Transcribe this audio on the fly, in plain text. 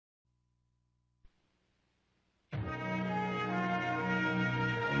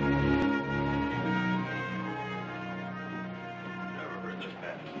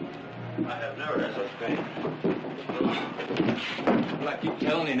I have never had such pain. Well, I keep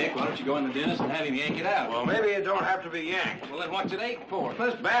telling you, Nick, why don't you go in the dentist and have him yank it out? Well, maybe it don't have to be yanked. Well, then what's it ache for?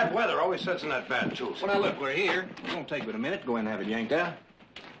 This bad weather always sets in that bad tooth. Well, now, look, we're here. It won't take but a minute to go in and have it yanked out.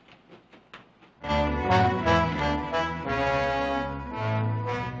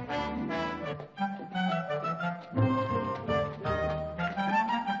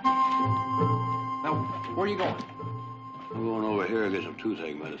 Now, where are you going? I'm going over here to get some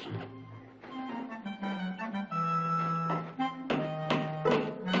toothache medicine.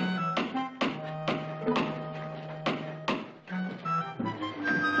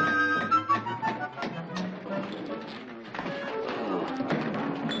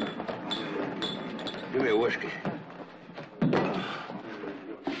 Give me a whiskey.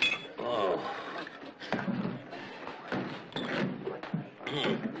 Oh.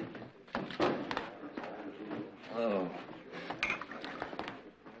 Oh.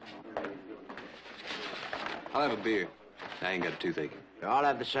 I'll have a beer. I ain't got a toothache. You all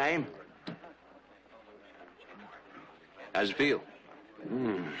have the same? How's it feel?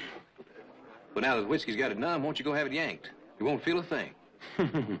 Well, now that the whiskey's got it numb, won't you go have it yanked? You won't feel a thing.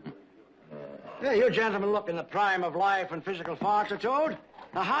 Yeah, you gentlemen look in the prime of life and physical fortitude.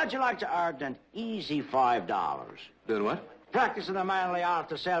 Now, how'd you like to earn an easy $5? Doing what? Practicing the manly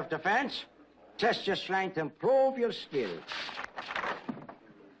art of self-defense. Test your strength, improve your skill.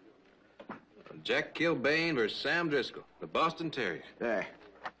 Jack Kilbane versus Sam Driscoll, the Boston Terrier. There.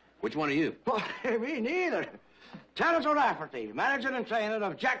 Which one are you? Well, me neither. Terence O'Rafferty, manager and trainer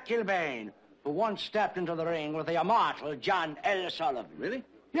of Jack Kilbane, who once stepped into the ring with the immortal John L. Sullivan. Really?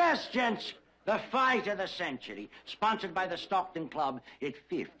 Yes, gents. The fight of the century, sponsored by the Stockton Club at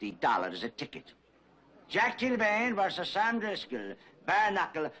 $50 a ticket. Jack Kilbane versus Sam Driscoll,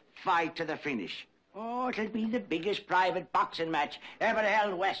 bare-knuckle fight to the finish. Oh, it'll be the biggest private boxing match ever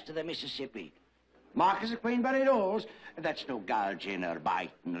held west of the Mississippi. Marcus of Queenberry rules, that's no gouging or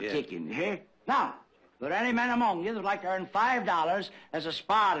biting or kicking, eh? Now, are there any men among you that'd like to earn $5 as a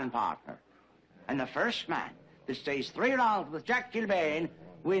sparring partner? And the first man that stays 3 rounds with Jack Kilbane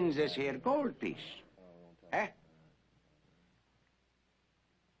wins this here gold piece. Eh?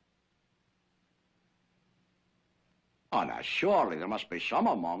 Oh, now, surely there must be some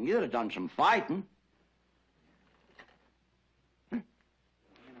among you that have done some fighting.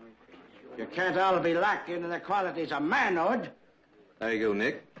 You can't all be lacking in the qualities of manhood. There you go,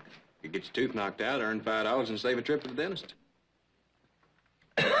 Nick. You get your tooth knocked out, earn $5, and save a trip to the dentist.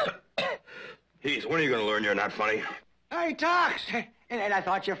 Heath, when are you going to learn you're not funny? He talks. And I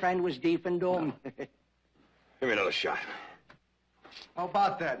thought your friend was deep and dumb. Give me another shot. How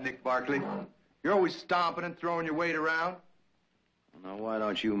about that, Nick Barkley? You're always stomping and throwing your weight around. Now, why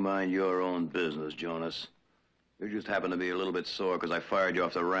don't you mind your own business, Jonas? You just happen to be a little bit sore because I fired you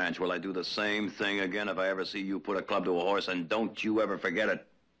off the ranch. Will I do the same thing again if I ever see you put a club to a horse? And don't you ever forget it.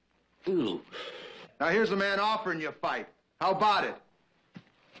 Ooh. Now, here's a man offering you a fight. How about it?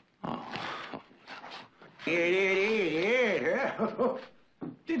 Oh.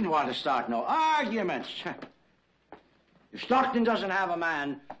 Didn't want to start no arguments. If Stockton doesn't have a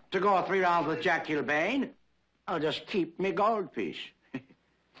man to go 3 rounds with Jack Kilbane, I'll just keep me gold piece.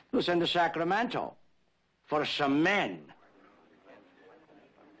 We'll send to Sacramento for some men.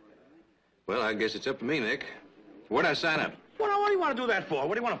 Well, I guess it's up to me, Nick. Where'd I sign up? What do you want to do that for?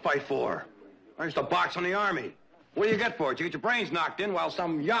 What do you want to fight for? I used to box in the Army. What do you get for it? You get your brains knocked in while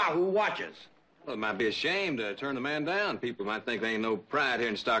some yahoo watches. Well, it might be a shame to turn the man down. People might think there ain't no pride here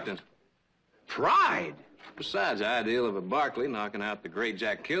in Stockton. Pride? Besides, the ideal of a Barkley knocking out the great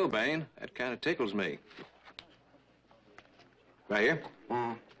Jack Kilbane, that kind of tickles me. Right here?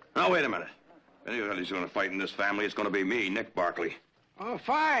 Now, wait a minute. If anybody's going to fight in this family, it's going to be me, Nick Barkley. Oh,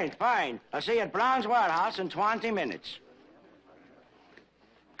 fine, fine. I'll see you at Brown's Warehouse in 20 minutes.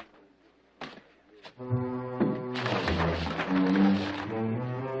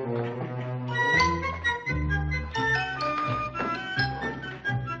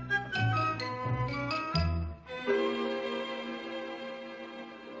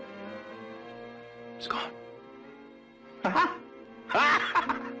 It's gone.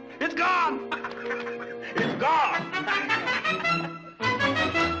 It's gone! It's gone!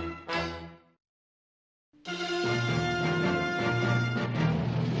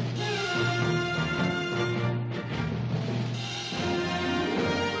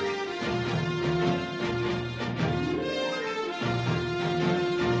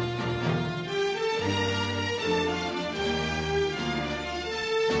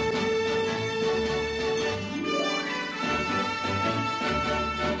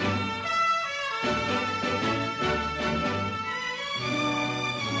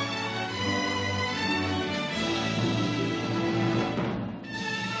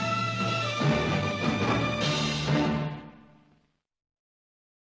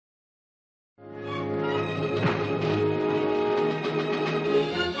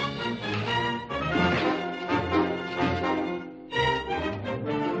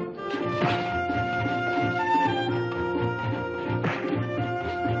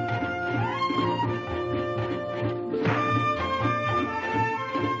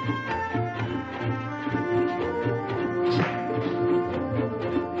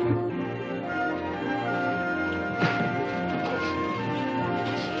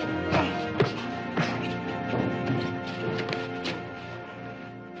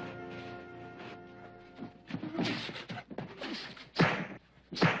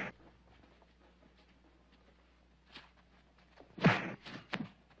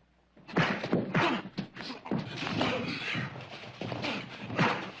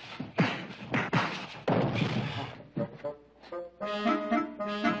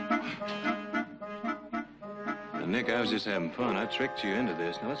 Nick, I was just having fun. I tricked you into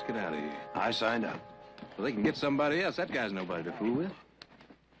this. Now, let's get out of here. I signed up. Well, they can get somebody else. That guy's nobody to fool with.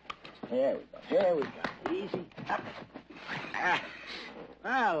 There we go. There we go. Easy. Up.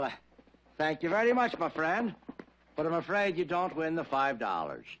 Well, thank you very much, my friend. But I'm afraid you don't win the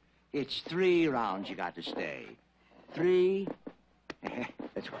 $5. It's 3 rounds you got to stay. 3.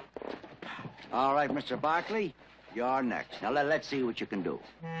 That's right. All right, Mr. Barkley, you're next. Now, let's see what you can do.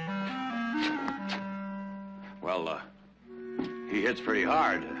 Well, he hits pretty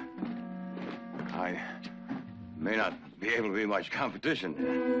hard. I may not be able to be much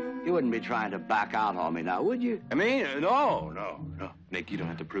competition. You wouldn't be trying to back out on me now, would you? I mean, no. Nick, you don't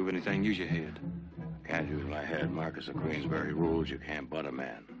have to prove anything. Use your head. Can't use my head. Marcus of Queensberry rules you can't butt a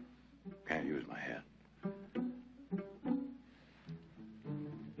man. Can't use my head.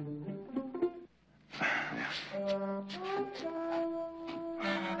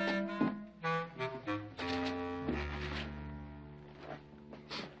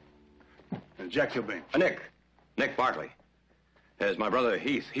 Jack Kilbane. Nick Barkley. There's my brother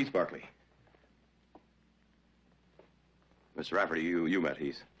Heath Barkley. Mr. Rafferty, you met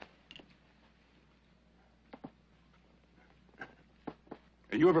Heath.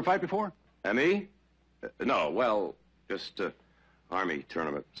 You ever fight before? Me? No, well, just Army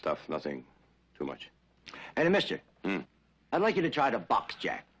tournament stuff. Nothing too much. Hey, mister, I'd like you to try to box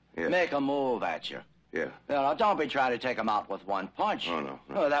Jack. Yes. Make a move at you. Yeah. Now, don't be trying to take him out with one punch. Oh, no.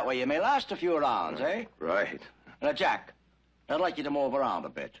 Oh, that way you may last a few rounds, eh? Right. Now, Jack, I'd like you to move around a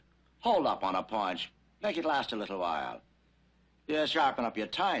bit. Hold up on a punch. Make it last a little while. Yeah, sharpen up your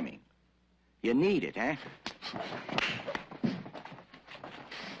timing. You need it, eh?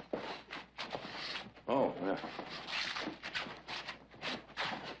 Oh, yeah.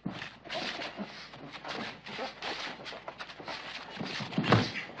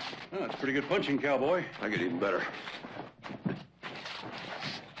 Oh, that's pretty good punching, cowboy. I get even better.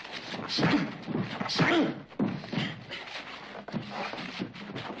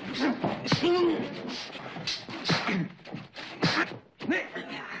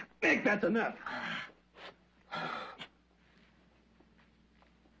 Nick, that's enough.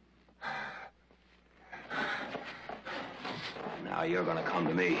 Now you're gonna come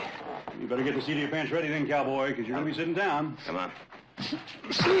to me. You better get the seat of your pants ready then, cowboy, because you're going to be sitting down. Come on.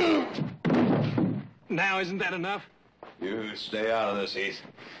 Now, isn't that enough? You stay out of this, Heath.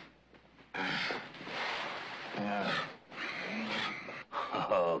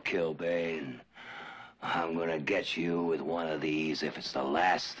 Oh, Kilbane. I'm gonna get you with one of these if it's the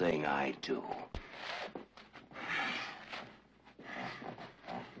last thing I do.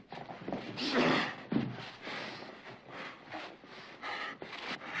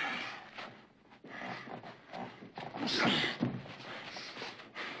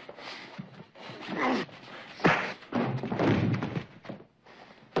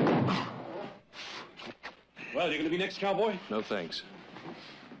 Well, you going to be next, cowboy? No, thanks.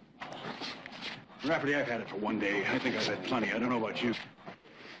 Rafferty, I've had it for one day. I think I've had plenty. I don't know about you.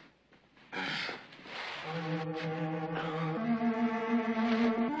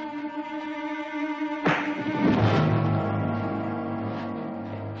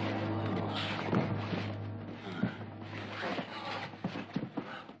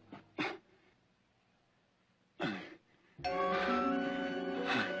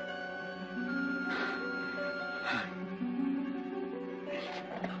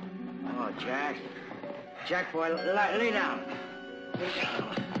 Jack, boy, lay down.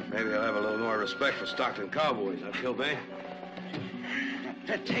 Maybe I'll have a little more respect for Stockton cowboys, huh, Kilbane?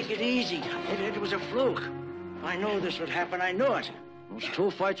 Take it easy. It was a fluke. I knew this would happen. I knew it. Those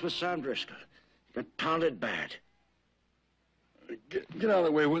 2 fights with Sam Driscoll. Got pounded bad. Get out of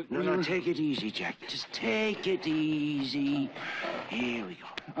the way, will you? No, take it easy, Jack. Just take it easy. Here we go.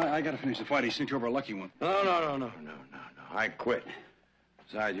 I got to finish the fight. He sent you over a lucky one. No. I quit.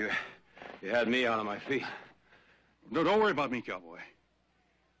 Besides, you had me out on my feet. No, don't worry about me, cowboy.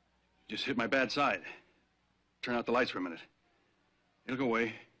 Just hit my bad side. Turn out the lights for a minute. It'll go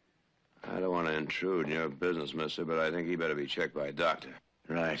away. I don't want to intrude in your business, mister, but I think he better be checked by a doctor.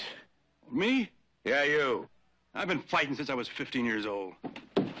 Right. Me? Yeah, you. I've been fighting since I was 15 years old.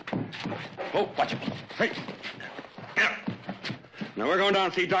 Oh, watch it. Hey. Get up. Now, we're going down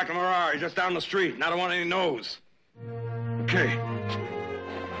to see Dr. Morar. He's just down the street, and I don't want any nose. Okay.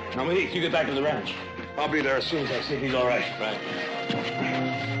 Now, Heath, you get back to the ranch. I'll be there as soon as I see he's all right. Right.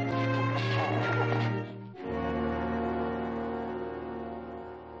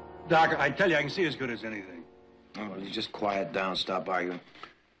 Doc, I tell you, I can see as good as anything. Oh, well, you just quiet down, stop arguing.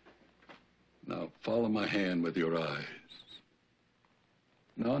 Now, follow my hand with your eyes.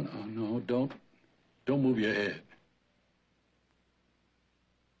 No, don't move your head.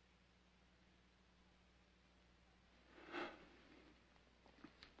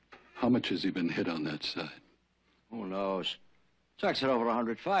 How much has he been hit on that side? Who knows? Jack's had over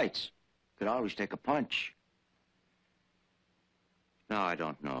 100 fights. Could always take a punch. No, I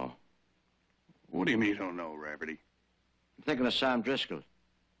don't know. What do you mean you don't know, Rafferty? I'm thinking of Sam Driscoll.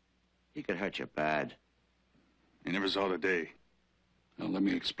 He could hurt you bad. You never saw the day. Now, let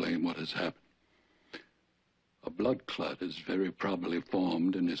me explain what has happened. A blood clot is very probably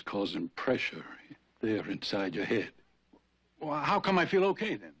formed and is causing pressure there inside your head. Well, how come I feel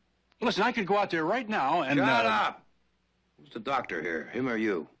okay, then? Listen, I could go out there right now and... Shut up! Who's the doctor here, him or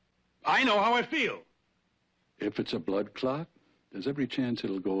you? I know how I feel. If it's a blood clot, there's every chance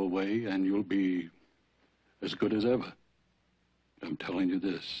it'll go away and you'll be as good as ever. I'm telling you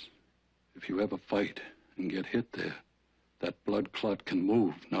this. If you ever fight and get hit there, that blood clot can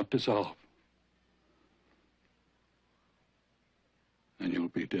move, not dissolve. And you'll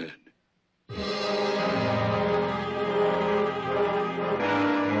be dead.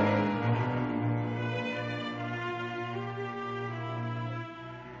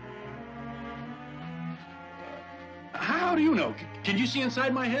 How do you know? Can you see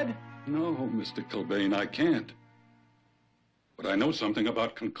inside my head? No, Mr. Kilbane, I can't. But I know something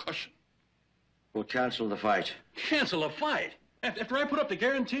about concussion. We'll cancel the fight. Cancel a fight? After I put up the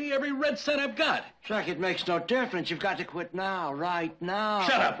guarantee, every red cent I've got. Jack, it makes no difference. You've got to quit now, right now.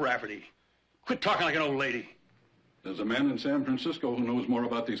 Shut up, Rafferty. Quit talking like an old lady. There's a man in San Francisco who knows more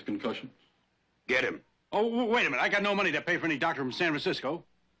about these concussions. Get him. Oh, wait a minute. I got no money to pay for any doctor from San Francisco.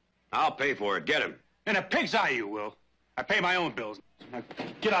 I'll pay for it. Get him. In a pig's eye, you will. I pay my own bills. Now,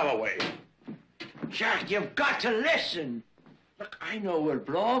 get out of the way. Jack, you've got to listen. Look, I know we're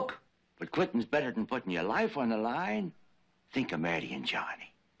broke, but quitting's better than putting your life on the line. Think of marrying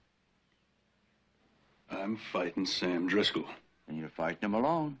Johnny. I'm fighting Sam Driscoll. And you're fighting him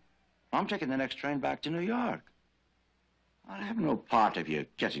alone. I'm taking the next train back to New York. I'll have no part of you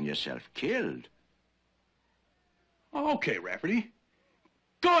getting yourself killed. Oh, okay, Rafferty.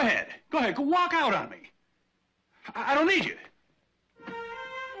 Go ahead. Go ahead. Go walk out on me. I don't need you.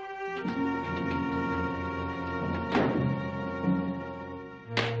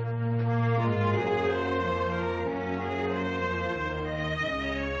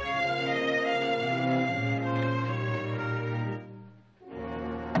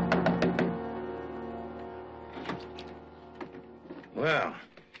 Well,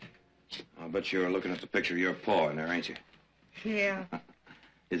 I'll bet you're looking at the picture of your paw in there, ain't you? Yeah.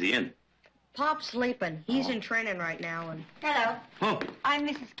 Is he in? Pop's sleeping. He's in training right now, and... Hello. Oh. I'm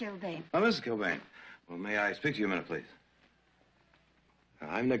Mrs. Kilbane. Oh, Mrs. Kilbane. Well, may I speak to you a minute, please?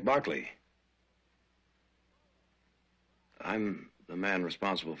 I'm Nick Barkley. I'm the man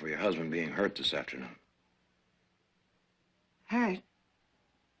responsible for your husband being hurt this afternoon. Hurt?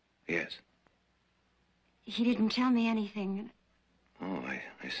 Yes. He didn't tell me anything. Oh,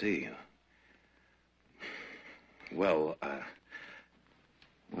 I see. Well,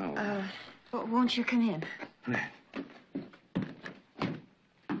 Won't you come in?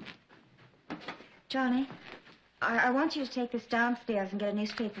 Johnny, I want you to take this downstairs and get a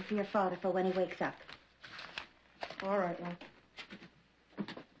newspaper for your father for when he wakes up. All right, Mom.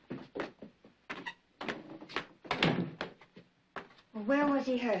 Well, where was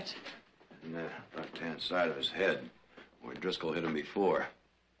he hurt? in the left-hand side of his head, where Driscoll hit him before.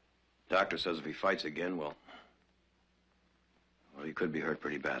 Doctor says if he fights again, well, he could be hurt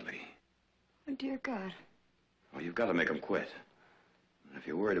pretty badly. Oh, dear God. Well, you've got to make him quit. And if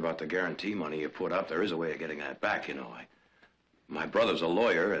you're worried about the guarantee money you put up, there is a way of getting that back, you know. My brother's a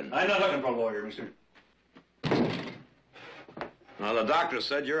lawyer, and... I'm not looking for a lawyer, mister. Well, the doctor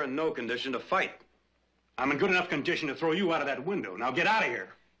said you're in no condition to fight. I'm in good enough condition to throw you out of that window. Now get out of here.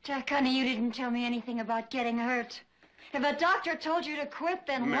 Jack, honey, you didn't tell me anything about getting hurt. If a doctor told you to quit,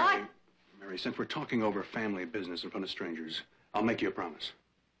 then what? Mary, since we're talking over family business in front of strangers, I'll make you a promise.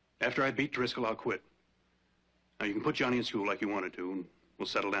 After I beat Driscoll, I'll quit. Now, you can put Johnny in school like you wanted to, and we'll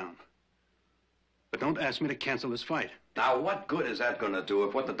settle down. But don't ask me to cancel this fight. Now, what good is that going to do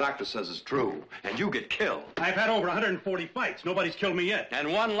if what the doctor says is true, and you get killed? I've had over 140 fights. Nobody's killed me yet.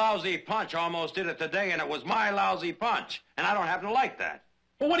 And one lousy punch almost did it today, and it was my lousy punch. And I don't happen to like that.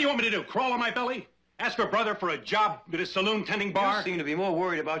 Well, what do you want me to do, crawl on my belly? Ask her brother for a job at his saloon tending bar? You seem to be more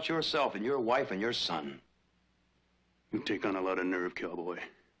worried about yourself and your wife and your son. You take on a lot of nerve, cowboy.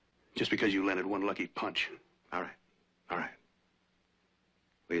 Just because you landed one lucky punch. All right. All right.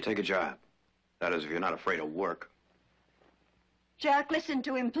 Will you take a job? That is, if you're not afraid of work. Jack, listen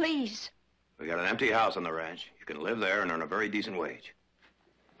to him, please. We got an empty house on the ranch. You can live there and earn a very decent wage.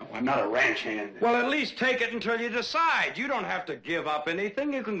 Oh, I'm not a ranch hand. Well, at least take it until you decide. You don't have to give up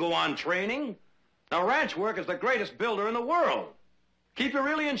anything. You can go on training. Now, ranch work is the greatest builder in the world. Keep you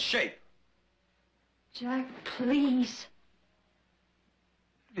really in shape. Jack, please.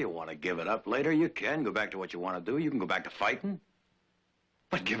 If you want to give it up later, you can. Go back to what you want to do. You can go back to fighting.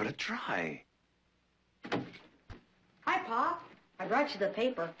 But give it a try. Hi, Pop. I brought you the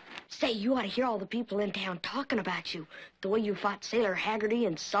paper. Say, you ought to hear all the people in town talking about you. The way you fought Sailor Haggerty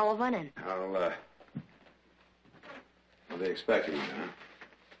and Sullivan and... What are they expecting, huh?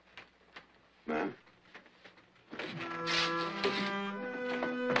 Ma'am?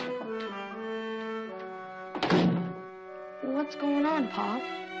 What's going on, Pop?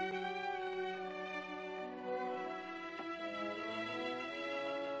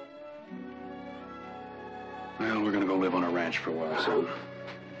 Well, we're gonna go live on a ranch for a while, son.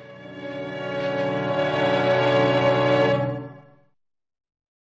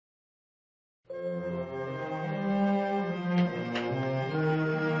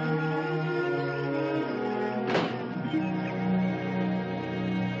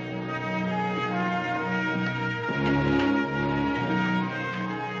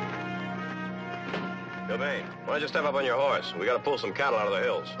 Gilbane, why don't you step up on your horse? We gotta pull some cattle out of the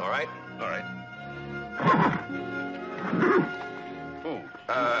hills, all right? All right.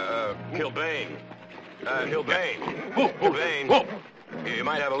 Gilbane. Gilbane. You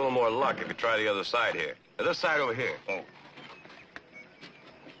might have a little more luck if you try the other side here. This side over here.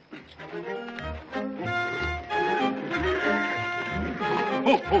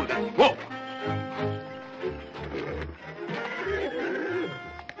 Whoa.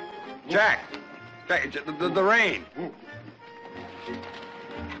 Jack, the rain.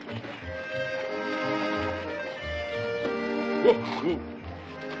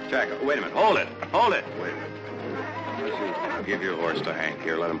 Jack, wait a minute. Hold it. Wait a minute. I'll give your horse to Hank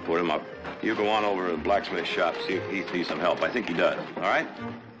here. Let him put him up. You go on over to the blacksmith shop, see if Heath needs some help. I think he does. All right?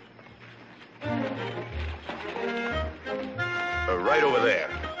 Right over there.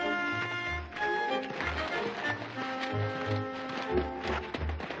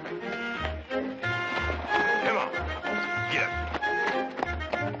 Come on. Get up.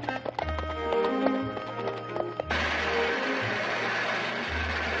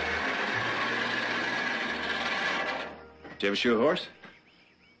 Did you ever shoot a horse?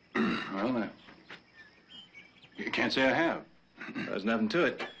 Well, you can't say I have. There's nothing to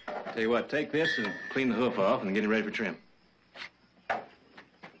it. Tell you what, take this and clean the hoof off and get it ready for trim.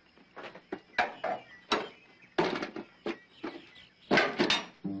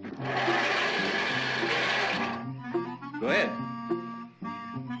 Go ahead.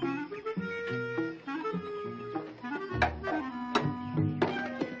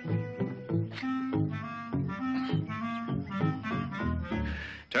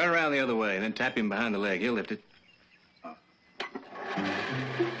 Turn around the other way and then tap him behind the leg. He'll lift it.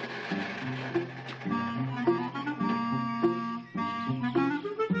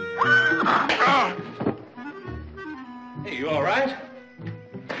 Hey, you all right?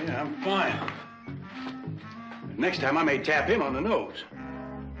 Yeah, I'm fine. Next time I may tap him on the nose.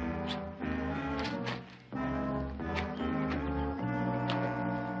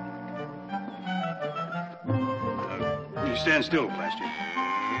 You stand still, Plaster.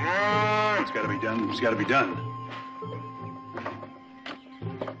 It's got to be done. It's got to be done.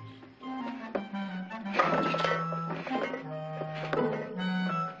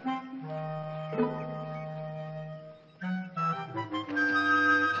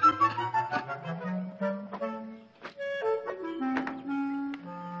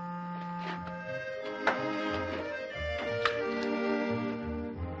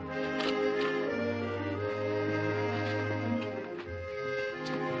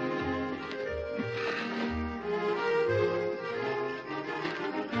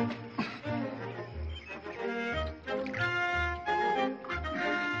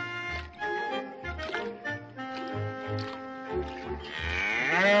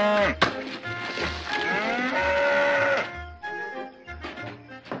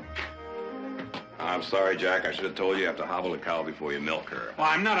 I'm sorry, Jack. I should have told you have to hobble a cow before you milk her. Well,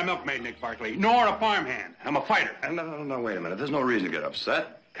 I'm not a milkmaid, Nick Barkley, nor a farmhand. I'm a fighter. No, wait a minute. There's no reason to get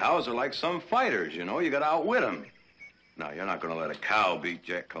upset. Cows are like some fighters, you know. You gotta outwit them. Now, you're not gonna let a cow beat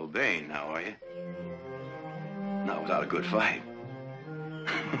Jack Kilbane, now, are you? Not without a good fight.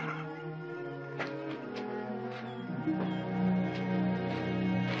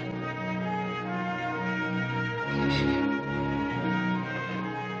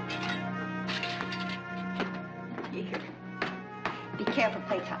 Be careful,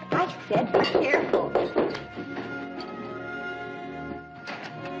 Playtime. I said be careful.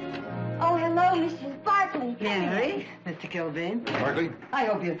 Oh, hello, Mrs. Barkley. Barkley. Mary, Mr. Kilbane. Barkley? I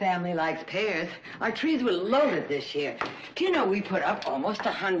hope your family likes pears. Our trees were loaded this year. Do you know we put up almost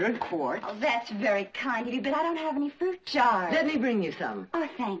 100 quarts? Oh, that's very kind of you, but I don't have any fruit jars. Let me bring you some. Oh,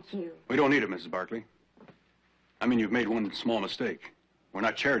 thank you. We don't need it, Mrs. Barkley. I mean, you've made one small mistake. We're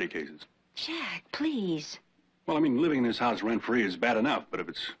not charity cases. Jack, please. Well, I mean, living in this house rent-free is bad enough, but if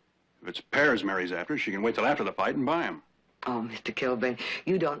it's pears Mary's after, she can wait till after the fight and buy them. Oh, Mr. Kilbane,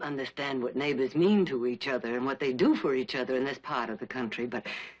 you don't understand what neighbors mean to each other and what they do for each other in this part of the country, but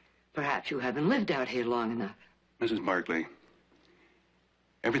perhaps you haven't lived out here long enough. Mrs. Barkley,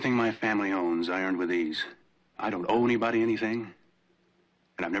 everything my family owns, I earned with ease. I don't owe anybody anything,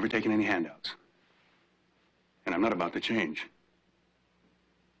 and I've never taken any handouts. And I'm not about to change.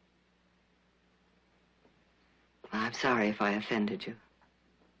 I'm sorry if I offended you.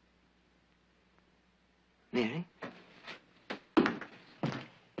 Mary?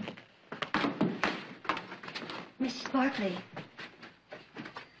 Mrs. Barkley.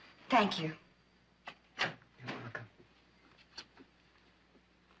 Thank you. You're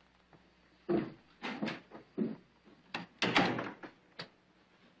welcome.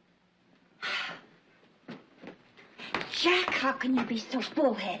 Jack, how can you be so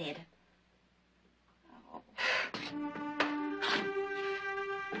bullheaded?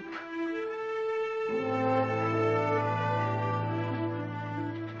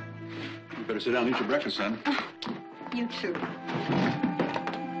 You better sit down and eat your breakfast, son. You too.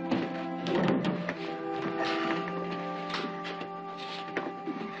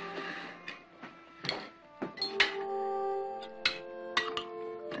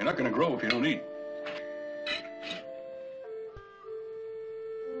 You're not going to grow if you don't eat.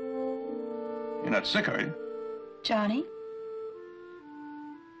 You're not sick, are you? Johnny?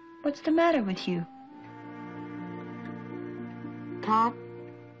 What's the matter with you? Pop,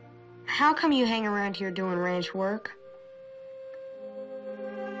 how come you hang around here doing ranch work?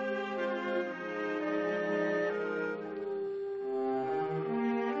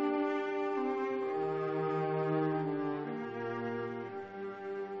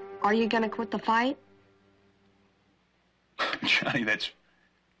 Are you gonna quit the fight? Johnny,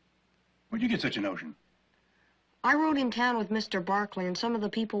 where'd you get such a notion? I rode in town with Mr. Barkley, and some of the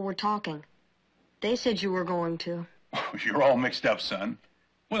people were talking. They said you were going to. Oh, you're all mixed up, son.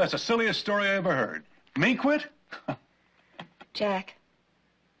 Well, that's the silliest story I ever heard. Me quit? Jack,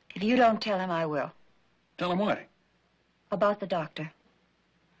 if you don't tell him, I will. Tell him what? About the doctor.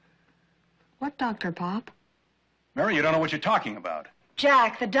 What doctor, Pop? Mary, you don't know what you're talking about.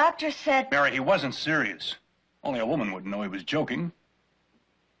 Jack, the doctor said... Mary, he wasn't serious. Only a woman wouldn't know he was joking.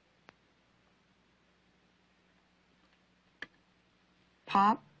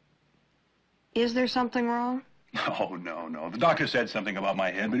 Pop, is there something wrong? Oh, no. The doctor said something about my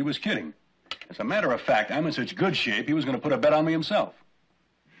head, but he was kidding. As a matter of fact, I'm in such good shape, he was going to put a bet on me himself.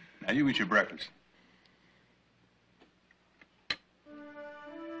 Now, you eat your breakfast.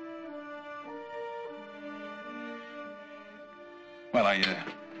 Well, I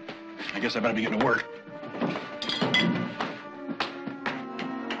guess I better be getting to work.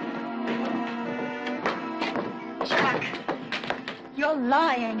 Jack, you're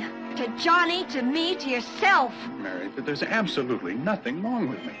lying. To Johnny, to me, to yourself. Mary, but there's absolutely nothing wrong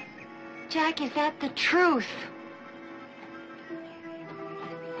with me. Jack, is that the truth?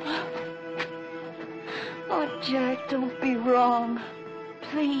 Oh, Jack, don't be wrong.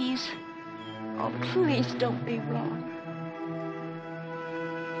 Please. Oh, please don't be wrong.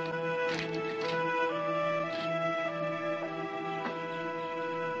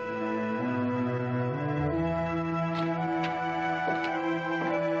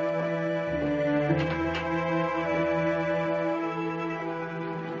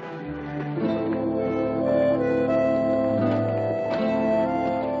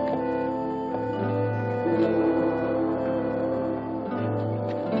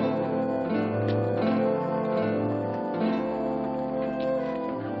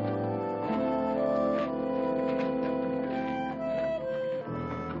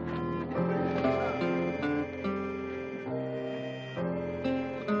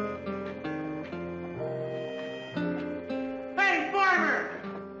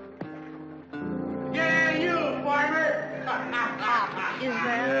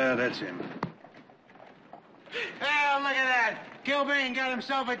 Yeah, that's him. Oh, look at that. Kilbane got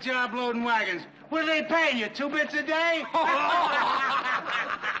himself a job loading wagons. What are they paying you, 2 bits a day?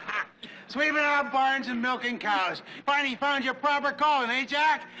 Sweeping out barns and milking cows. Finally found your proper calling, eh,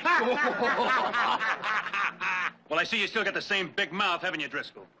 Jack? Well, I see you still got the same big mouth, haven't you,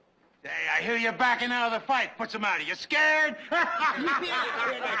 Driscoll? Hey, I hear you're backing out of the fight. What's the matter? You scared?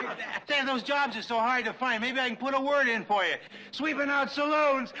 Say, those jobs are so hard to find. Maybe I can put a word in for you. Sweeping out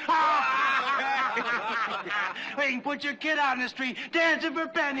saloons. Or you can put your kid out in the street dancing for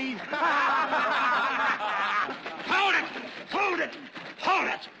pennies. Hold it! Hold it! Hold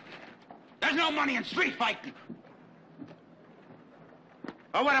it! There's no money in street fighting.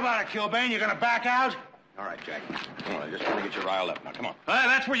 Oh, what about it, Kilbane? You gonna back out? All right, Jack. Come on, I just want to get you riled up. Now, come on.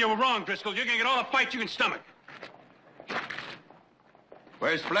 That's where you were wrong, Driscoll. You're gonna get all the fights you can stomach.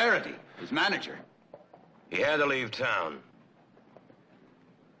 Where's Flaherty, his manager? He had to leave town.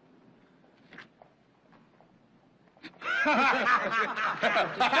 Come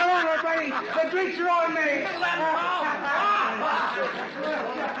on, everybody! The drinks are on me!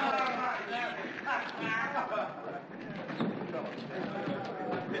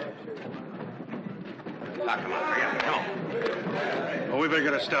 Come on, forget it. Come on. Well, we better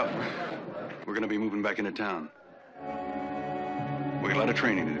get our stuff. We're gonna be moving back into town. We got a lot of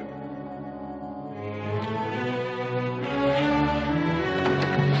training to do.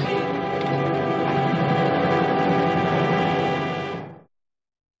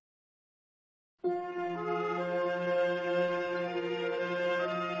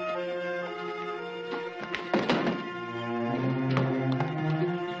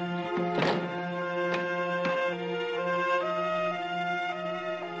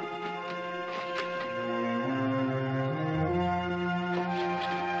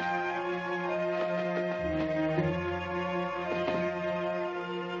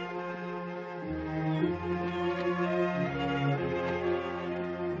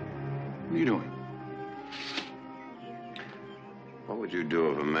 What are you doing? What would you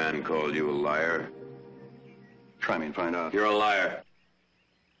do if a man called you a liar? Try me and find out. You're a liar.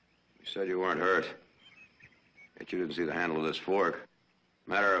 You said you weren't hurt. Yet you didn't see the handle of this fork.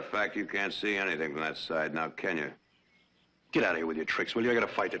 Matter of fact, you can't see anything from that side now, can you? Get out of here with your tricks, will you? I got a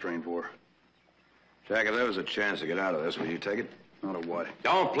fight to train for. Jack, if there was a chance to get out of this, would you take it? Not a what?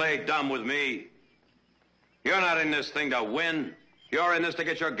 Don't play dumb with me. You're not in this thing to win. You're in this to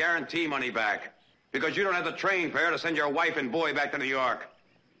get your guarantee money back. Because you don't have the train fare to send your wife and boy back to New York.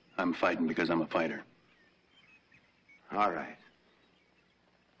 I'm fighting because I'm a fighter. All right.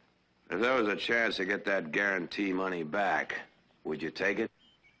 If there was a chance to get that guarantee money back, would you take it?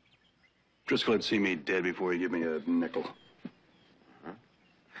 Driscoll would see me dead before he'd give me a nickel. Huh?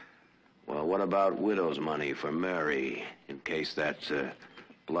 Well, what about widow's money for Mary, in case that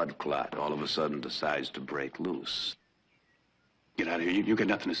blood clot all of a sudden decides to break loose? Get out of here. You got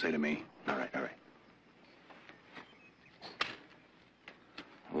nothing to say to me. All right, all right.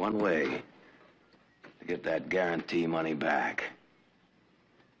 One way to get that guarantee money back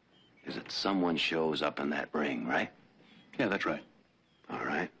is that someone shows up in that ring, right? Yeah, that's right. All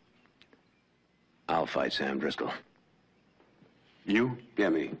right. I'll fight Sam Driscoll. You? Yeah,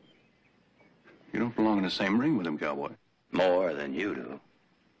 me. You don't belong in the same ring with him, cowboy. More than you do.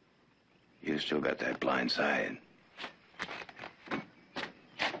 You still got that blind side.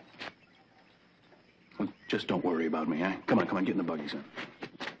 Well, just don't worry about me, eh? Come on, get in the buggy, son.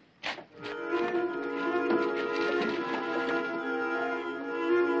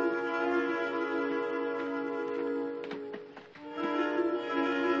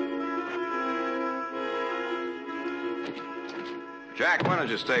 Jack, why don't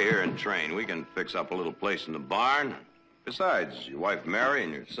you stay here and train? We can fix up a little place in the barn. Besides, your wife Mary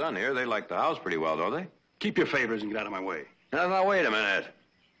and your son here, they like the house pretty well, don't they? Keep your favors and get out of my way. Now, wait a minute.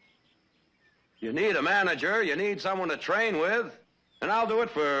 You need a manager, you need someone to train with, and I'll do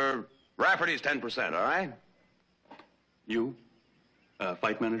it for Rafferty's 10%, all right? You?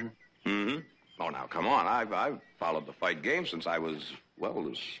 Fight manager? Mm-hmm. Oh, now, come on. I've followed the fight game since I was, well,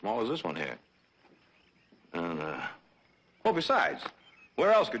 as small as this one here. And, oh, besides,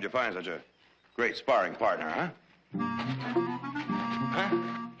 where else could you find such a great sparring partner, huh? Huh?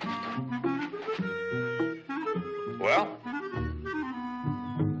 Well?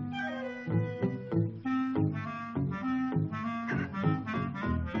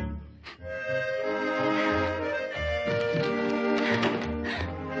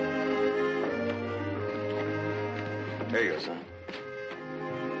 There you go, son.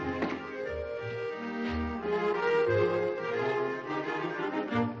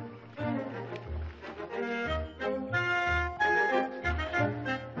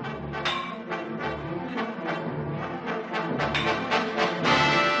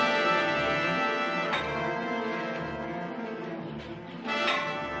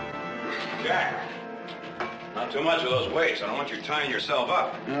 Jack, not too much of those weights. I don't want you tying yourself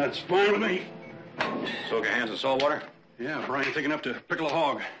up. That's fine with me. Soak your hands in salt water? Yeah, Brian, thick enough to pickle a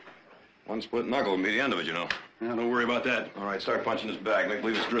hog. One split knuckle will be the end of it, you know. Yeah, don't worry about that. All right, start punching this bag. Make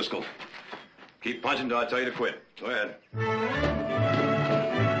believe it's Driscoll. Keep punching till I tell you to quit. Go ahead.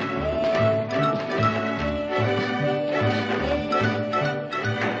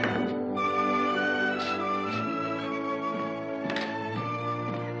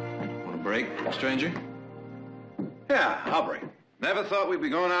 Want a break, stranger? Yeah, I'll break. Never thought we'd be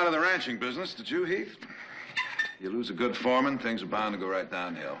going out of the ranching business, did you, Heath? You lose a good foreman, things are bound to go right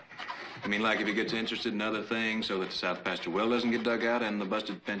downhill. I mean, like if he gets interested in other things so that the south pasture well doesn't get dug out and the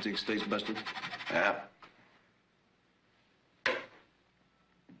busted fencing stays busted? Yeah.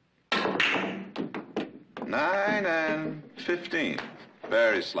 $9 and $15.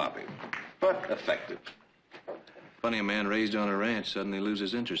 Very sloppy, but effective. Funny a man raised on a ranch suddenly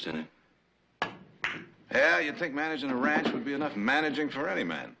loses interest in it. Yeah, you'd think managing a ranch would be enough managing for any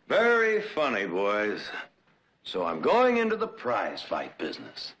man. Very funny, boys. So I'm going into the prize fight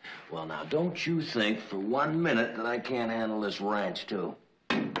business. Well, now, don't you think for 1 minute that I can't handle this ranch, too.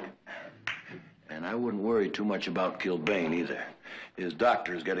 And I wouldn't worry too much about Kilbane, either. His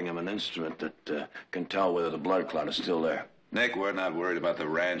doctor is getting him an instrument that can tell whether the blood clot is still there. Nick, we're not worried about the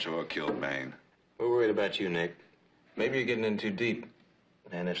ranch or Kilbane. We're worried about you, Nick. Maybe you're getting in too deep.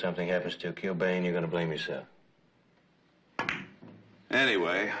 And if something happens to Kilbane, you're going to blame yourself.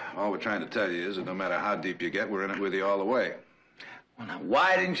 Anyway, all we're trying to tell you is that no matter how deep you get, we're in it with you all the way. Well, now,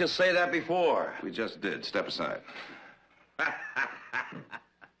 why didn't you say that before? We just did. Step aside.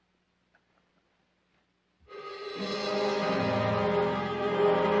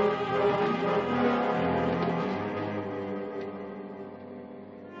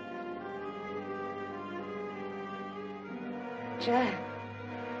 Jack.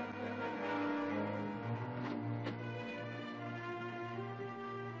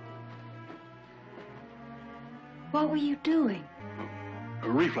 What were you doing?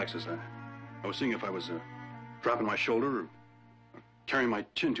 Reflexes. I was seeing if I was dropping my shoulder or carrying my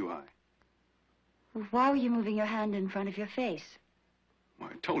chin too high. Why were you moving your hand in front of your face? Well,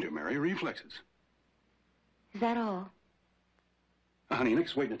 I told you, Mary, reflexes. Is that all? Honey,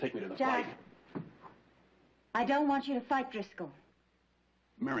 Nick's waiting to take me to the Jack, fight. I don't want you to fight Driscoll.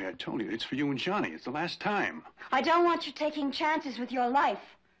 Mary, I told you, it's for you and Johnny. It's the last time. I don't want you taking chances with your life.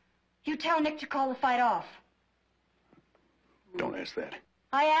 You tell Nick to call the fight off. Don't ask that.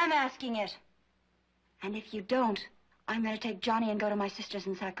 I am asking it. And if you don't, I'm going to take Johnny and go to my sister's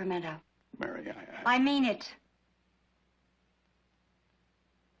in Sacramento. Mary, I mean it.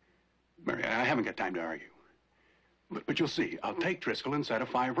 Mary, I haven't got time to argue. But you'll see. I'll take Driscoll inside of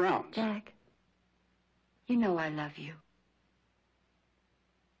 5 rounds. Jack, you know I love you.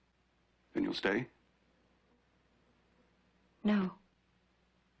 Then you'll stay? No.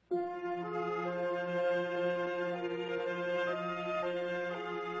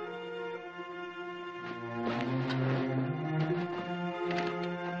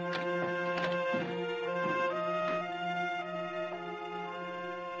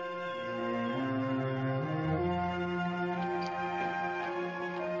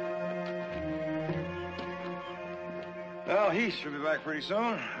 Well, Heath should be back pretty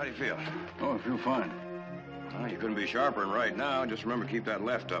soon. How do you feel? Oh, I feel fine. Well, you couldn't be sharper than right now. Just remember, keep that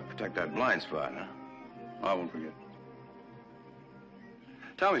left up. Protect that blind spot, huh? I won't forget.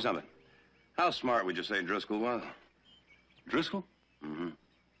 Tell me something. How smart would you say Driscoll was? Driscoll? Mm-hmm.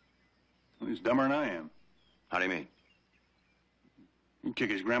 Well, he's dumber than I am. How do you mean? He'd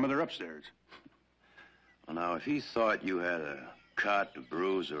kick his grandmother upstairs. Well, now, if he thought you had a cut, a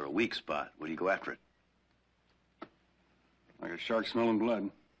bruise, or a weak spot, would he go after it? Like a shark smelling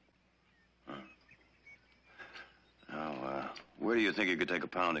blood. Huh. Now, where do you think he could take a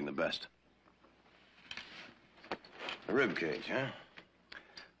pounding the best? The rib cage, huh?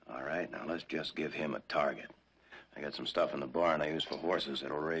 All right, now let's just give him a target. I got some stuff in the barn I use for horses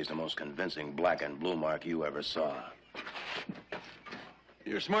that'll raise the most convincing black and blue mark you ever saw.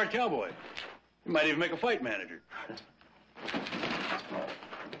 You're a smart cowboy. You might even make a fight manager.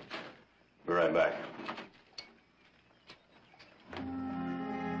 Be right back.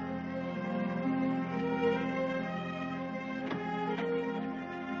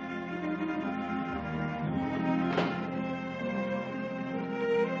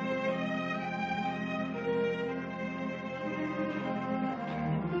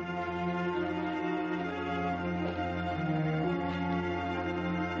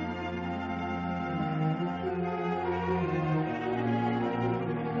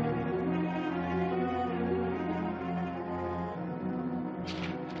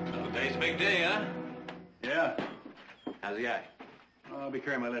 Big day, huh? Yeah. How's the eye? I'll be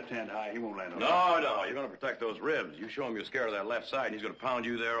carrying my left hand high. He won't land on it. No, you're going to protect those ribs. You show him you're scared of that left side, and he's going to pound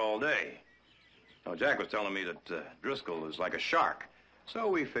you there all day. Now, Jack was telling me that Driscoll is like a shark, so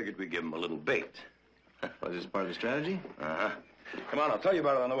we figured we'd give him a little bait. Was this part of the strategy? Uh-huh. Come on, I'll tell you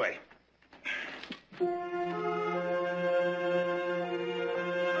about it on the way.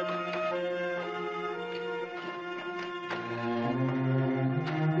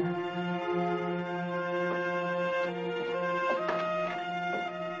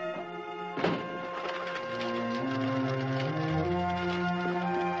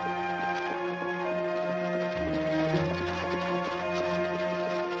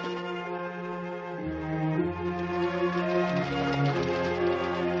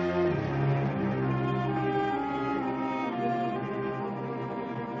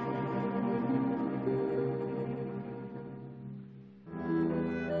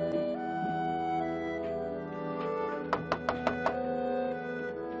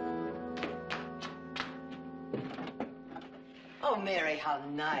 Oh, Mary, how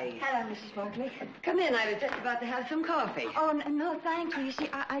nice. Hello, Mrs. Barkley. Come in. I was just about to have some coffee. Oh, no, thank you. You see,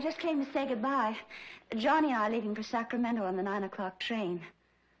 I just came to say goodbye. Johnny and I are leaving for Sacramento on the 9 o'clock train.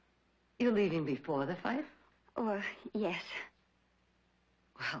 You're leaving before the fight? Oh, yes.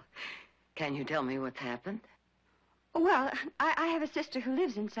 Well, can you tell me what's happened? Well, I have a sister who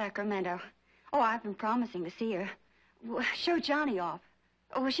lives in Sacramento. Oh, I've been promising to see her. Well, show Johnny off.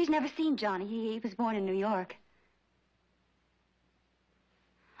 Oh, she's never seen Johnny. He was born in New York.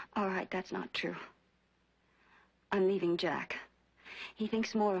 All right, that's not true. I'm leaving Jack. He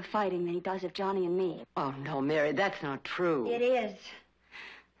thinks more of fighting than he does of Johnny and me. Oh, no, Mary, that's not true. It is.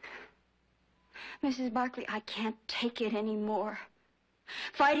 Mrs. Barkley, I can't take it anymore.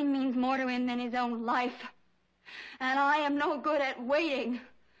 Fighting means more to him than his own life. And I am no good at waiting.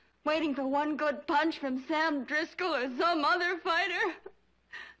 Waiting for one good punch from Sam Driscoll or some other fighter.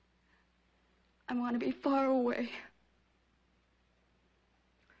 I want to be far away.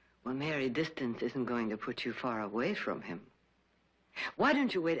 Well, Mary, distance isn't going to put you far away from him. Why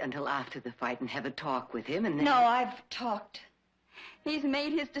don't you wait until after the fight and have a talk with him and then... No, I've talked. He's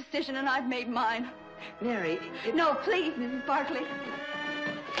made his decision and I've made mine. Mary... No, please, Mrs. Barkley.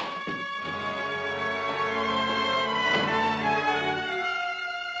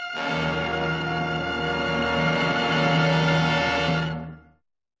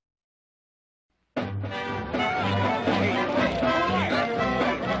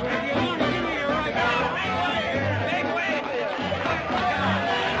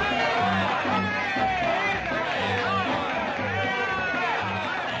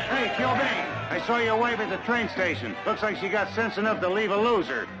 I saw your wife at the train station. Looks like she got sense enough to leave a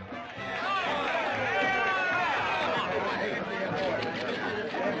loser.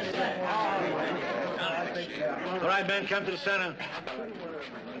 All right, men, come to the center.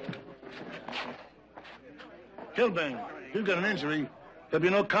 Kilbane, you've got an injury. There'll be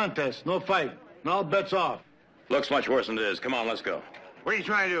no contest, no fight, and all bets off. Looks much worse than it is. Come on, let's go. What are you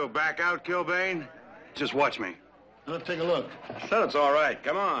trying to do, back out, Kilbane? Just watch me. Let's take a look. Said it's all right.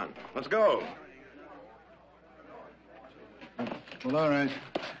 Come on, let's go. Well, all right.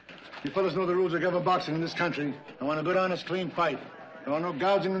 You fellas know the rules of government boxing in this country. I want a good, honest, clean fight. I want no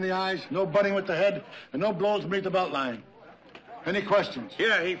gouging in the eyes, no butting with the head, and no blows beneath the belt line. Any questions?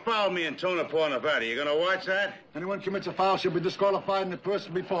 Yeah, he fouled me in Tonopah, Nevada. You gonna watch that? Anyone commits a foul should be disqualified and the purse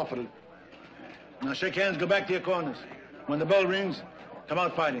will be forfeited. Now shake hands, go back to your corners. When the bell rings, come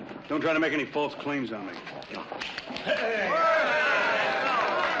out fighting. Don't try to make any false claims on me.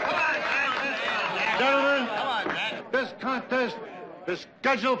 Gentlemen, this contest is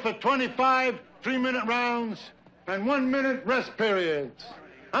scheduled for 25 3-minute rounds and 1-minute rest periods.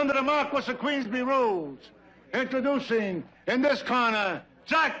 Under the Marquis of Queensby rules, introducing, in this corner,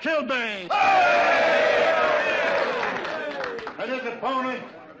 Jack Kilbane. And his opponent,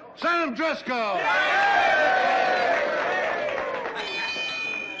 Sam Driscoll.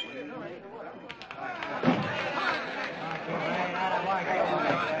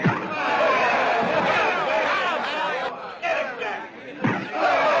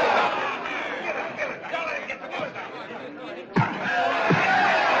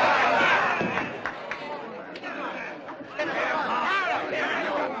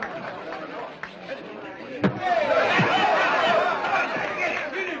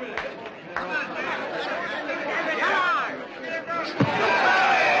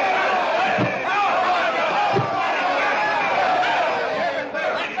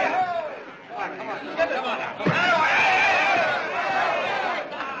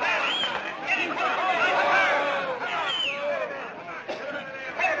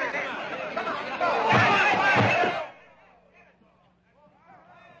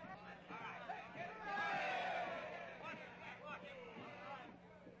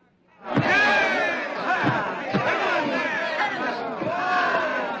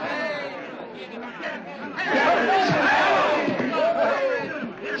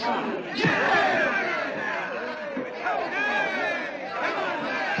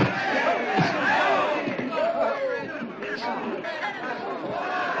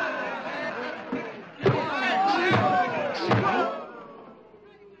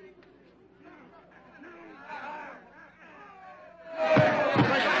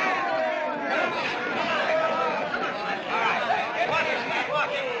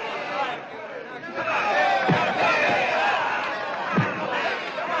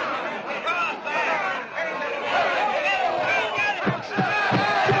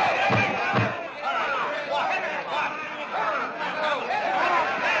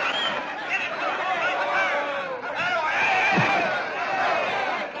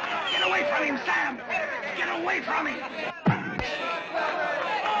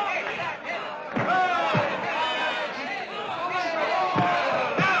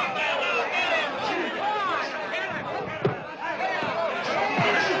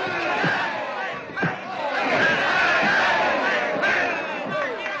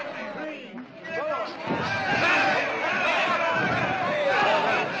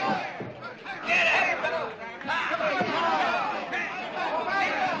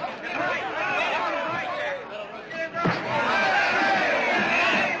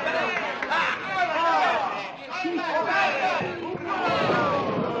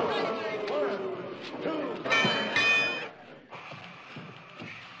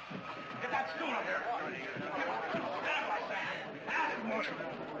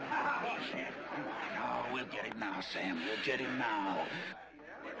 Get him now.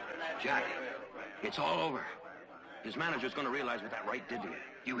 Jack, it's all over. His manager's gonna realize what that right did to you.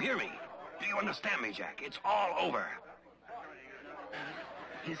 You hear me? Do you understand me, Jack? It's all over.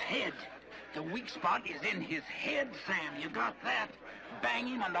 His head. The weak spot is in his head, Sam. You got that? Bang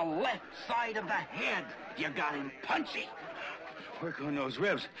him on the left side of the head. You got him punchy. Work on those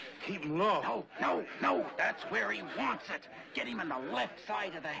ribs. Keep him low. No. That's where he wants it. Get him on the left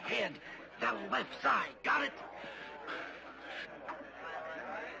side of the head. The left side. Got it?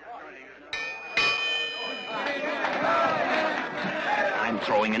 I'm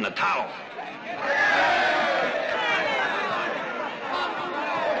throwing in the towel.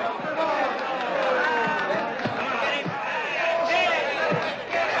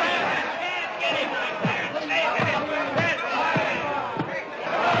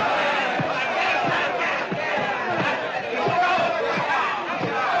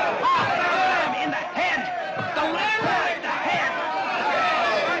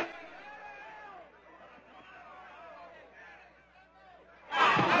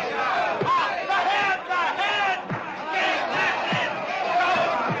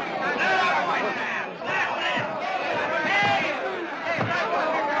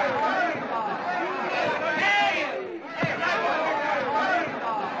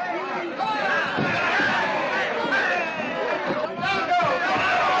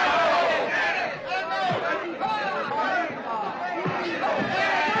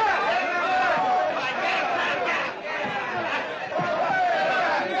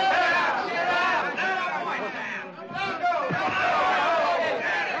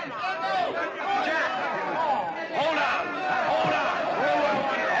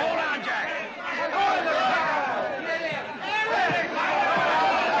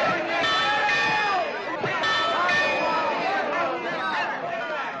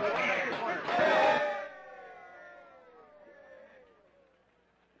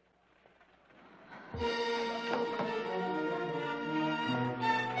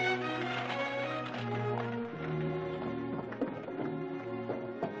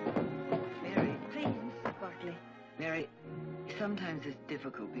 Sometimes it's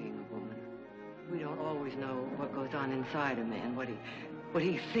difficult being a woman. We don't always know what goes on inside a man, what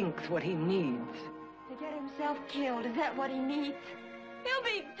he thinks, what he needs. To get himself killed, is that what he needs? He'll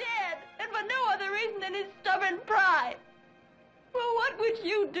be dead, and for no other reason than his stubborn pride. Well, what would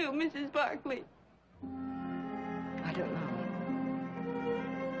you do, Mrs. Barkley? I don't know.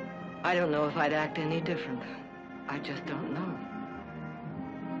 I don't know if I'd act any different. I just don't know.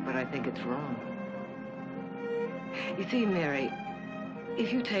 But I think it's wrong. You see, Mary,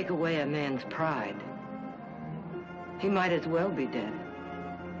 if you take away a man's pride, he might as well be dead.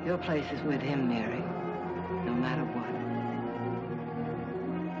 Your place is with him, Mary, no matter what.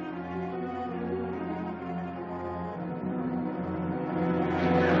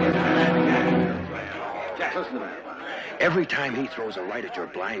 Jack, listen to me. Every time he throws a right at your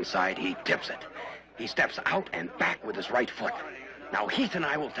blind side, he tips it. He steps out and back with his right foot. Now, Heath and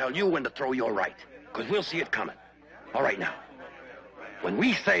I will tell you when to throw your right, because we'll see it coming. All right, now. When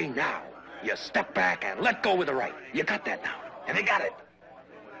we say now, you step back and let go with the right. You got that now? Have you got it?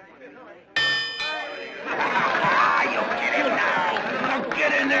 You get in now. Now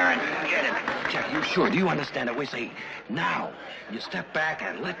get in there and get it. Jack, you sure? Do you understand it? We say now. You step back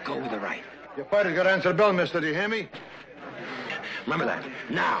and let go with the right. Your fighter's got to answer the bell, mister. Do you hear me? Remember that.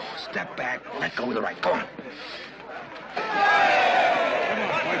 Now, step back, let go with the right. Go on. Come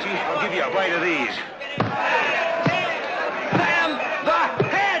on, Margie. I'll give you a bite of these. Bam! The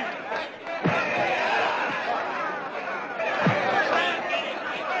head!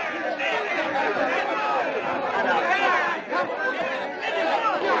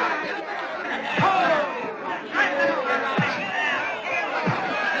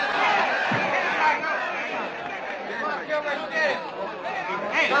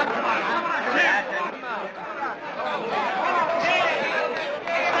 Hey, come on.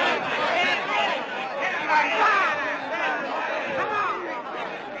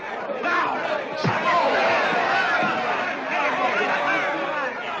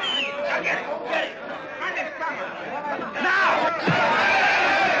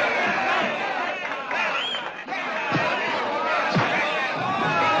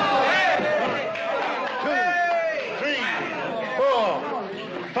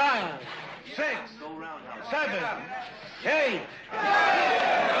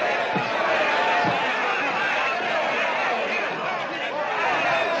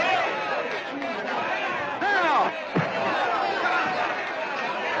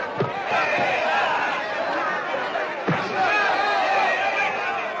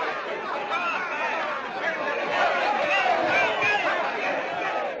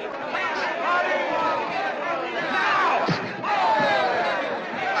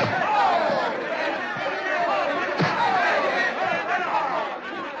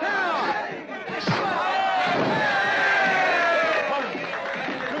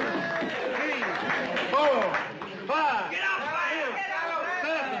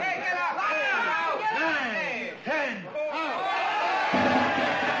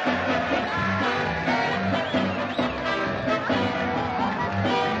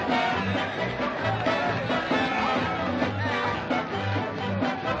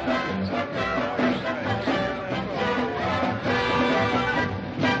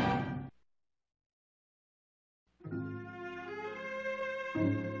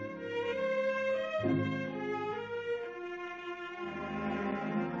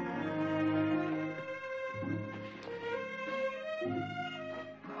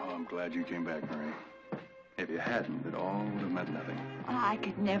 you came back, Mary. If you hadn't, it all would have meant nothing. Oh, I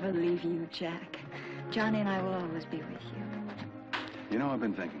could never leave you, Jack. Johnny and I will always be with you. You know, I've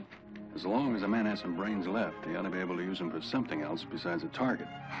been thinking, as long as a man has some brains left, he ought to be able to use them for something else besides a target.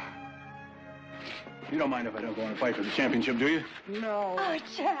 You don't mind if I don't go on a fight for the championship, do you? No. Oh,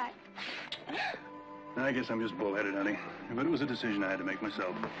 Jack. I guess I'm just bullheaded, honey. But it was a decision I had to make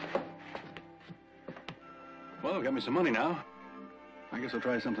myself. Well, I've got me some money now. I guess I'll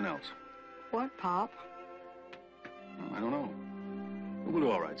try something else. What, Pop? I don't know. We'll do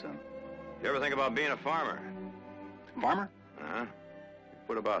all right, son. You ever think about being a farmer? Farmer? Uh-huh. You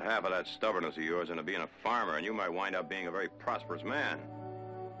put about half of that stubbornness of yours into being a farmer, and you might wind up being a very prosperous man.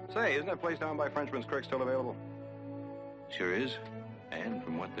 Say, isn't that place down by Frenchman's Creek still available? Sure is. And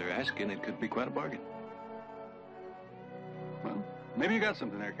from what they're asking, it could be quite a bargain. Well, maybe you got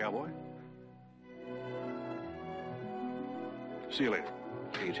something there, cowboy. See you later.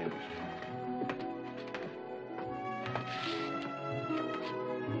 See you, Jim.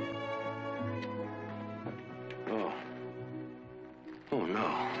 Oh. Oh,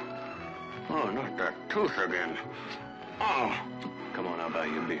 no. Oh, not that tooth again. Oh. Come on, I'll buy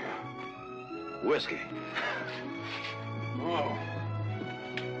you a beer. Whiskey. Oh.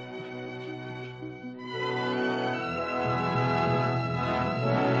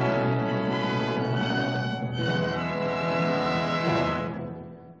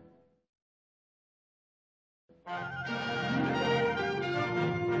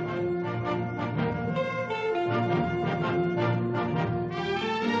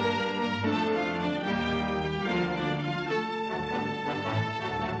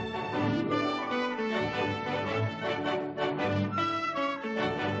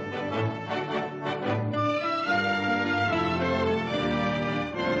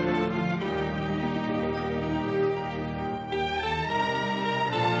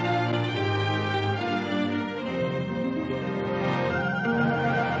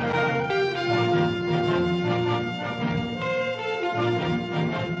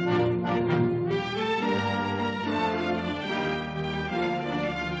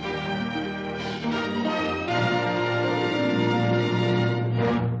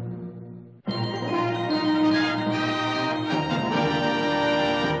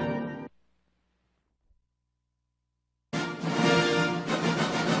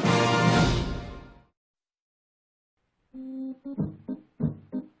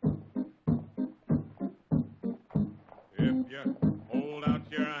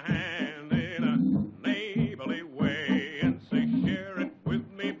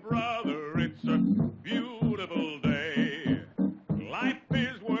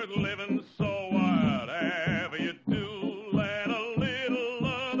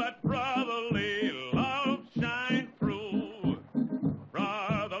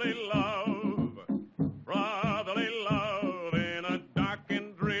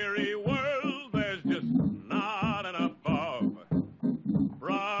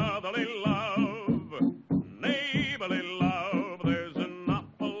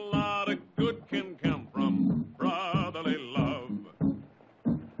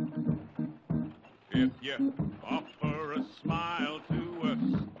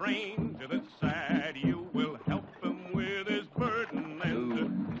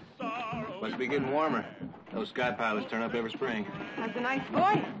 Getting warmer. Those sky pilots turn up every spring. That's a nice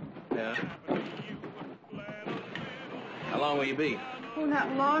voice. Yeah. How long will you be? Oh,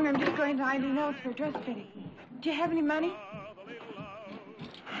 not long. I'm just going to ID notes for dress fitting. Do you have any money?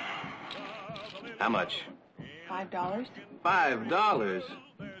 How much? $5. $5?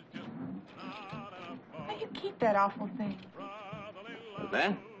 How do you keep that awful thing? What's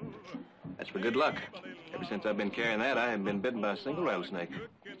that? That's for good luck. Ever since I've been carrying that, I haven't been bitten by a single rattlesnake.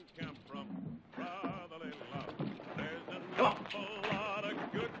 Come on.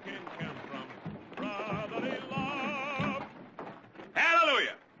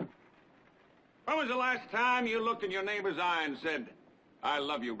 Hallelujah! When was the last time you looked in your neighbor's eye and said, I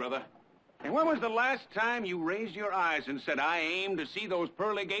love you, brother? And when was the last time you raised your eyes and said, I aim to see those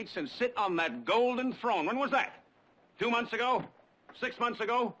pearly gates and sit on that golden throne? When was that? 2 months ago? 6 months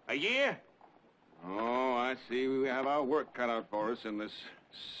ago? A year? Oh, I see we have our work cut out for us in this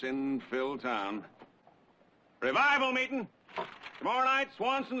sin-filled town. Revival meeting. Tomorrow night,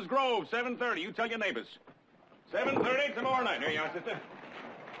 Swanson's Grove, 7:30. You tell your neighbors. 7:30 tomorrow night. Here you are, sister.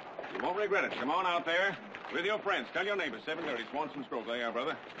 You won't regret it. Come on out there with your friends. Tell your neighbors. 7:30, Swanson's Grove. There you are,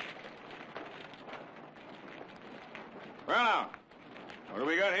 brother. Well, now, what do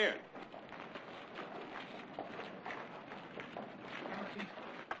we got here?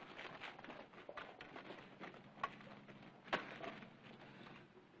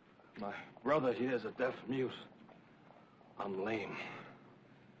 brother here's a deaf mute. I'm lame.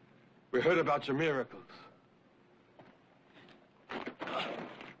 We heard about your miracles.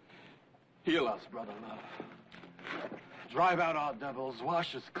 Heal us, brother love. Drive out our devils,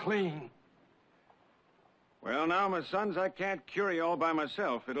 wash us clean. Well, now, my sons, I can't cure you all by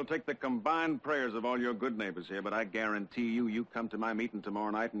myself. It'll take the combined prayers of all your good neighbors here, but I guarantee you come to my meeting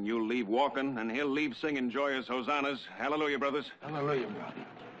tomorrow night and you'll leave walking, and he'll leave singing joyous hosannas. Hallelujah, brothers. Hallelujah, brother.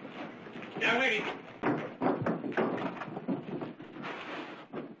 Young lady.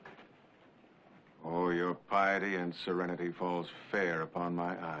 Oh, your piety and serenity falls fair upon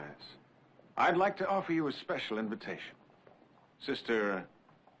my eyes. I'd like to offer you a special invitation. Sister...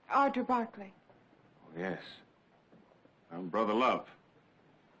 Audrey Barkley. Oh, yes. I'm Brother Love.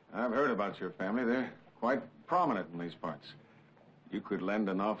 I've heard about your family. They're quite prominent in these parts. You could lend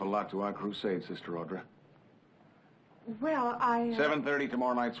an awful lot to our crusade, Sister Audrey. Well, I... 7:30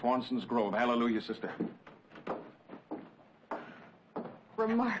 tomorrow night, Swanson's Grove. Hallelujah, sister.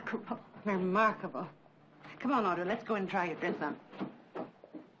 Remarkable. Remarkable. Come on, Audrey, let's go and try your dress on.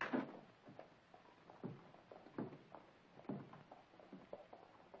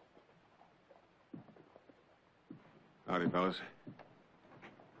 Howdy, fellas.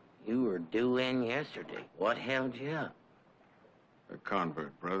 You were due in yesterday. What held you up? A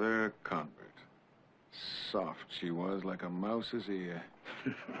convert, brother, a convert. Soft she was, like a mouse's ear.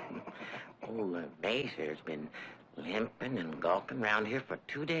 Old Baser's been limping and gawking around here for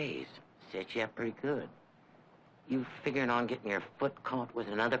 2 days. Set you up pretty good. You figuring on getting your foot caught with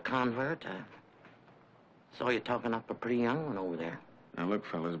another convert? I saw you talking up a pretty young one over there. Now, look,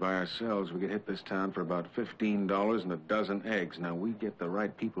 fellas, by ourselves, we could hit this town for about $15 and a dozen eggs. Now, we get the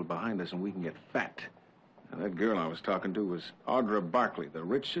right people behind us and we can get fat. Now, that girl I was talking to was Audrey Barkley, the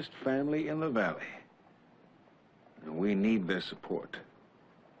richest family in the valley. And we need their support.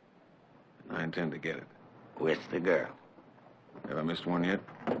 And I intend to get it. With the girl. Have I missed one yet?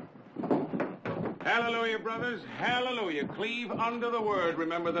 Hallelujah, brothers. Hallelujah. Cleave under the word.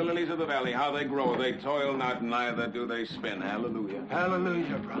 Remember the lilies of the valley, how they grow. They toil not, neither do they spin. Hallelujah.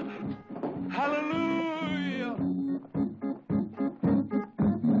 Hallelujah, brother. Hallelujah.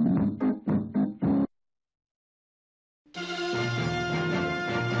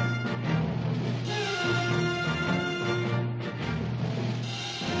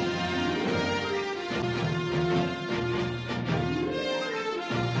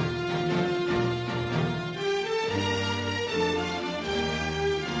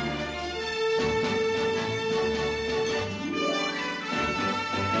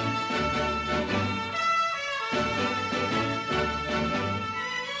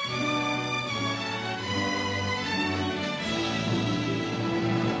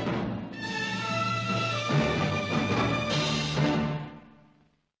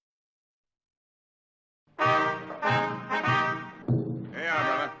 Hey,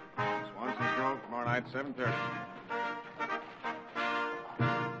 brother. Swanson's Grove, tomorrow night, 7:30.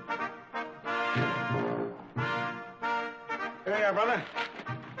 Hey, brother.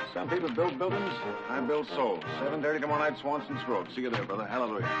 Some people build buildings, I build souls. 7:30 tomorrow night, Swanson's Grove. See you there, brother.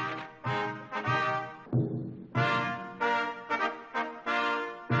 Hallelujah.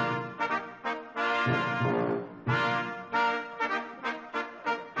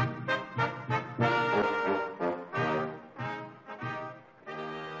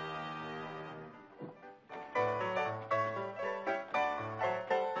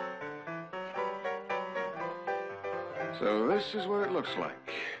 So this is what it looks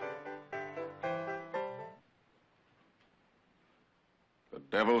like. The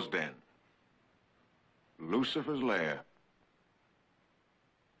Devil's Den. Lucifer's lair.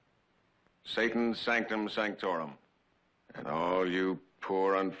 Satan's sanctum sanctorum. And all you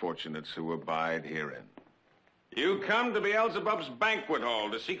poor unfortunates who abide herein. You come to Beelzebub's banquet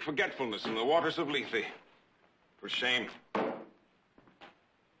hall to seek forgetfulness in the waters of Lethe. For shame.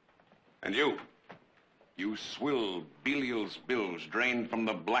 And you swill Belial's bills drained from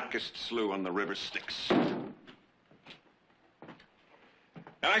the blackest slough on the river Styx. And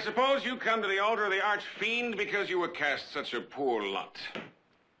I suppose you come to the altar of the arch-fiend because you were cast such a poor lot.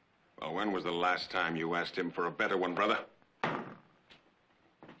 Well, when was the last time you asked him for a better one, brother?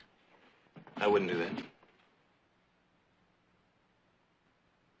 I wouldn't do that.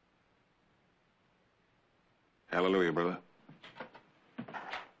 Hallelujah, brother.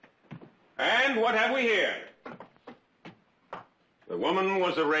 And what have we here? The woman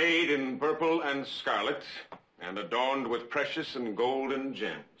was arrayed in purple and scarlet and adorned with precious and golden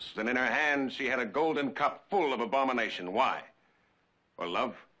gems. And in her hand she had a golden cup full of abomination. Why? For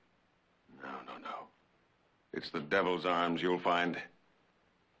love? No. It's the devil's arms you'll find.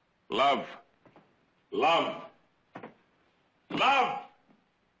 Love. Love. Love.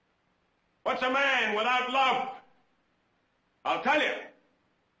 What's a man without love? I'll tell you.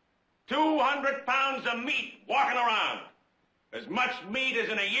 200 pounds of meat walking around. As much meat as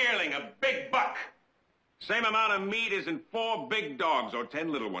in a yearling, a big buck. Same amount of meat as in 4 big dogs or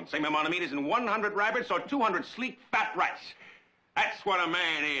 10 little ones. Same amount of meat as in 100 rabbits or 200 sleek fat rats. That's what a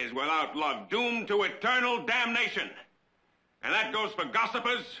man is without love, doomed to eternal damnation. And that goes for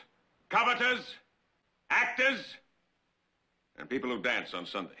gossipers, coveters, actors, and people who dance on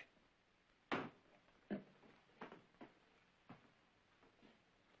Sunday.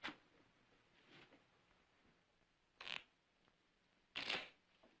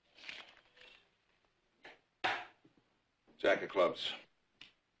 Jack of clubs.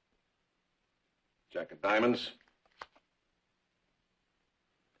 Jack of diamonds.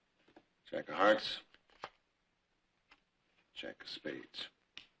 Jack of hearts. Jack of spades.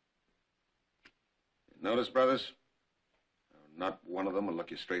 You notice, brothers? Not one of them will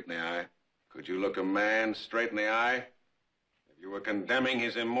look you straight in the eye. Could you look a man straight in the eye? If you were condemning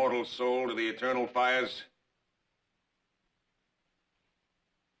his immortal soul to the eternal fires?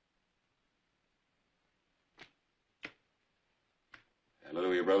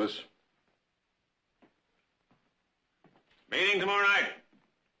 Hallelujah, brothers. Meeting tomorrow night.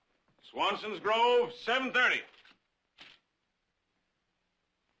 Swanson's Grove, 7:30.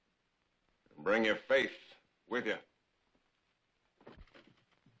 And bring your faith with you.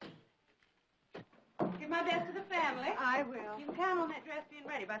 Give my best to the family. I will. You can count on that dress being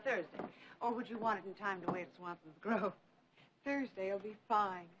ready by Thursday. Or would you want it in time to wait at Swanson's Grove? Thursday will be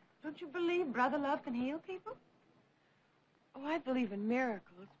fine. Don't you believe brother love can heal people? Oh, I believe in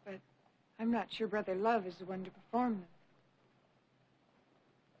miracles, but I'm not sure Brother Love is the one to perform them.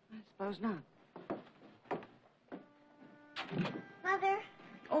 I suppose not. Mother,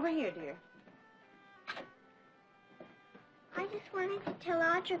 Over here, dear. I just wanted to tell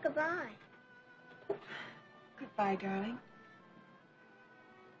Audra goodbye. Goodbye, darling.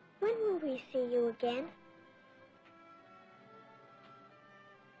 When will we see you again?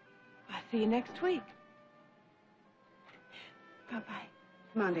 I'll see you next week. Bye-bye.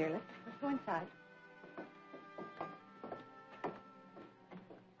 Come on, dear. Let's go inside.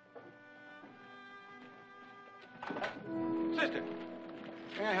 Sister,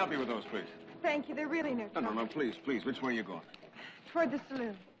 may I help you with those, please? Thank you. They're really no trouble. No, please, please. Which way are you going? Toward the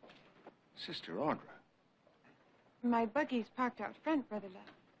saloon. Sister Audra. My buggy's parked out front, Brother Love.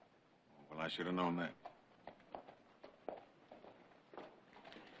 Well, I should have known that.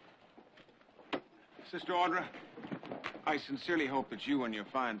 Sister Audra, I sincerely hope that you and your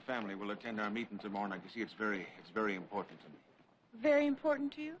fine family will attend our meeting tomorrow night. You see, it's very important to me. Very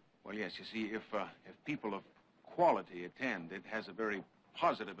important to you? Well, yes, you see, if people of quality attend, it has a very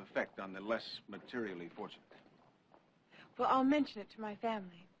positive effect on the less materially fortunate. Well, I'll mention it to my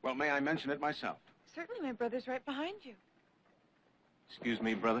family. Well, may I mention it myself? Certainly, my brother's right behind you. Excuse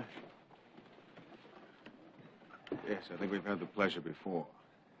me, brother? Yes, I think we've had the pleasure before.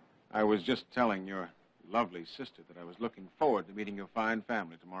 I was just telling your lovely sister that I was looking forward to meeting your fine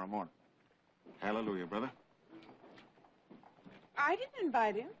family tomorrow morning. Hallelujah, brother. I didn't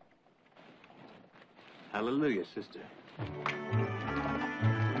invite him. Hallelujah, sister.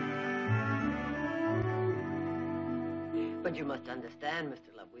 But you must understand,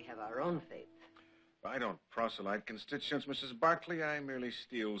 Mr. Love, we have our own faith. I don't proselyte constituents, Mrs. Barkley. I merely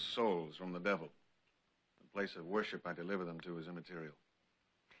steal souls from the devil. The place of worship I deliver them to is immaterial.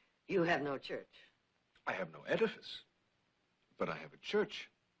 You have no church. I have no edifice, but I have a church.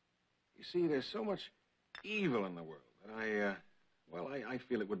 You see, there's so much evil in the world that I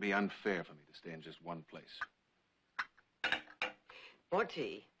feel it would be unfair for me to stay in just one place. More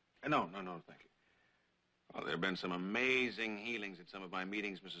tea? No, thank you. Well, there have been some amazing healings at some of my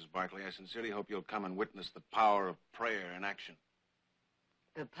meetings, Mrs. Barkley. I sincerely hope you'll come and witness the power of prayer in action.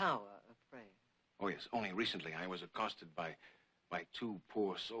 The power of prayer? Oh, yes. Only recently I was accosted by 2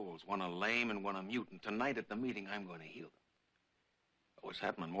 poor souls, one a lame and one a mute. And tonight at the meeting, I'm going to heal them. Oh, it's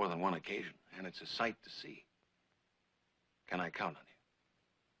happened on more than one occasion, and it's a sight to see. Can I count on you?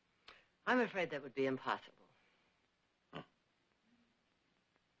 I'm afraid that would be impossible. Huh.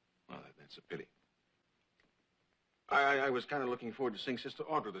 Well, that's a pity. I was kind of looking forward to seeing Sister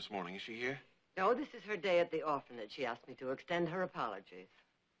Audra this morning. Is she here? No, this is her day at the orphanage. She asked me to extend her apologies.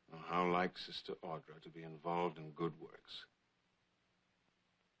 Oh, how like Sister Audra to be involved in good works.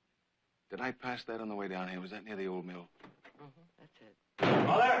 Did I pass that on the way down here? Was that near the old mill? That's it.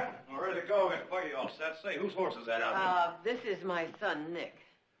 All there. We're ready to go. Get the buggy all set. Say, whose horse is that out there? This is my son, Nick.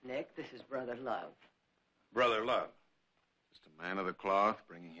 Nick, this is Brother Love. Brother Love. Just a Man of the cloth,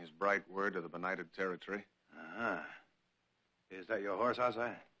 bringing his bright word to the benighted territory. Uh-huh. Is that your horse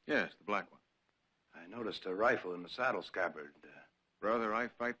outside? Yes, the black one. I noticed a rifle in the saddle scabbard. Brother, I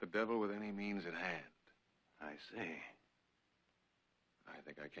fight the devil with any means at hand. I see. I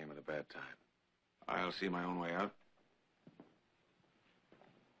think I came at a bad time. I'll see my own way out.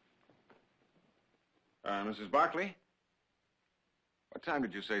 Mrs. Barkley? What time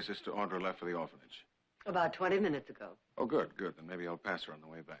did you say Sister Audra left for the orphanage? About 20 minutes ago. Oh, good. Then maybe I'll pass her on the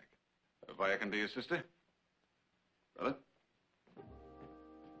way back. Vaya con Dia, sister. Brother?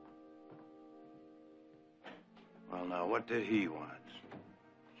 Well, now, what did he want?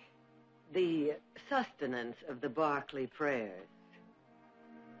 The sustenance of the Barkley prayers.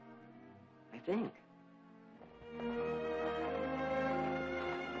 I think.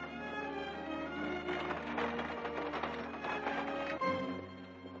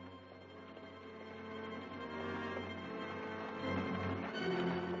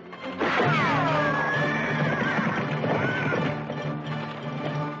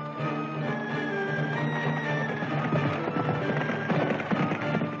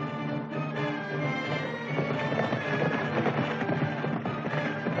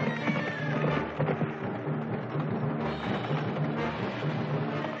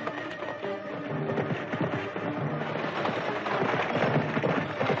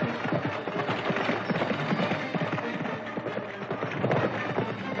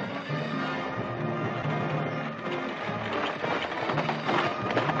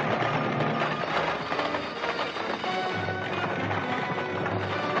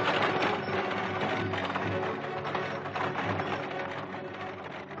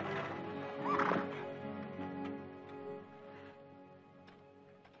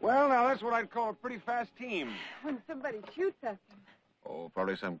 Well, now, that's what I'd call a pretty fast team. When somebody shoots at them. Oh,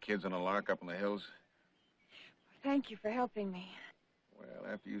 probably some kids on a lark up in the hills. Thank you for helping me.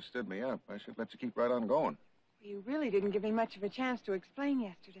 Well, after you stood me up, I should let you keep right on going. You really didn't give me much of a chance to explain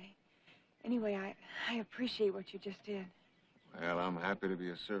yesterday. Anyway, I appreciate what you just did. Well, I'm happy to be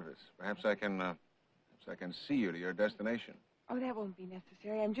of service. Perhaps I can see you to your destination. Oh, that won't be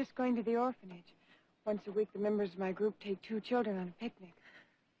necessary. I'm just going to the orphanage. Once a week, the members of my group take 2 children on a picnic.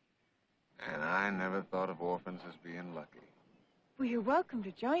 And I never thought of orphans as being lucky. Well, you're welcome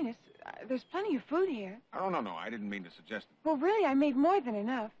to join us. There's plenty of food here. Oh, no. I didn't mean to suggest it. Well, really, I made more than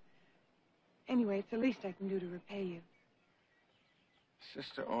enough. Anyway, it's the least I can do to repay you.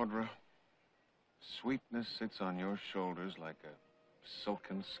 Sister Audra, sweetness sits on your shoulders like a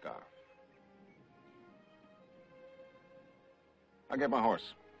silken scarf. I'll get my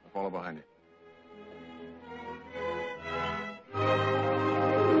horse. I'll follow behind you.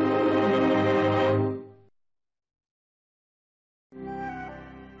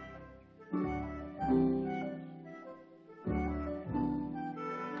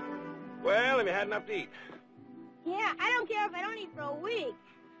 Well, have you had enough to eat? Yeah, I don't care if I don't eat for a week.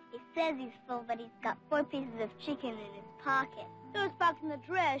 He says he's full, but he's got 4 pieces of chicken in his pocket. Those box in the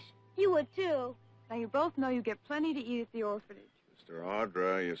trash. He would, too. Now, you both know you get plenty to eat at the orphanage. Sister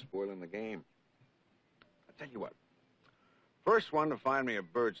Audra, you're spoiling the game. I'll tell you what. First one to find me a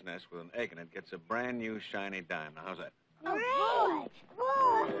bird's nest with an egg in it gets a brand new shiny dime. Now, how's that? Oh,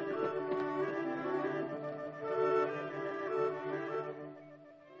 good.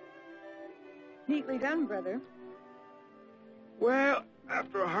 Neatly done, brother. Well,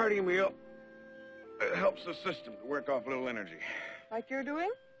 after a hearty meal, it helps the system to work off a little energy. Like you're doing?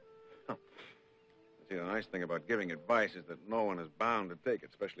 See, the nice thing about giving advice is that no one is bound to take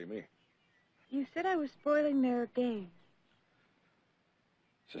it, especially me. You said I was spoiling their game.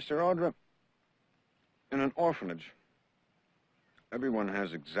 Sister Audra, in an orphanage, everyone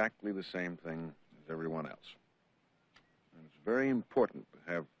has exactly the same thing as everyone else. And it's very important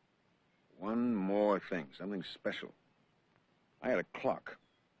to have one more thing, something special. I had a clock.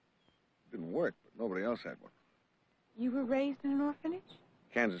 It didn't work, but nobody else had one. You were raised in an orphanage?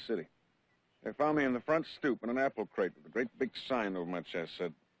 Kansas City. They found me in the front stoop in an apple crate with a great big sign over my chest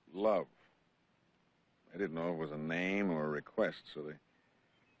said, love. I didn't know it was a name or a request, so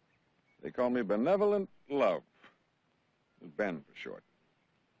they called me Benevolent Love. Ben for short.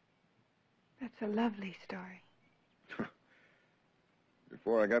 That's a lovely story.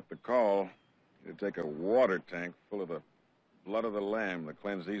 Before I got the call, you'd take a water tank full of the blood of the lamb to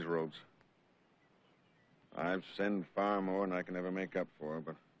cleanse these roads. I've sinned far more than I can ever make up for,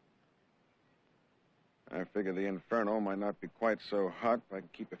 but I figure the inferno might not be quite so hot if I can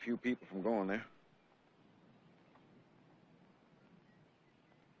keep a few people from going there.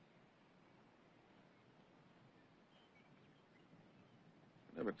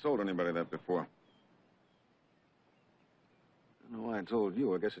 I never told anybody that before. I told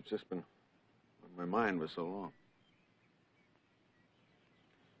you. I guess it's just been on my mind for so long.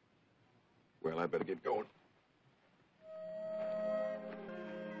 Well, I better get going.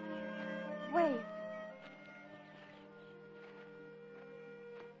 Wait.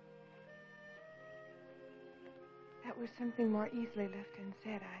 That was something more easily left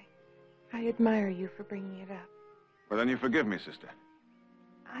unsaid. I admire you for bringing it up. Well, then you forgive me, sister.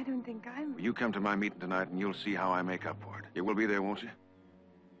 I don't think I'm... You come to my meeting tonight and you'll see how I make up for it. You will be there, won't you?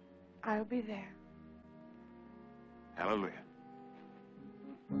 I'll be there. Hallelujah.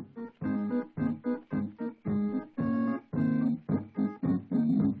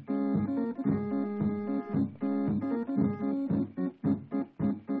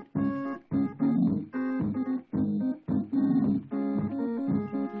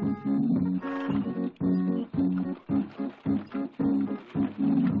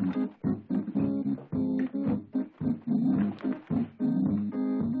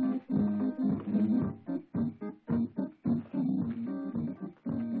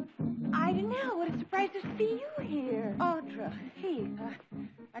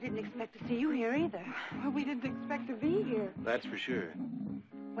 That's for sure.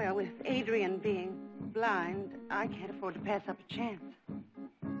 Well, with Adrian being blind, I can't afford to pass up a chance.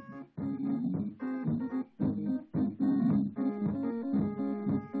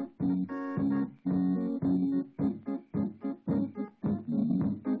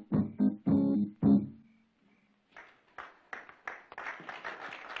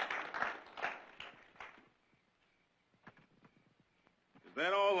 Is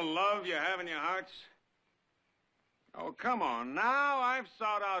that all the love you have in your hearts? Oh, come on now. I've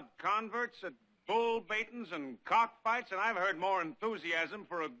sought out converts at bull baitings and cockfights, and I've heard more enthusiasm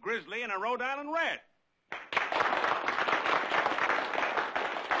for a grizzly and a Rhode Island Red.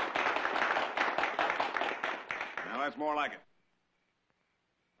 Now, that's more like it.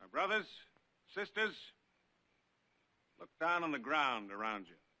 My brothers, sisters, look down on the ground around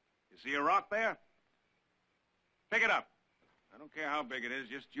you. You see a rock there? Pick it up. I don't care how big it is,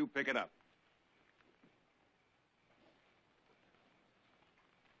 just you pick it up.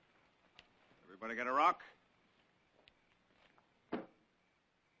 Everybody got a rock?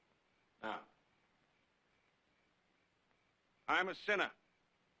 Now, I'm a sinner.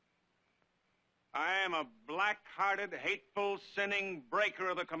 I am a black-hearted, hateful, sinning breaker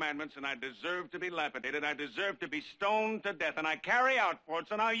of the commandments, and I deserve to be lapidated. I deserve to be stoned to death, and I carry out for it.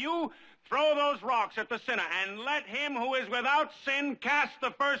 So now you throw those rocks at the sinner, and let him who is without sin cast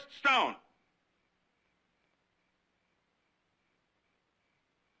the first stone.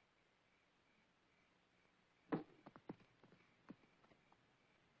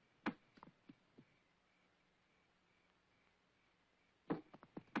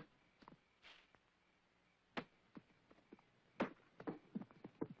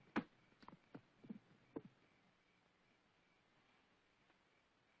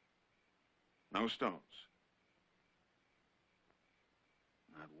 No stones.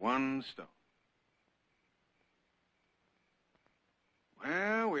 Not one stone.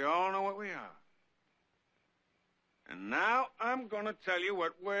 Well, we all know what we are. And now I'm going to tell you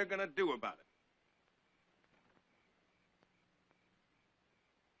what we're going to do about it.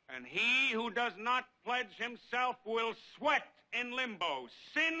 And he who does not pledge himself will sweat in limbo,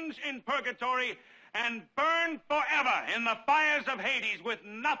 singe in purgatory, and burn forever in the fires of Hades with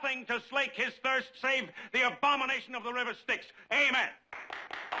nothing to slake his thirst save the abomination of the river Styx. Amen.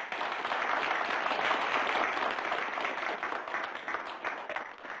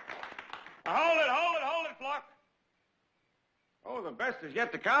 Hold it, flock. Oh, the best is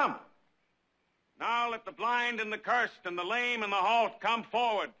yet to come. Now let the blind and the cursed and the lame and the halt come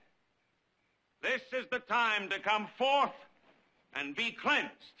forward. This is the time to come forth and be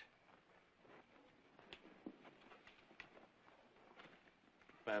cleansed.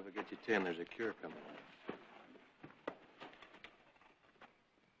 If I ever get you 10, there's a cure coming on.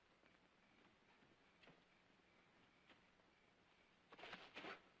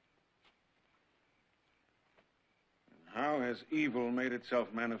 How has evil made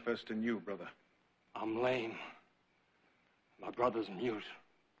itself manifest in you, brother? I'm lame. My brother's mute.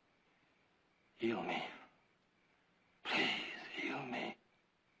 Heal me. Please, heal me.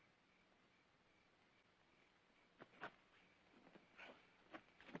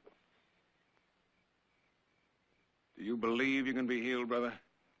 Do you believe you can be healed, brother?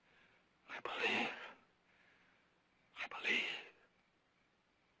 I believe.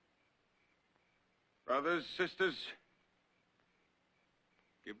 Brothers, sisters,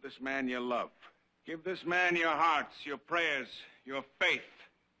 give this man your love. Give this man your hearts, your prayers, your faith.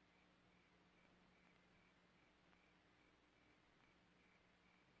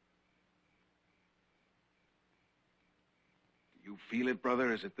 feel it,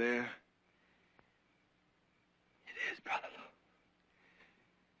 brother? Is it there? It is, brother.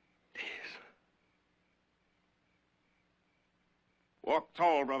 It is. Walk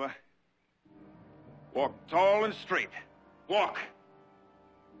tall, brother. Walk tall and straight. Walk.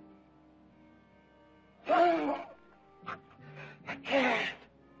 I can't.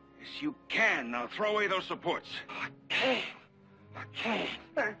 Yes, you can. Now throw away those supports. I can't. I can't.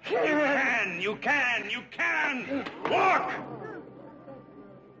 I You can. You can. You can. Walk.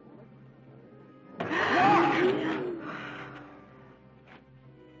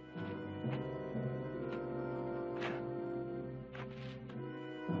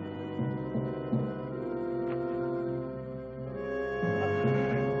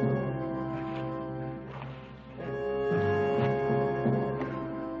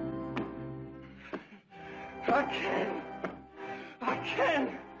 I can. I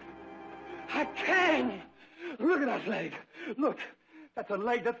can. I can. Look at that leg. Look, that's a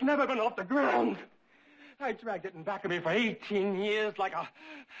leg that's never been off the ground. I dragged it in back of me for 18 years like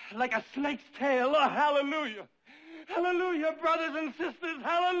a snake's tail. Oh, hallelujah. Hallelujah, brothers and sisters.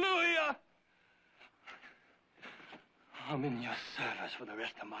 Hallelujah. I'm in your service for the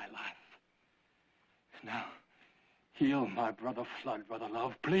rest of my life. Now, heal my brother Flood, brother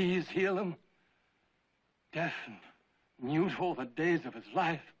Love. Please heal him. Deaf and mute all the days of his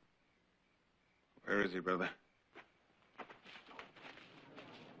life. Where is he, brother?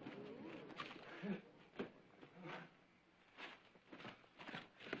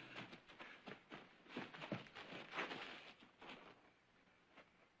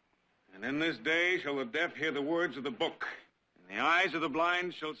 And in this day shall the deaf hear the words of the book, and the eyes of the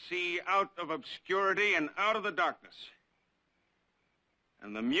blind shall see out of obscurity and out of the darkness.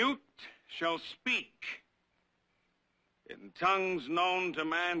 And the mute shall speak in tongues known to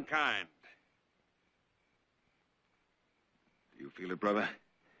mankind. Do you feel it, brother?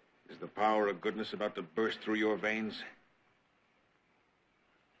 Is the power of goodness about to burst through your veins?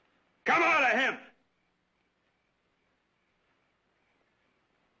 Come out of him!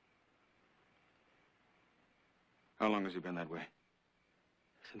 How long has he been that way?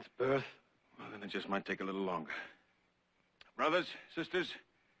 Since birth. Well, then it just might take a little longer. Brothers, sisters,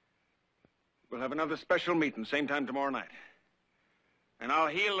 we'll have another special meeting same time tomorrow night. And I'll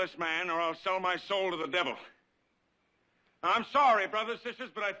heal this man or I'll sell my soul to the devil. Now, I'm sorry, brothers, sisters,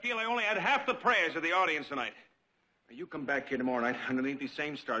 but I feel I only had half the prayers of the audience tonight. Now, you come back here tomorrow night underneath these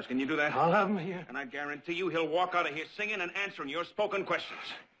same stars. Can you do that? I'll have him here. And I guarantee you he'll walk out of here singing and answering your spoken questions.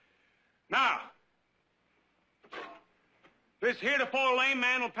 Now, this heretofore lame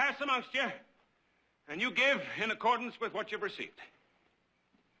man will pass amongst you, and you give in accordance with what you've received.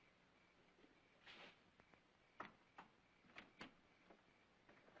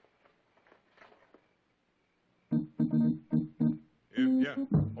 If you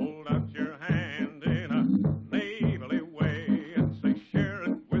hold out your hand in a neighborly way and say, share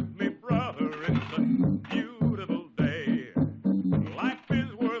it with me, brother, it's a beautiful day. Life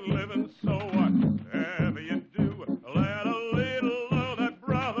is worth living, so whatever you do, let a little of that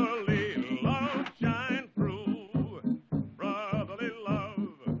brotherly love shine through. Brotherly love,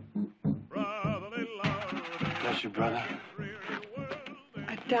 brotherly love. Bless you, brother.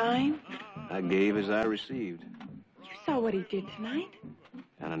 A dime? I gave as I received. You saw what he did tonight.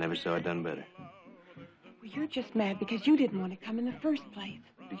 And I never saw it done better. Well, you're just mad because you didn't want to come in the first place.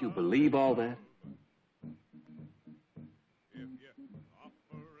 Do you believe all that?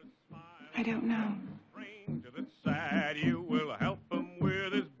 I don't know. Sad, you will help him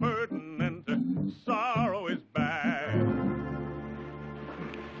with his burden, and to sorrow his bad.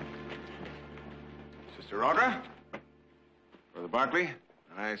 Sister Audra? Brother Barkley?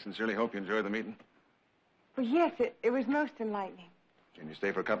 I sincerely hope you enjoyed the meeting. Well, yes, it was most enlightening. Can you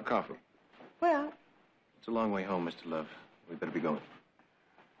stay for a cup of coffee? Well, It's a long way home, Mr. Love. We better be going.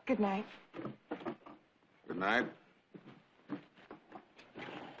 good night. Good night.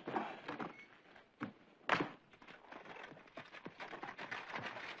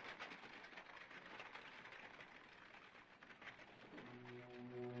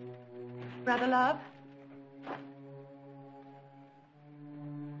 Brother Love?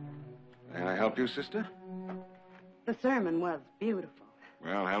 May I help you, sister? The sermon was beautiful.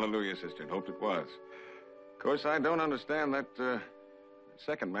 Well, hallelujah, sister. Hoped it was. Of course, I don't understand that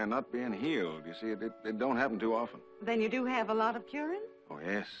second man not being healed. You see, it don't happen too often. Then you do have a lot of curing? Oh,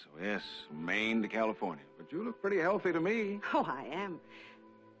 yes. Maine to California. But you look pretty healthy to me. Oh, I am.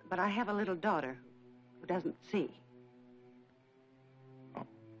 But I have a little daughter who doesn't see. Oh.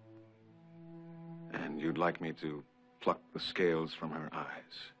 And you'd like me to pluck the scales from her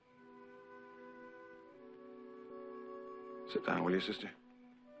eyes. Sit down, will you, sister?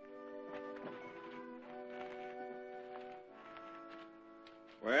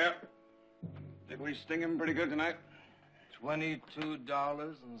 Well, did we sting him pretty good tonight?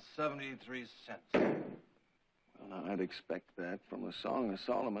 $22.73. Well, now, I'd expect that from the Song of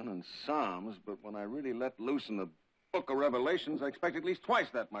Solomon and Psalms, but when I really let loose in the Book of Revelations, I expect at least twice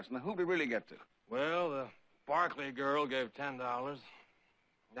that much. Now, who'd we really get to? Well, the Barkley girl gave $10.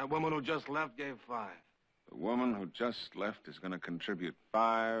 That woman who just left gave $5. The woman who just left is going to contribute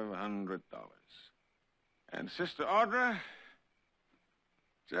 $500. And Sister Audra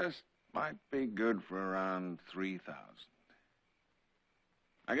just might be good for around $3,000.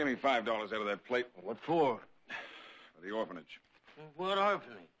 Now, give me $5 out of that plate. What for? For the orphanage. What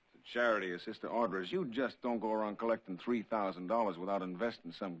orphanage? The charity of Sister Audra's. You just don't go around collecting $3,000 without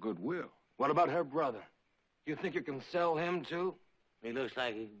investing some goodwill. What about her brother? You think you can sell him, too? He looks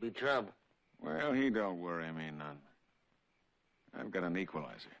like he could be trouble. Well, he don't worry me none. I've got an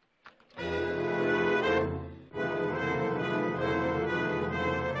equalizer.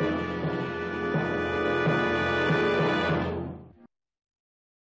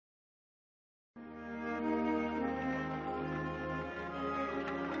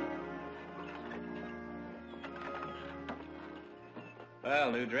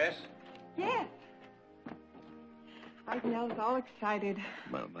 Well, new dress? Yes. Eisenel's all excited.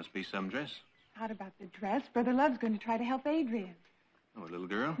 Well, it must be some dress. Not about the dress. Brother Love's going to try to help Adrian. Oh, a little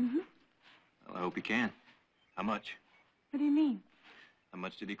girl? Mm-hmm. Well, I hope he can. How much? What do you mean? How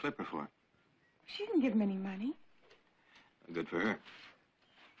much did he clip her for? She didn't give him any money. Good for her.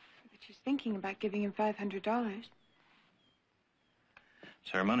 But she's thinking about giving him $500.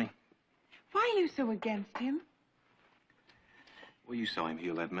 It's her money. Why are you so against him? Well, you saw him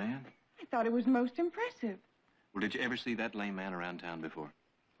heal that man. I thought it was most impressive. Well, did you ever see that lame man around town before?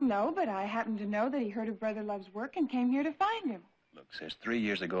 No, but I happen to know that he heard of Brother Love's work and came here to find him. Look, sis, 3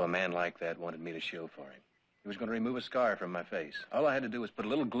 years ago, a man like that wanted me to shill for him. He was going to remove a scar from my face. All I had to do was put a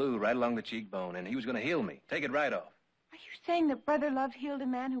little glue right along the cheekbone, and he was going to heal me. Take it right off. Are you saying that Brother Love healed a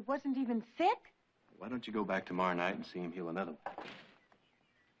man who wasn't even sick? Why don't you go back tomorrow night and see him heal another one?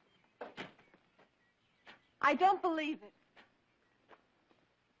 I don't believe it.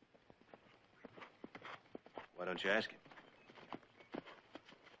 Why don't you ask him?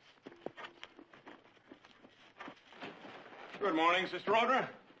 Good morning, Sister Audra.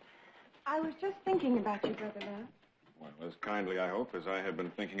 I was just thinking about you, Brother Love. Well, as kindly, I hope, as I have been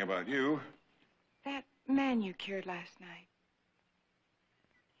thinking about you. That man you cured last night.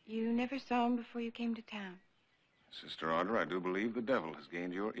 You never saw him before you came to town. Sister Audra, I do believe the devil has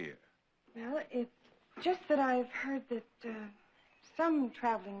gained your ear. Well, it's just that I've heard that some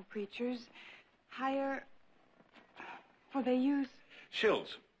traveling preachers hire... Well, they use...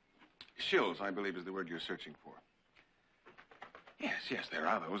 Shills. Shills, I believe, is the word you're searching for. Yes, there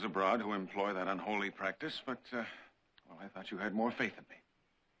are those abroad who employ that unholy practice, but, well, I thought you had more faith in me.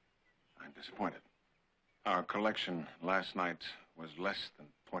 I'm disappointed. Our collection last night was less than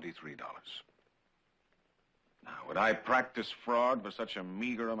 $23. Now, would I practice fraud for such a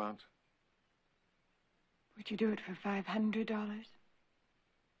meager amount? Would you do it for $500?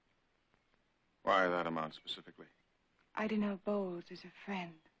 Why that amount specifically? Idinell Bowles is a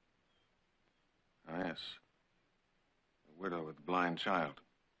friend. Ah, yes. The widow with the blind child.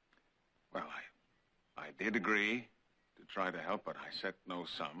 Well, I did agree to try to help, but I set no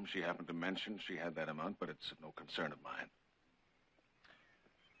sum. She happened to mention she had that amount, but it's of no concern of mine.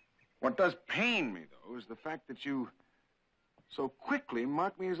 What does pain me, though, is the fact that you so quickly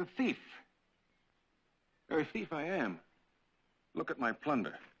mark me as a thief. Very thief I am. Look at my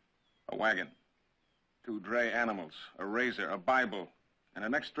plunder. A wagon, 2 dray animals, a razor, a Bible, and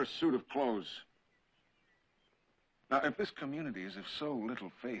an extra suit of clothes. Now, if this community is of so little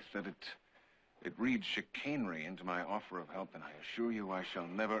faith that it reads chicanery into my offer of help, then I assure you I shall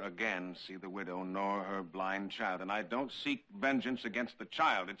never again see the widow nor her blind child. And I don't seek vengeance against the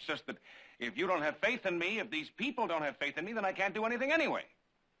child. It's just that if you don't have faith in me, if these people don't have faith in me, then I can't do anything anyway.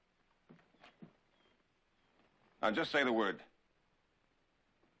 Now, just say the word.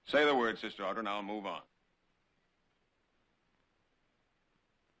 Say the word, Sister Audra, and I'll move on.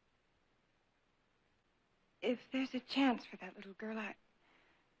 If there's a chance for that little girl,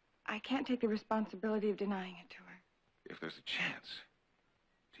 I can't take the responsibility of denying it to her. If there's a chance,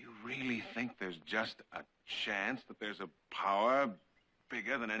 do you really think there's just a chance that there's a power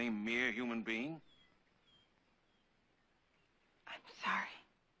bigger than any mere human being? I'm sorry.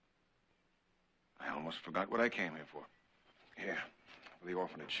 I almost forgot what I came here for. Here, for the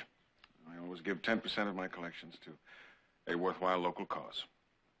orphanage. I always give 10% of my collections to a worthwhile local cause.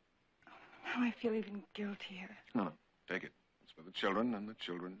 Now I feel even guiltier. No, take it. for the children, and the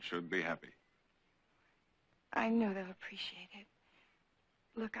children should be happy. I know they'll appreciate it.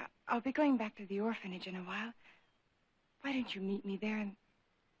 Look, I'll be going back to the orphanage in a while. Why don't you meet me there and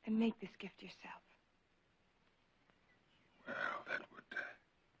make this gift yourself? Well, that would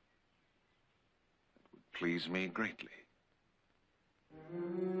please me greatly.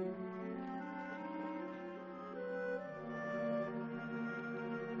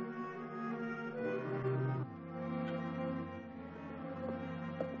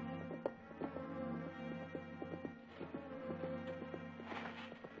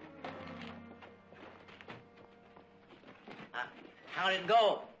 How did it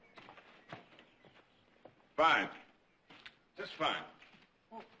go? Fine. Just fine.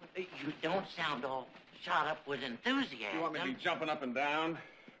 Well, you don't sound all shot up with enthusiasm. You want me to be jumping up and down?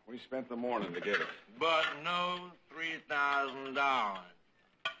 We spent the morning to get it. But no $3,000.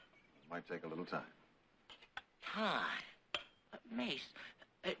 Might take a little time. Time? Mace,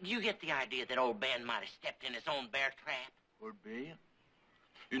 do you get the idea that old Ben might have stepped in his own bear trap? Could be.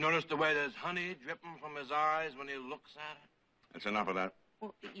 You notice the way there's honey dripping from his eyes when he looks at it? That's enough of that.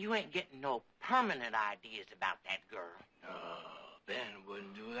 Well, you ain't getting no permanent ideas about that girl. Oh, Ben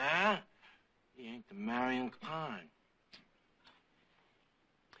wouldn't do that. He ain't the marrying kind.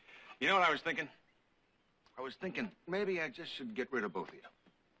 You know what I was thinking? I was thinking maybe I just should get rid of both of you.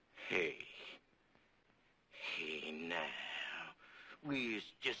 Hey, now. We's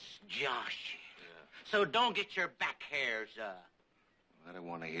just joshing. Yeah. So don't get your back hairs up. I don't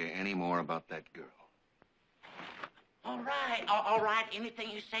want to hear any more about that girl. All right, anything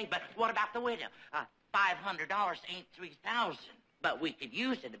you say, but what about the widow? $500 ain't $3,000, but we could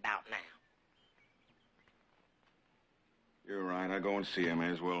use it about now. You're right. I'll go and see her. May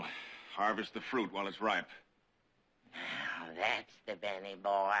as well harvest the fruit while it's ripe. Now, that's the Benny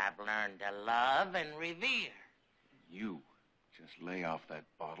boy I've learned to love and revere. You just lay off that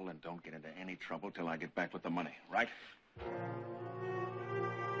bottle and don't get into any trouble till I get back with the money, right?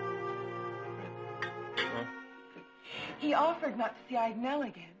 He offered not to see Ignell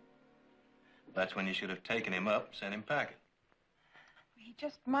again. That's when you should have taken him up, sent him packing. He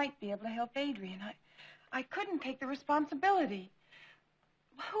just might be able to help Adrian. I couldn't take the responsibility.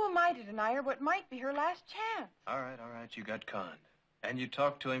 Who am I to deny her what might be her last chance? All right, you got conned. And you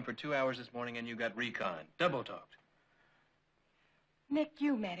talked to him for 2 hours this morning and you got reconned. Double talked. Nick,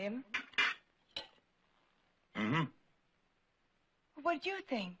 you met him. Mm-hmm. What did you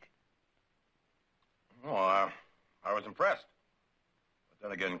think? Oh, I was impressed. But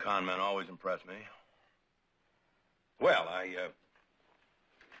then again, con men always impress me. Well, I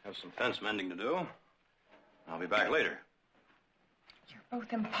have some fence mending to do. I'll be back later. You're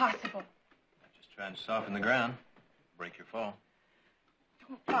both impossible. Just trying to soften the ground. Break your fall.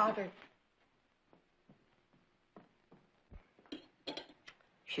 Don't bother.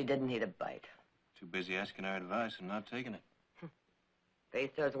 She didn't need a bite. Too busy asking our advice and not taking it.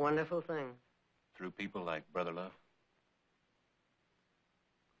 Faith does wonderful things. Through people like Brother Love.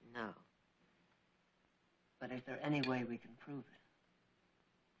 No. But is there any way we can prove it?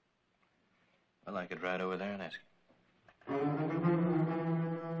 Well, I could ride over there and ask him.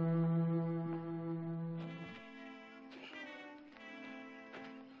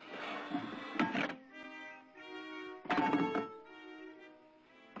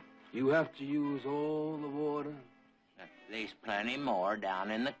 You have to use all the water? There's plenty more down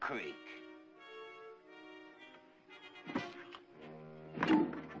in the creek.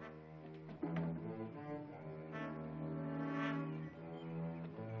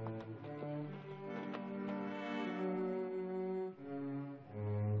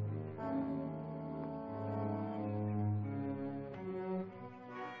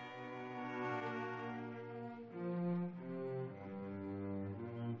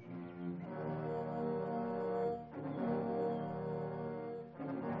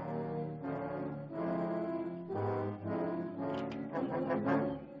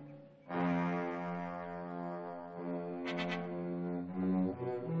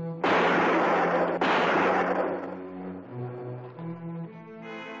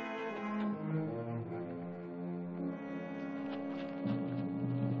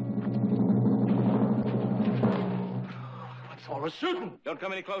 Or a shooting. Don't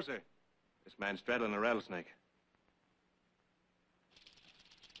come any closer. This man's straddling a rattlesnake.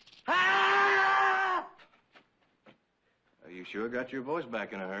 Ah! You sure got your voice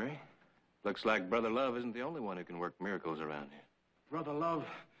back in a hurry. Looks like Brother Love isn't the only one who can work miracles around here. Brother Love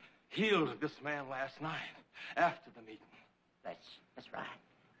healed this man last night after the meeting. That's right.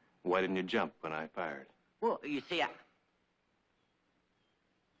 Why didn't you jump when I fired? Well, you see,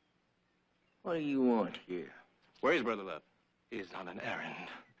 what do you want here? Where's Brother Love? is on an errand.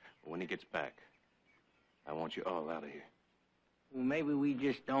 When he gets back, I want you all out of here. Well, maybe we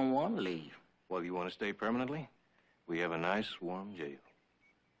just don't want to leave. Well, you want to stay permanently? We have a nice, warm jail.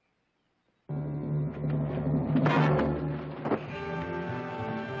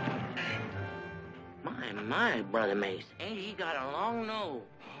 My, Brother Mace, ain't he got a long nose?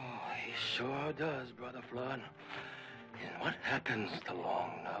 Oh, he sure does, Brother Flood. And what happens to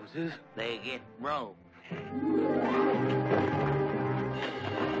long noses? They get broke.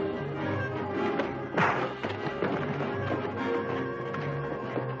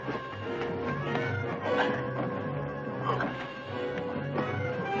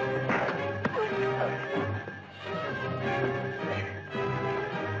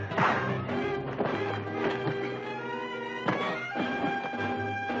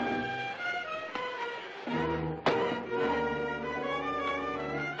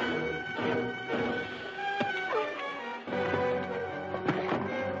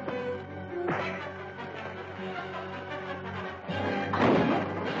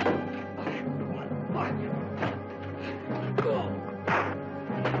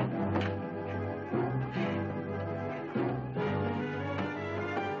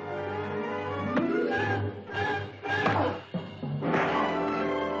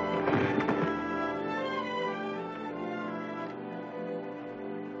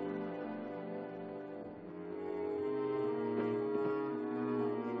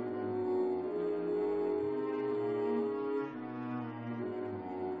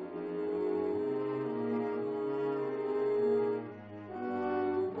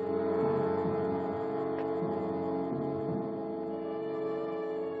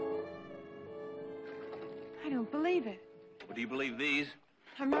 I don't believe it. Well, do you believe these?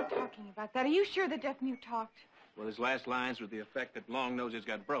 I'm not talking about that. Are you sure the deaf-mute talked? Well, his last lines were the effect that long noses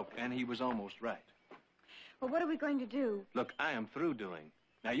got broke, and he was almost right. Well, what are we going to do? Look, I am through doing.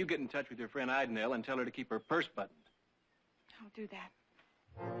 Now, you get in touch with your friend Idenell and tell her to keep her purse buttoned. I'll do that.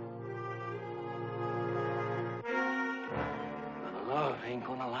 Love ain't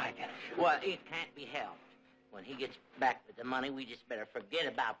gonna like it. Well, it can't be helped. When he gets back with the money, we just better forget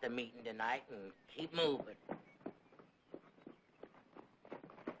about the meeting tonight and keep moving.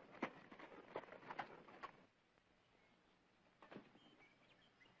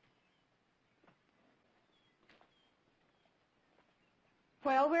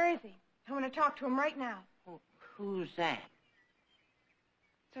 Well, where is he? I want to talk to him right now. Who's that?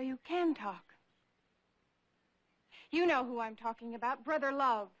 So you can talk. You know who I'm talking about, Brother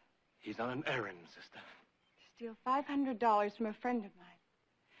Love. He's on an errand, sister. To steal $500 from a friend of mine.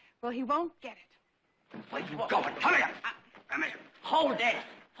 Well, he won't get it. Where you going? Hurry up! Hold it!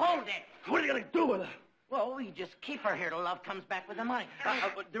 Hold it! What are you gonna do with her? Well, we just keep her here till Love comes back with the money.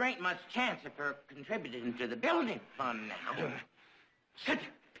 But there ain't much chance of her contributing to the building fund now. Sit.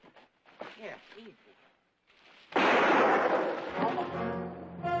 Here, easy.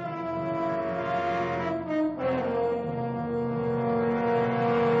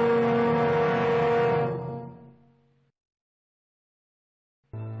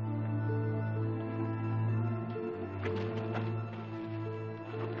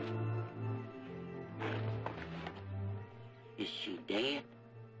 Is she dead?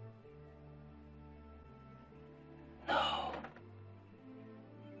 No.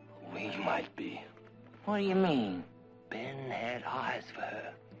 We might be. What do you mean? Ben had eyes for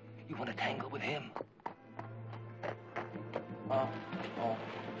her. You want to tangle with him? Oh.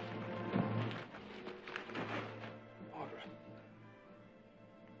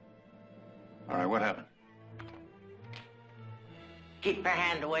 All right, what happened? Keep her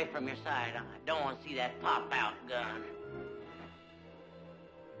hand away from your side. I don't want to see that pop-out gun.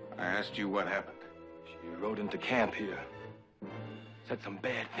 I asked you what happened. She rode into camp here. Said some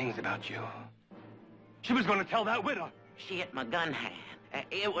bad things about you. She was going to tell that widow. She hit my gun hand.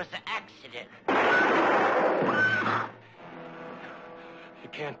 It was an accident. You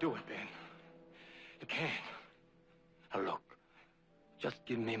can't do it, Ben. You can't. Now, look. Just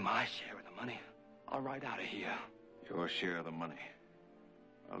give me my share of the money. I'll ride out of here. Your share of the money.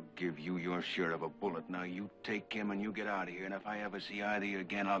 I'll give you your share of a bullet. Now, you take him and you get out of here. And if I ever see either of you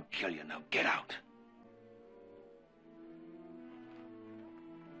again, I'll kill you. Now, get out.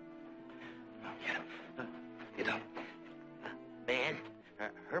 Get up. Ben,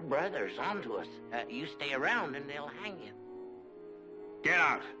 her brother's onto us. You stay around and they'll hang you. Get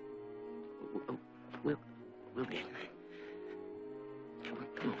out. We'll get him. Come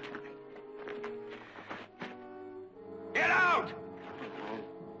on. Get out!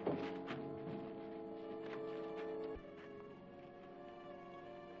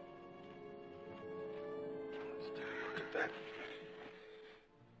 Look at that.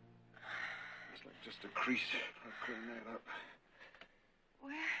 Just a crease. I'll clean that up.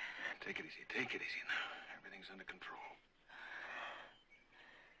 Where? Take it easy. Take it easy now. Everything's under control.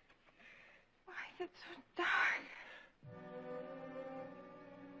 Why is it so dark?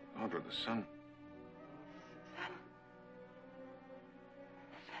 Audra, the sun.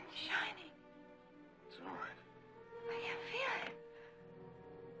 Sun's shining. It's all right. I can feel it.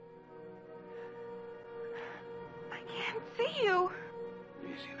 I can't see you.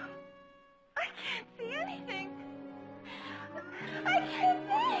 Easy now. I can't see anything. I can't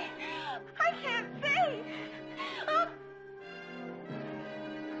see. I can't see. Oh.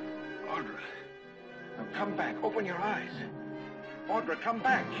 Audra. Now come back. Open your eyes. Audra, come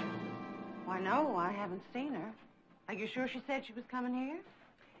back. Why, no, I haven't seen her. Are you sure she said she was coming here?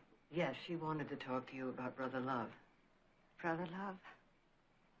 Yes, she wanted to talk to you about Brother Love. Brother Love.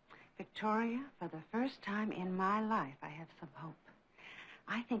 Victoria, for the first time in my life, I have some hope.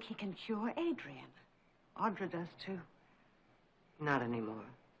 I think he can cure Adrian. Audra does, too. Not anymore.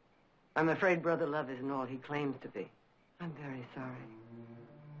 I'm afraid Brother Love isn't all he claims to be. I'm very sorry.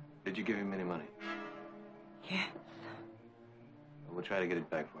 Did you give him any money? Yes. We'll try to get it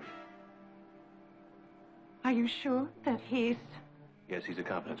back for you. Are you sure that he's... Yes, he's a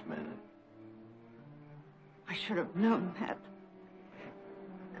confidence man. I should have known that.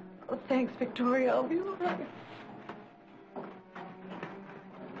 Oh, thanks, Victoria. I'll be all right.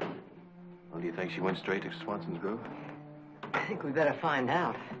 Well, do you think she went straight to Swanson's Grove? I think we better find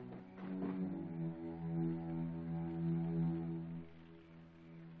out.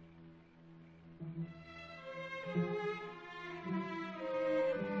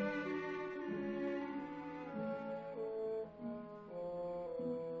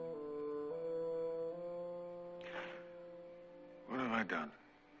 What have I done?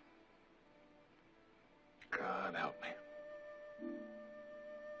 God help me.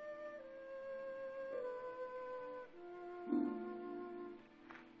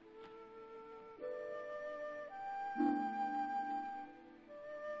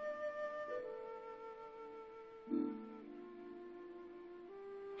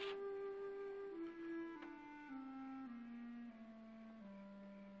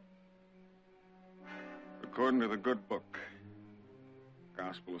 According to the good book,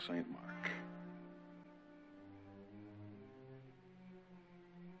 Gospel of St. Mark.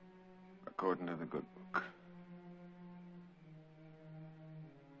 According to the good book.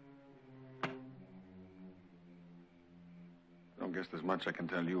 Don't guess there's much I can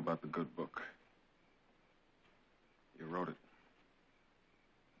tell you about the good book. You wrote it.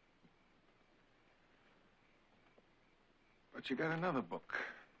 But you got another book.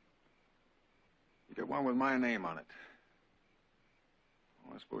 You got one with my name on it.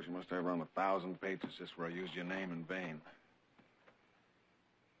 Well, I suppose you must have around 1,000 pages just where I used your name in vain.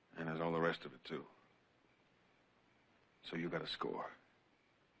 And there's all the rest of it, too. So you got a score.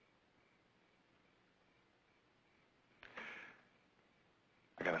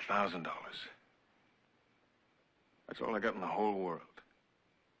 I got $1,000. That's all I got in the whole world.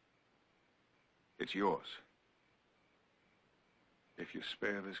 It's yours. If you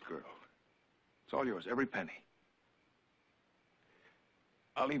spare this girl. It's all yours, every penny.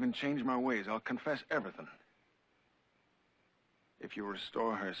 I'll even change my ways. I'll confess everything. If you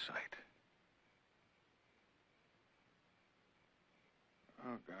restore her sight.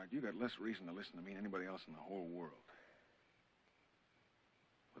 Oh, God, you got less reason to listen to me than anybody else in the whole world.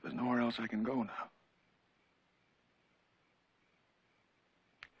 But there's nowhere else I can go now.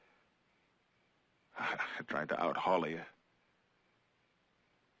 I tried to out-holly you.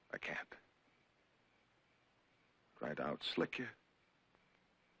 I can't. Tried to out-slick you.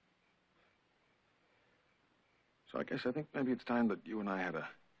 So I think maybe it's time that you and I had a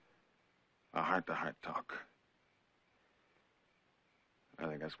heart-to-heart talk. I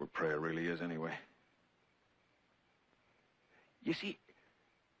think that's what prayer really is anyway. You see,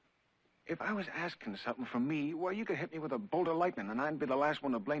 if I was asking something from me, well, you could hit me with a bolt of lightning and I'd be the last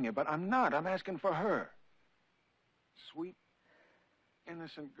one to blame you, but I'm not. I'm asking for her. Sweet,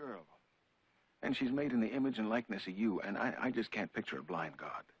 innocent girl. And she's made in the image and likeness of you, and I just can't picture a blind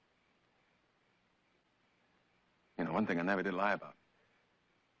God. You know, one thing I never did lie about.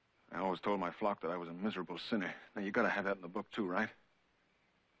 I always told my flock that I was a miserable sinner. Now, you gotta have that in the book, too, right?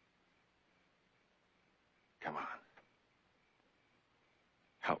 Come on.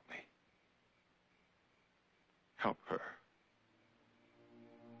 Help me. Help her.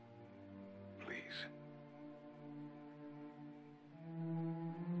 Please.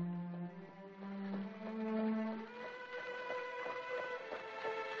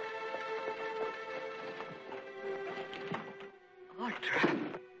 Audra.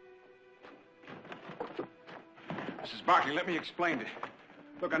 Mrs. Barkley, let me explain it.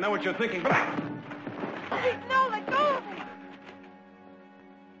 Look, I know what you're thinking, but No, let go of me.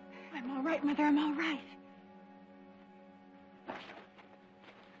 I'm all right, Mother. I'm all right.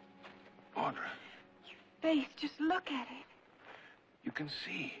 Audra, Face, just look at it. you can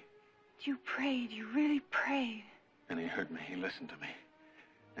see. You prayed. You really prayed. And he heard me. He listened to me.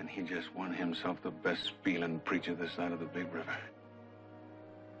 And he just won himself the best spieling preacher this side of the big river.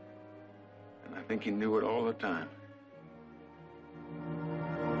 And I think he knew it all the time.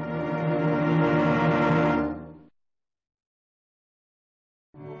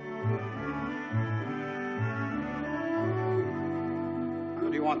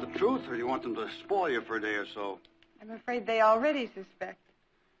 Do you want the truth, or do you want them to spoil you for a day or so? I'm afraid they already suspect.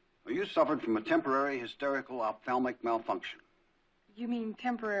 Well, you suffered from a temporary hysterical ophthalmic malfunction. You mean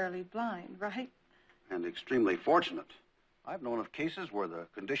temporarily blind, right? And extremely fortunate. I've known of cases where the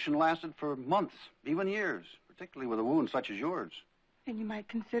condition lasted for months, even years, particularly with a wound such as yours. And you might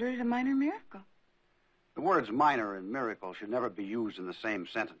consider it a minor miracle. The words minor and miracle should never be used in the same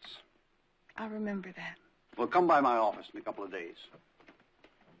sentence. I'll remember that. Well, come by my office in a couple of days.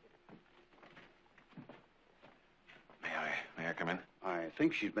 May I come in? I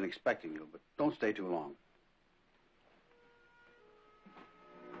think she's been expecting you, but don't stay too long.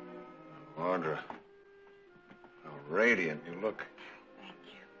 Audra, how radiant you look.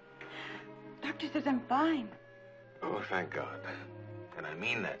 Doctor says I'm fine. Oh, thank God. And I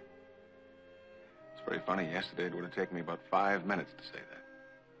mean that. It's very funny. Yesterday it would have taken me about 5 minutes to say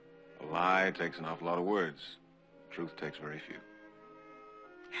that. A lie takes an awful lot of words. Truth takes very few.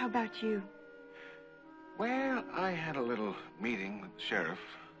 How about you? Well, I had a little meeting with the sheriff.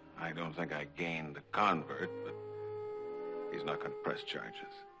 I don't think I gained a convert, but he's not going to press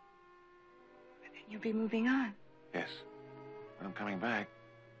charges. But then you'll be moving on. Yes. When I'm coming back,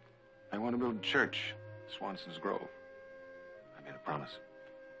 I want to build a church, Swanson's Grove. I made a promise.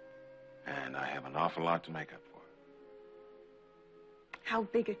 And I have an awful lot to make up for. How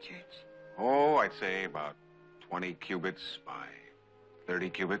big a church? Oh, I'd say about 20 cubits by 30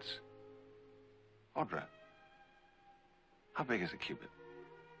 cubits. Audra, how big is a cubit?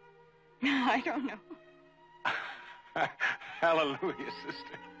 I don't know. Hallelujah,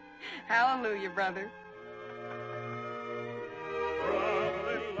 sister. Hallelujah, brother.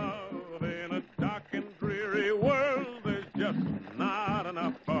 Brotherly love in a dark and dreary world, there's just not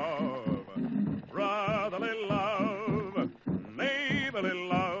enough of. Brotherly love, neighborly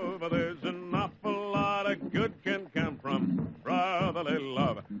love, there's an awful lot of good can come from brotherly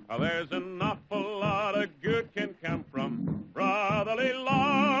love. There's an awful lot of good can come from brotherly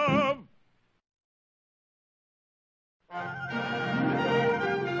love.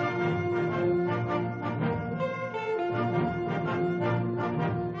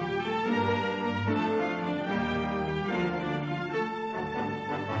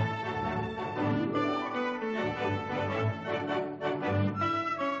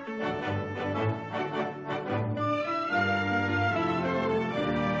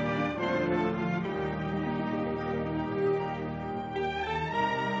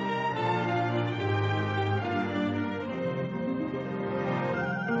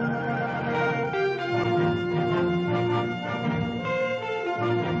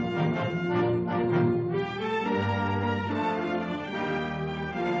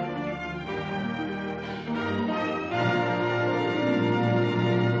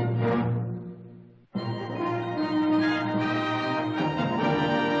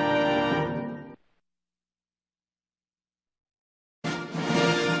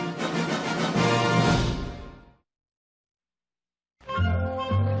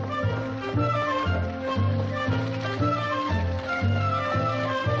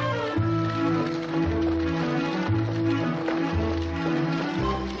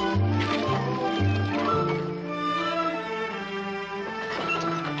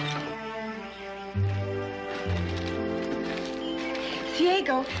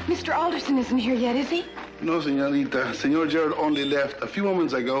 Diego, Mr. Alderson isn't here yet, is he? No, señorita. Senor Gerald only left a few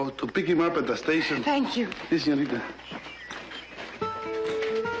moments ago to pick him up at the station. Thank you. Sí, señorita.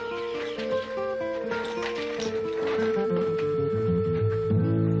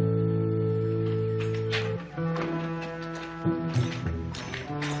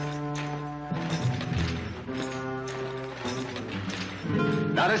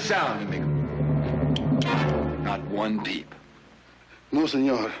 Not a sound, amigo. Not one peep. No,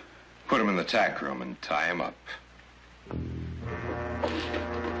 senor. Put him in the tack room and tie him up.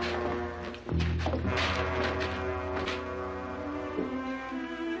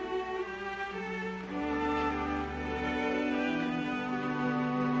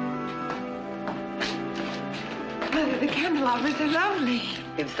 Oh, the candelabras are lovely.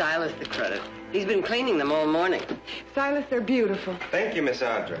 Give Silas the credit. He's been cleaning them all morning. Silas, they're beautiful. Thank you, Miss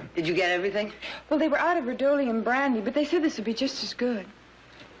Audra. Did you get everything? Well, they were out of Verdoli and brandy, but they said this would be just as good.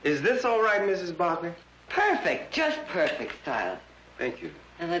 Is this all right, Mrs. Barkley? Perfect. Just perfect, Silas. Thank you.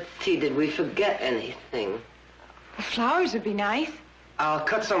 Now, let's see. Did we forget anything? The flowers would be nice. I'll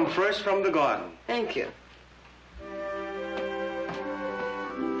cut some fresh from the garden. Thank you.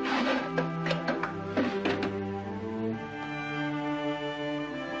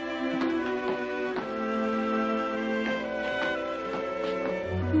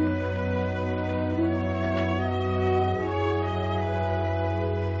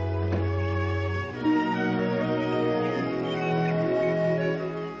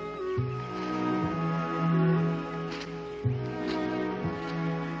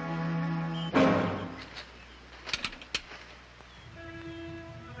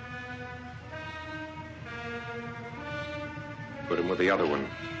 Put him with the other one.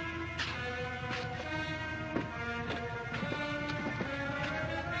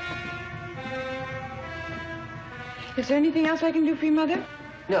 Is there anything else I can do for you, Mother?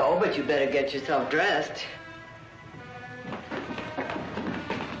 No, but you better get yourself dressed.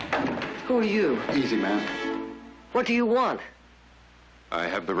 Who are you? Easy, ma'am. What do you want? I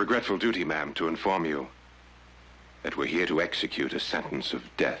have the regretful duty, ma'am, to inform you that we're here to execute a sentence of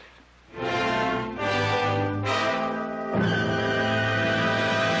death.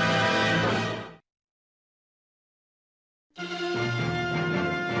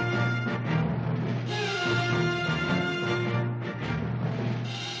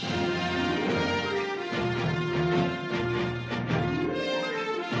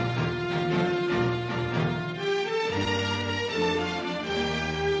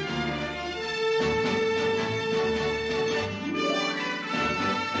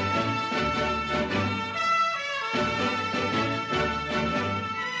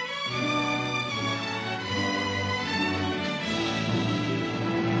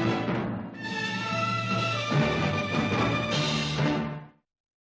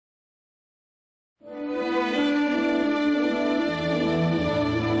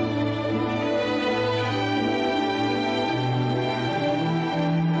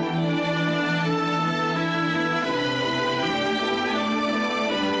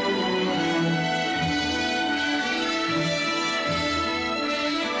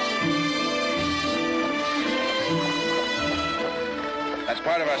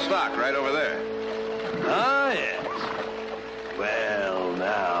 Part of our stock right over there. Ah, yes. Well,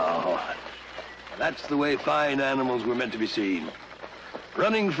 now, that's the way fine animals were meant to be seen.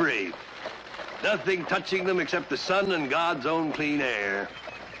 Running free. Nothing touching them except the sun and God's own clean air.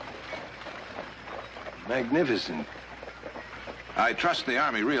 Magnificent. I trust the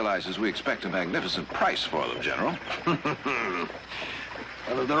Army realizes we expect a magnificent price for them, General. Well,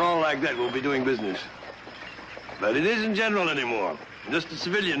 if they're all like that, we'll be doing business. But it isn't general anymore. Just a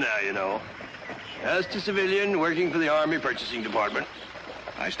civilian now, you know. Just a civilian working for the Army Purchasing Department.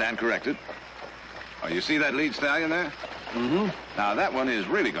 I stand corrected. Oh, you see that lead stallion there? Mm-hmm. Now, that one is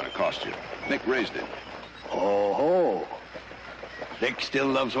really going to cost you. Nick raised it. Oh-ho. Nick still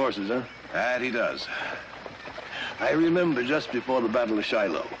loves horses, huh? That he does. I remember just before the Battle of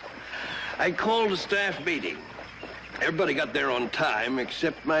Shiloh. I called a staff meeting. Everybody got there on time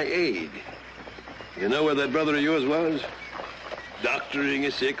except my aide. You know where that brother of yours was? Doctoring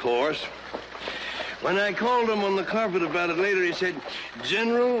a sick horse. When I called him on the carpet about it later, he said,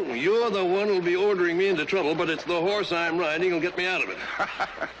 "General, you're the one who'll be ordering me into trouble, but it's the horse I'm riding who'll get me out of it."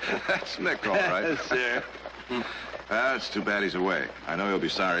 That's Nick, all right. Yes, sir. It's too bad he's away. I know he'll be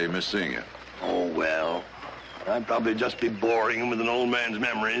sorry he missed seeing you. Oh, well. I'd probably just be boring him with an old man's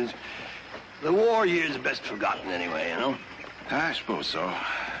memories. The war years are best forgotten anyway, you know? I suppose so.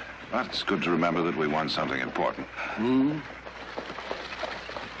 But it's good to remember that we won something important. Hmm?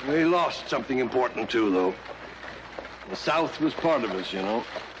 We lost something important, too, though. The South was part of us, you know.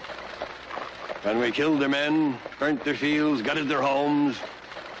 When we killed their men, burnt their fields, gutted their homes,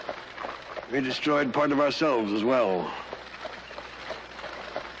 we destroyed part of ourselves as well.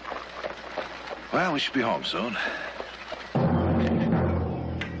 Well, we should be home soon.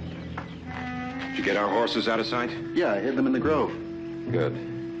 Did you get our horses out of sight? Yeah, I hid them in the grove.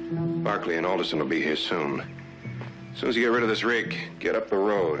 Good. Barkley and Alderson will be here soon. As soon as you get rid of this rig, get up the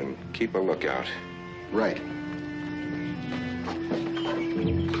road and keep a lookout. Right.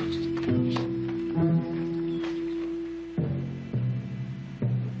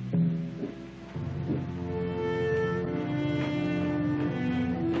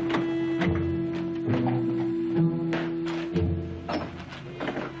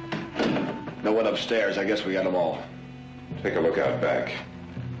 No one upstairs. I guess we got them all. Take a look out back.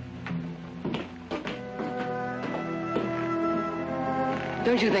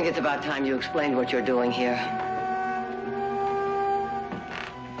 Don't you think it's about time you explained what you're doing here?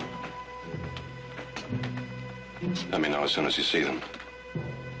 Let me know as soon as you see them.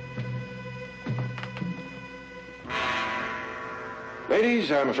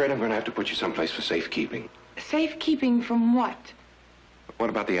 Ladies, I'm afraid I'm going to have to put you someplace for safekeeping. Safekeeping from what? What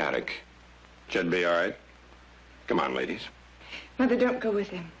about the attic? Should be all right. Come on, ladies. Mother, don't go with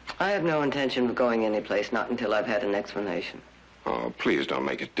him. I have no intention of going anyplace, not until I've had an explanation. Oh, please don't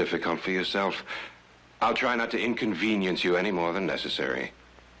make it difficult for yourself. I'll try not to inconvenience you any more than necessary.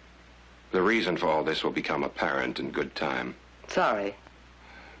 The reason for all this will become apparent in good time. Sorry.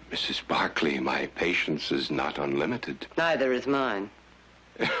 Mrs. Barkley, my patience is not unlimited. Neither is mine.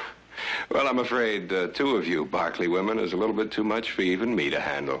 Well, I'm afraid two of you Barkley women is a little bit too much for even me to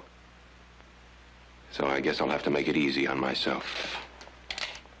handle. So I guess I'll have to make it easy on myself.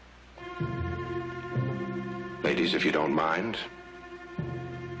 Ladies, if you don't mind.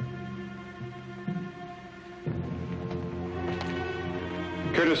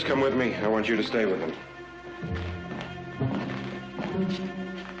 Curtis, come with me. I want you to stay with him.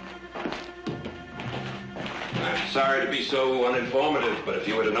 I'm sorry to be so uninformative, but if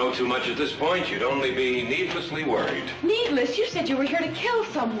you were to know too much at this point, you'd only be needlessly worried. Needless? You said you were here to kill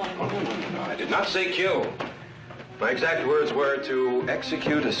someone. Oh, no. I did not say kill. My exact words were to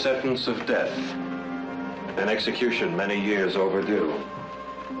execute a sentence of death. An execution many years overdue.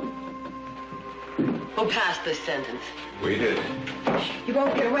 Who passed this sentence? We did. You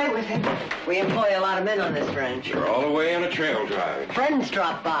won't get away with it. We employ a lot of men on this ranch. You're all away on a trail drive. Friends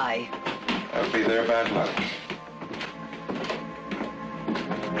drop by. That would be their bad luck.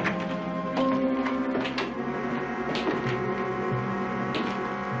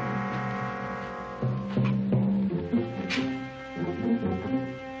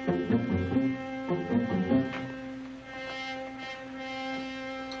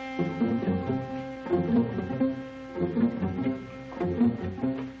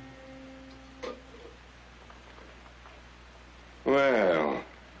 Well,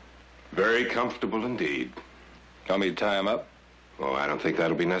 very comfortable indeed. Want me to tie him up? Oh, I don't think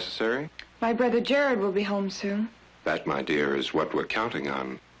that'll be necessary. My brother Jared will be home soon. That, my dear, is what we're counting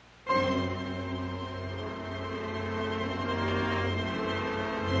on.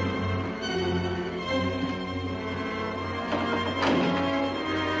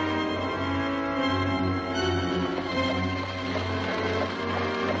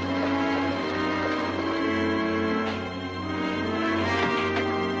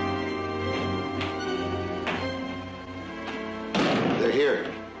 They're here.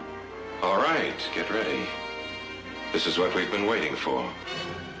 All right, get ready. This is what we've been waiting for.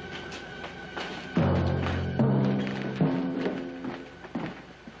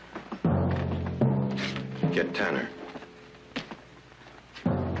 Get Tanner.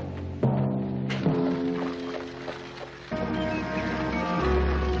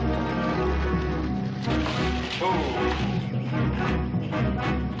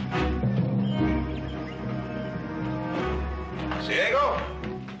 Diego?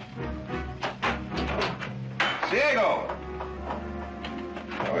 Diego!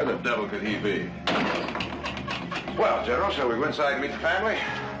 Where the devil could he be? Well, General, shall we go inside and meet the family?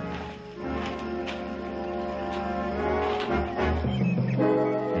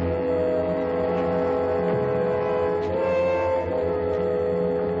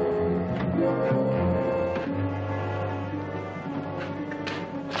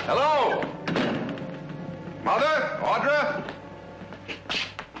 Hello? Mother? Audra?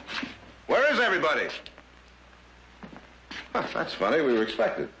 Where is everybody? Huh, that's funny. We were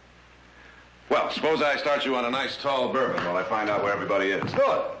expected. Well, suppose I start you on a nice tall bourbon while I find out where everybody is. Do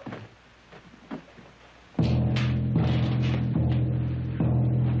it.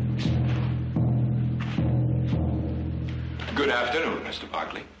 Good afternoon, Mr.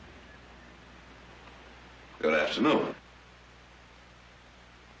 Barkley. Good afternoon.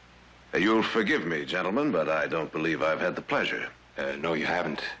 You'll forgive me, gentlemen, but I don't believe I've had the pleasure. No, you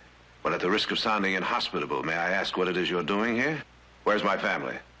haven't. But at the risk of sounding inhospitable, may I ask what it is you're doing here? Where's my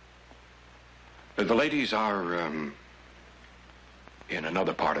family? The ladies are, in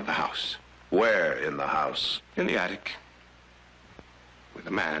another part of the house. Where in the house? In the attic. With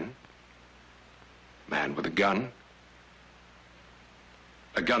a man. Man with a gun.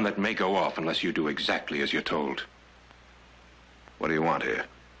 A gun that may go off unless you do exactly as you're told. What do you want here?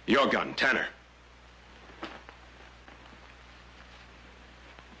 Your gun, Tanner.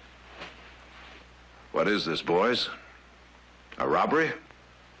 What is this, boys? A robbery?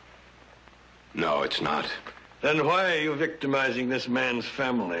 No, it's not. Then why are you victimizing this man's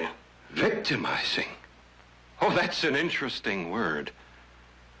family? Victimizing? Oh, that's an interesting word.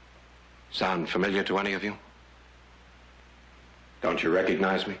 Sound familiar to any of you? Don't you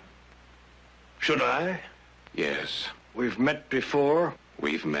recognize me? Should I? Yes. We've met before.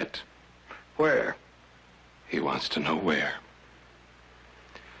 We've met. Where? He wants to know where.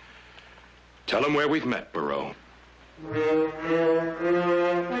 Tell him where we've met, Barreau.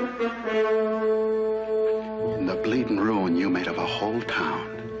 In the bleeding ruin you made of a whole town,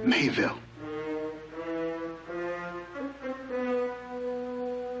 Mayville.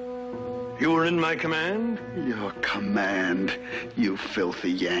 You were in my command? Your command, you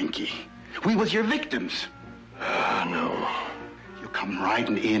filthy Yankee. We was your victims. No. You come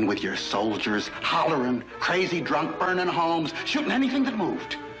riding in with your soldiers, hollering, crazy drunk, burning homes, shooting anything that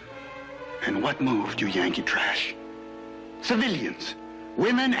moved. And what moved, you Yankee trash? Civilians,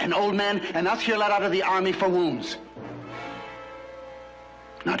 women and old men, and us here let out of the army for wounds.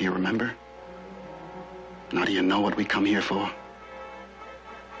 Now do you remember? Now do you know what we come here for?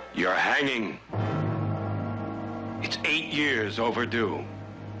 You're hanging. It's 8 years overdue.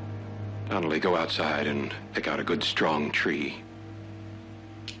 Donnelly, go outside and pick out a good strong tree.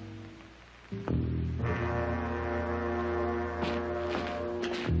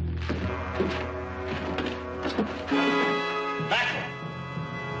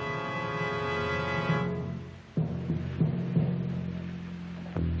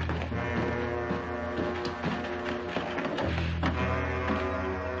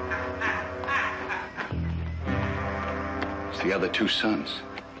 The other two sons.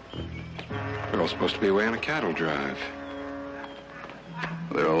 They're all supposed to be away on a cattle drive.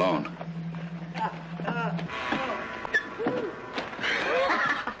 They're alone.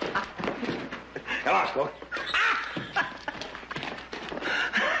 Hello, Scout.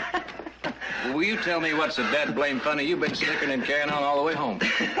 Will you tell me what's the dead blame funny you've been snicking and carrying on all the way home?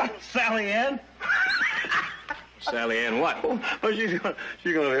 Sally Ann? Sally Ann what? Oh, she's going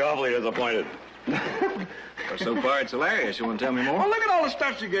to be awfully disappointed. Well, so far, it's hilarious. You want to tell me more? Oh, look at all the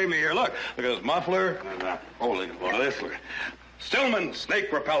stuff she gave me here. Look at this muffler. And, look at this. Look. Stillman snake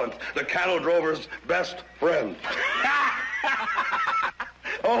repellent, the cattle drover's best friend.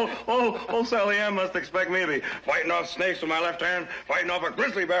 Oh, Sally Ann must expect me to be fighting off snakes with my left hand, fighting off a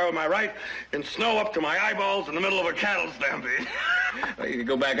grizzly bear with my right, in snow up to my eyeballs in the middle of a cattle stampede. Well, you could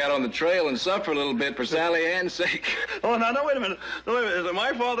go back out on the trail and suffer a little bit for Sally Ann's sake. Oh, no, wait a minute. Is it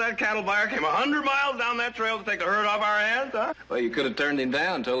my fault that cattle buyer came 100 miles down that trail to take the herd off our hands, huh? Well, you could have turned him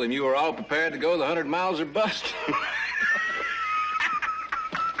down and told him you were all prepared to go the 100 miles or bust.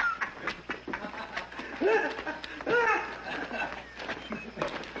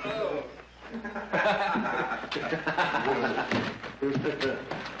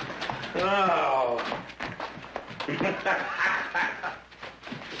 Oh.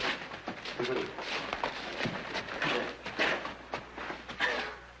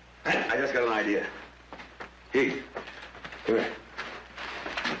 I just got an idea. Heath, come here.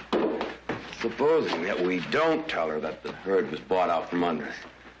 Supposing that we don't tell her that the herd was bought out from under us,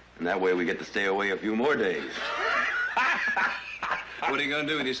 and that way we get to stay away a few more days. What are you going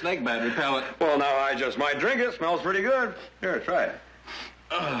to do with your snake bite repellent? Well, now, I just might drink it. Smells pretty good. Here, try it.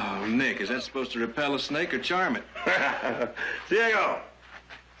 Oh, Nick, is that supposed to repel a snake or charm it? Diego!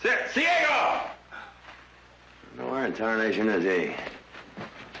 Diego! Where in tarnation is he?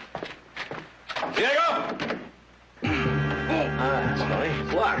 Diego! That's funny.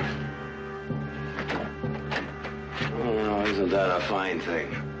 It's locked. Oh, isn't that a fine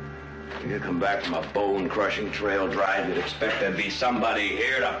thing? When you come back from a bone-crushing trail drive, you'd expect there'd be somebody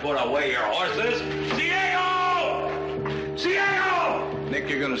here to put away your horses. Diego! Diego! Nick,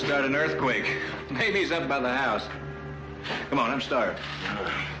 you're going to start an earthquake. Maybe he's up by the house. Come on, I'm starved.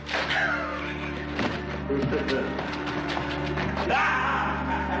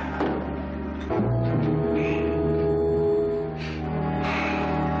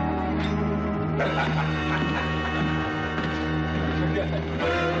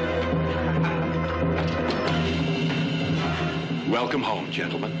 Welcome home,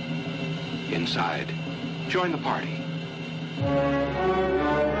 gentlemen. Inside. Join the party.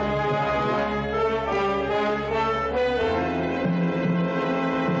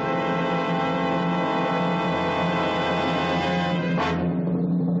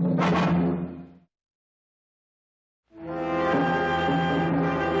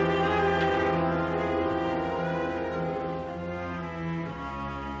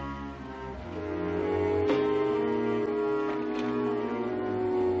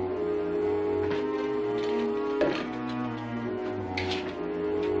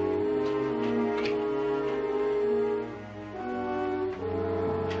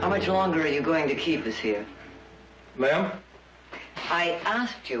 How much longer are you going to keep us here? Ma'am? I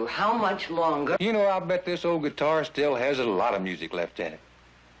asked you how much longer. You know, I'll bet this old guitar still has a lot of music left in it.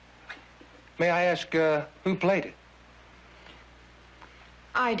 May I ask, who played it?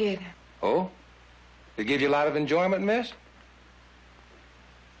 I did. Oh? Did it give you a lot of enjoyment, miss?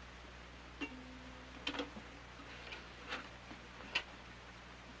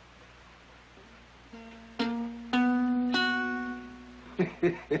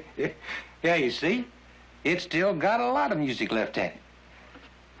 Yeah, you see? It's still got a lot of music left in it.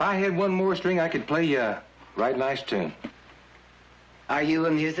 If I had one more string, I could play you a right nice tune. Are you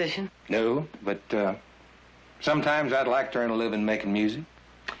a musician? No, but sometimes I'd like to earn a living making music.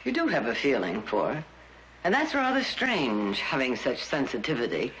 You do have a feeling for it. And that's rather strange, having such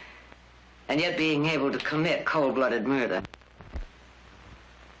sensitivity, and yet being able to commit cold-blooded murder.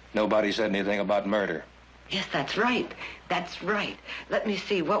 Nobody said anything about murder. Yes, that's right. That's right. Let me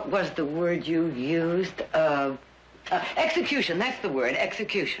see, what was the word you used? Execution, that's the word,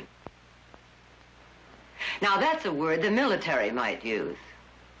 execution. Now, that's a word the military might use.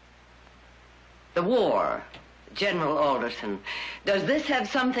 The war, General Alderson. Does this have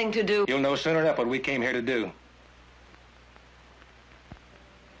something to do... You'll know soon enough what we came here to do.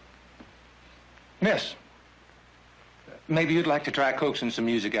 Miss, maybe you'd like to try coaxing some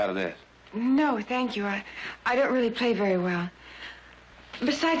music out of this. No, thank you. I don't really play very well.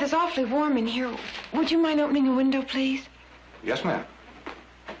 Besides, it's awfully warm in here. Would you mind opening a window, please? Yes, ma'am.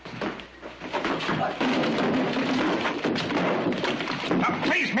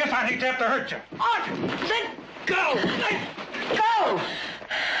 Please, miss, I'd hate to have to hurt you. Arthur, let go! Let go!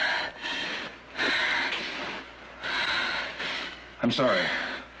 I'm sorry.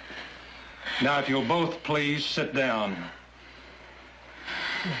 Now, if you'll both please sit down.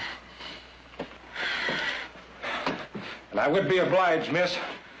 And I would be obliged, miss,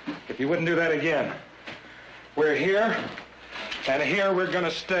 if you wouldn't do that again. We're here, and here we're going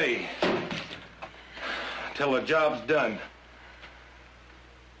to stay till the job's done.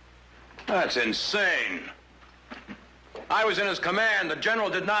 That's insane. I was in his command. The general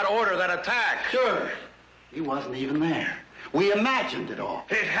did not order that attack. Sure. He wasn't even there. We imagined it all.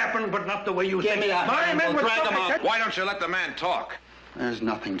 It happened, but not the way you Give think. me that My hand, men we'll were drag him out. Why don't you let the man talk? There's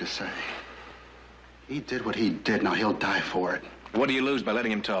nothing to say. He did what he did. Now he'll die for it. What do you lose by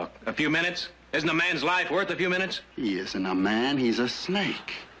letting him talk? A few minutes? Isn't a man's life worth a few minutes? He isn't a man. He's a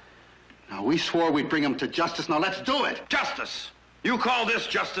snake. Now, we swore we'd bring him to justice. Now, let's do it. Justice? You call this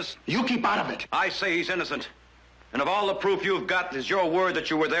justice? You keep out of it. I say he's innocent. And if all the proof you've got is your word that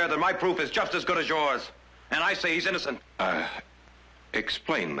you were there, then my proof is just as good as yours. And I say he's innocent.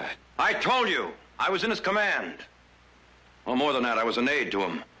 Explain that. I told you. I was in his command. Well, more than that, I was an aide to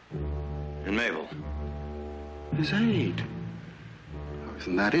him. In Mabel. His aide? Oh,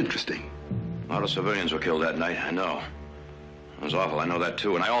 isn't that interesting? A lot of civilians were killed that night, I know. It was awful, I know that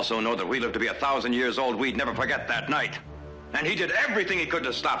too. And I also know that we lived to be 1,000 years old. We'd never forget that night. And he did everything he could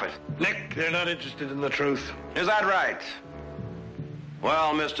to stop it. Nick, they're not interested in the truth. Is that right?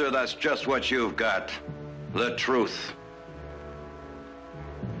 Well, mister, that's just what you've got. The truth.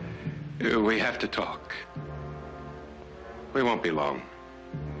 We have to talk. We won't be long.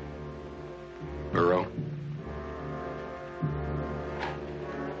 Burrow?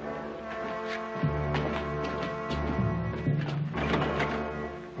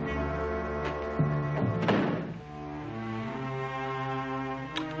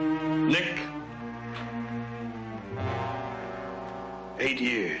 Nick. 8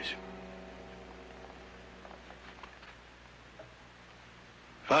 years.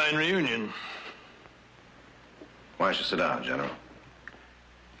 Fine reunion. Why don't you sit down, General?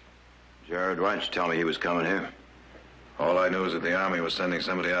 Jared, why didn't you tell me he was coming here? All I knew is that the Army was sending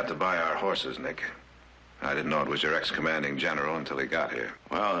somebody out to buy our horses, Nick. I didn't know it was your ex-commanding general until he got here.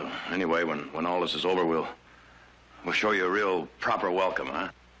 Well, anyway, when all this is over, we'll show you a real proper welcome, huh?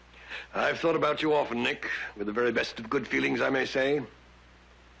 I've thought about you often, Nick, with the very best of good feelings, I may say.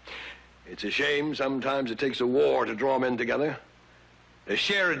 It's a shame sometimes it takes a war to draw men together. They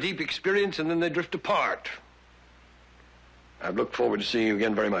share a deep experience and then they drift apart. I've looked forward to seeing you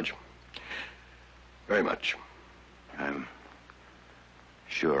again very much. Very much. I'm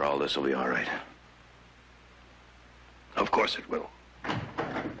sure all this will be all right. Of course it will.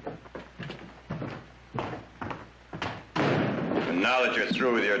 And now that you're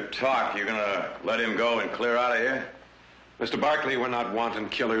through with your talk, you're gonna let him go and clear out of here? Mr. Barkley, we're not wanton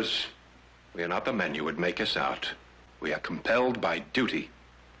killers. We are not the men you would make us out. We are compelled by duty.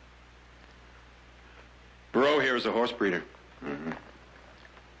 Burrow here is a horse breeder. Mm-hmm.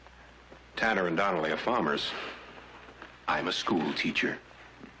 Tanner and Donnelly are farmers. I'm a school teacher.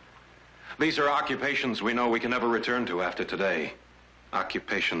 These are occupations we know we can never return to after today.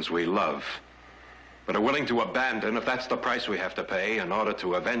 Occupations we love, but are willing to abandon if that's the price we have to pay in order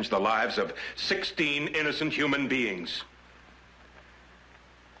to avenge the lives of 16 innocent human beings.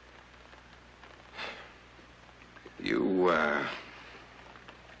 You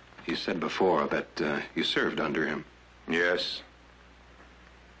said before that you served under him. Yes.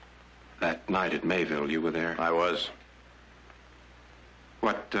 That night at Mayville, you were there? I was.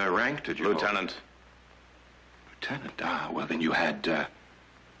 What rank did you hold? Lieutenant. Lieutenant? Ah, well, then you had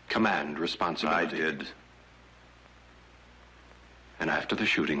command responsibility. I did. And after the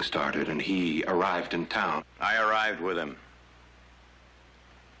shooting started and he arrived in town... I arrived with him.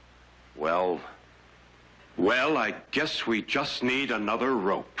 Well? Well, I guess we just need another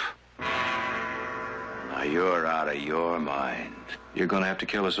rope. Now, you're out of your mind. You're gonna have to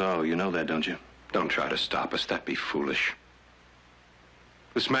kill us all. You know that, don't you? Don't try to stop us. That'd be foolish.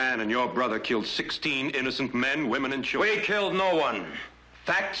 This man and your brother killed 16 innocent men, women, and children. We killed no one.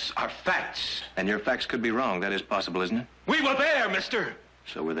 Facts are facts. And your facts could be wrong. That is possible, isn't it? We were there, mister.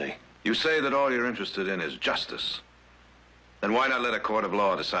 So were they. You say that all you're interested in is justice. Then why not let a court of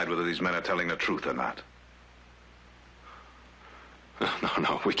law decide whether these men are telling the truth or not?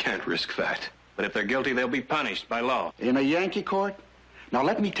 No, we can't risk that. But if they're guilty, they'll be punished by law. In a Yankee court? Now,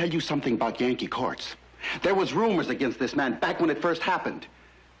 let me tell you something about Yankee courts. There was rumors against this man back when it first happened.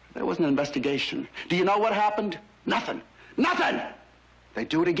 There was an investigation. Do you know what happened? Nothing. Nothing! They'd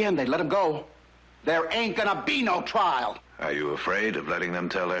do it again. They'd let him go. There ain't gonna be no trial. Are you afraid of letting them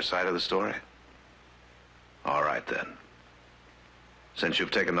tell their side of the story? All right, then. Since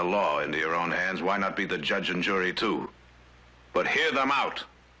you've taken the law into your own hands, why not be the judge and jury, too? But hear them out.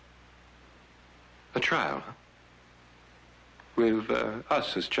 A trial, huh? With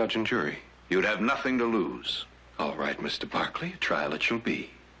us as judge and jury. You'd have nothing to lose. All right, Mr. Barkley, a trial it shall be.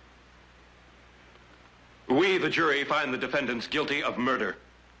 We, the jury, find the defendants guilty of murder.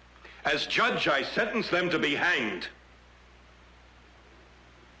 As judge, I sentence them to be hanged.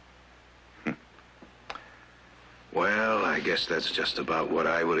 Well, I guess that's just about what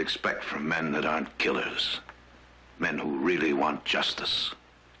I would expect from men that aren't killers. Men who really want justice.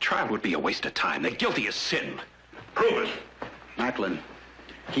 Trial would be a waste of time. They're guilty as sin. Prove it. Macklin,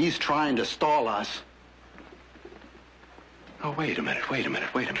 he's trying to stall us. Oh, wait a minute.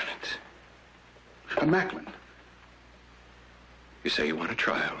 Macklin. You say you want a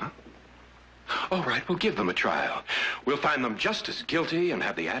trial, huh? All right, we'll give them a trial. We'll find them just as guilty and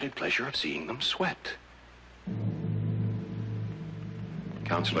have the added pleasure of seeing them sweat.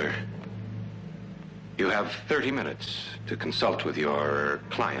 Counselor, you have 30 minutes to consult with your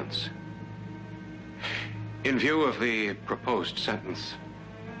clients. In view of the proposed sentence,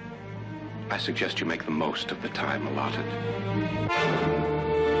 I suggest you make the most of the time allotted.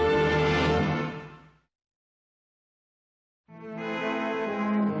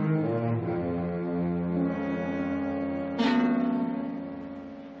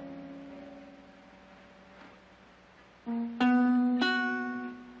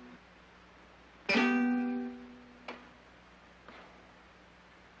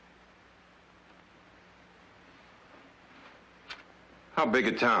 How big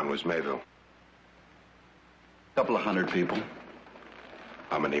a town was Mayville? Couple of hundred people.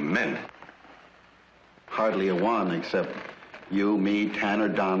 How many men? Hardly a one, except you, me, Tanner,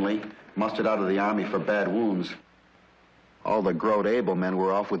 Donnelly, mustered out of the Army for bad wounds. All the Grode Able men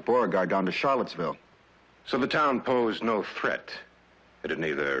were off with Beauregard down to Charlottesville. So the town posed no threat. It had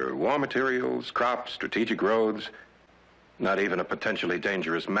neither war materials, crops, strategic roads, not even a potentially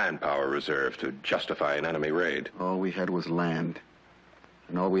dangerous manpower reserve to justify an enemy raid. All we had was land.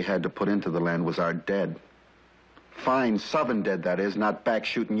 And all we had to put into the land was our dead. Fine Southern dead, that is, not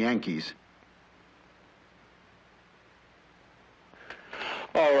back-shooting Yankees.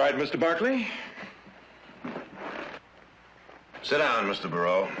 All right, Mr. Barkley. Sit down, Mr.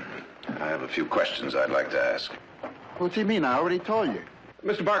 Barreau. I have a few questions I'd like to ask. What do you mean? I already told you.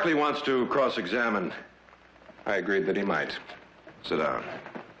 Mr. Barkley wants to cross-examine. I agreed that he might. Sit down.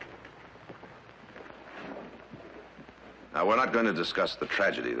 Now, we're not going to discuss the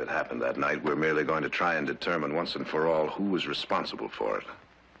tragedy that happened that night. We're merely going to try and determine once and for all who was responsible for it.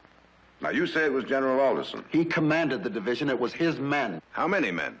 Now, you say it was General Alderson. He commanded the division. It was his men. How many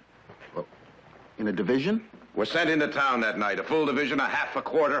men? Well, in a division? Were sent into town that night. A full division, a half, a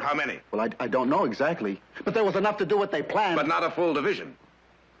quarter. How many? Well, I don't know exactly. But there was enough to do what they planned. But not a full division.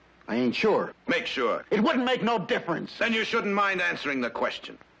 I ain't sure. Make sure. It wouldn't make no difference. Then you shouldn't mind answering the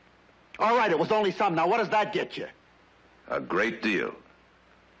question. All right, it was only some. Now, what does that get you? A great deal.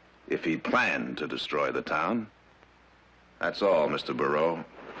 If he planned to destroy the town. That's all, Mr. Barreau.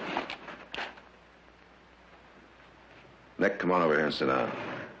 Nick, come on over here and sit down.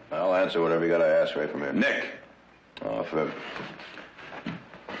 I'll answer whatever you gotta ask right from here. Nick! Oh, Fib.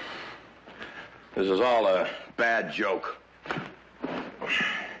 This is all a bad joke.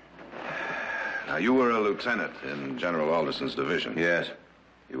 Now, you were a lieutenant in General Alderson's division. Yes.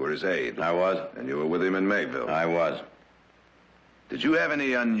 You were his aide. I was. And you were with him in Mayville. I was. Did you have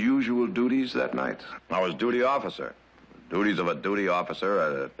any unusual duties that night? I was duty officer. Duties of a duty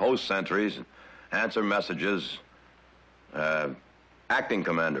officer, post sentries, answer messages, acting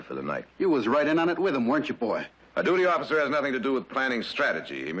commander for the night. You was right in on it with him, weren't you, boy? A duty officer has nothing to do with planning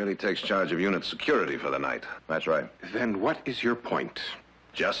strategy. He merely takes charge of unit security for the night. That's right. Then what is your point?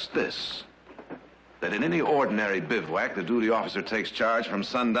 Just this. That in any ordinary bivouac, the duty officer takes charge from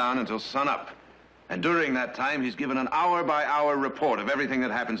sundown until sunup. And during that time, he's given an hour-by-hour report of everything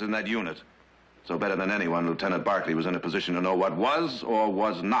that happens in that unit. So better than anyone, Lieutenant Barkley was in a position to know what was or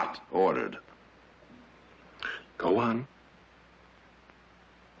was not ordered. Go on.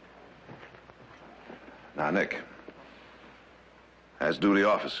 Now, Nick, as duty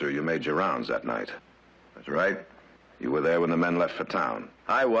officer, you made your rounds that night. That's right. You were there when the men left for town.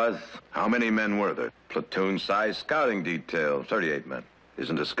 I was. How many men were there? Platoon-sized scouting detail, 38 men.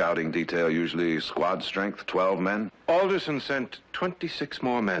 Isn't a scouting detail usually squad strength, 12 men? Alderson sent 26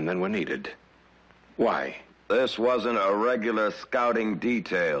 more men than were needed. Why? This wasn't a regular scouting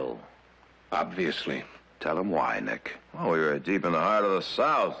detail. Obviously. Tell him why, Nick. Oh, we were deep in the heart of the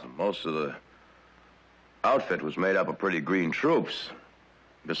South. Most of the outfit was made up of pretty green troops.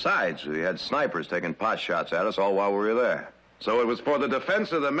 Besides, we had snipers taking pot shots at us all while we were there. So it was for the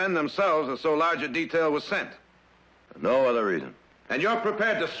defense of the men themselves that so large a detail was sent? No other reason. And you're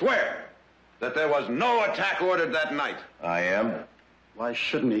prepared to swear that there was no attack ordered that night? I am. Why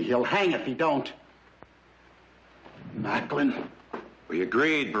shouldn't he? He'll hang if he don't. Macklin. We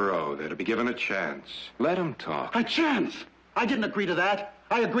agreed, Barreau. They're to be given a chance. Let him talk. A chance? I didn't agree to that.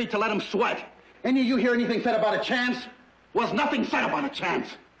 I agreed to let him sweat. Any of you hear anything said about a chance? Was nothing said about a chance.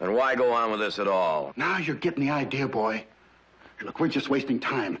 Then why go on with this at all? Now you're getting the idea, boy. Look, we're just wasting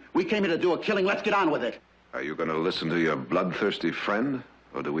time. We came here to do a killing. Let's get on with it. Are you going to listen to your bloodthirsty friend,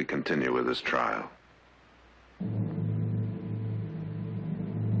 or do we continue with this trial?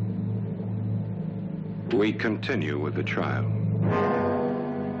 We continue with the trial.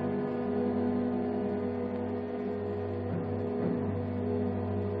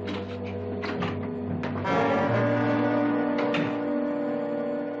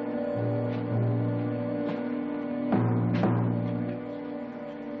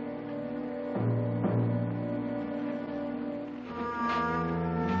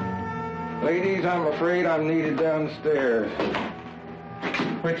 Ladies, I'm afraid I'm needed downstairs.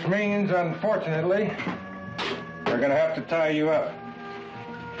 Which means, unfortunately, we're going to have to tie you up.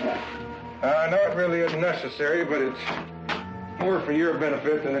 I know it really isn't necessary, but it's more for your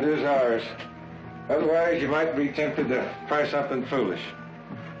benefit than it is ours. Otherwise, you might be tempted to try something foolish.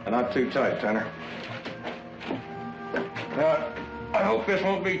 And not too tight, Tanner. Now, I hope this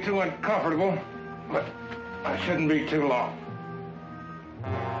won't be too uncomfortable, but I shouldn't be too long.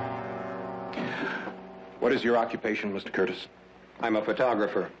 What is your occupation, Mr. Curtis? I'm a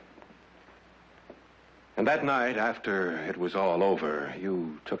photographer. And that night, after it was all over,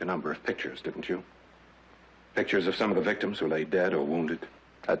 you took a number of pictures, didn't you? Pictures of some of the victims who lay dead or wounded.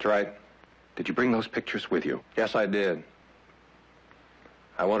 That's right. Did you bring those pictures with you? Yes, I did.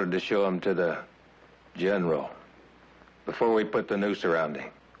 I wanted to show them to the general before we put the noose around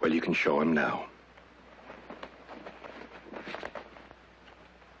him. Well, you can show him now.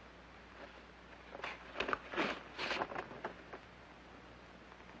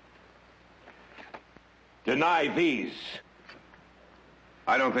 Deny these.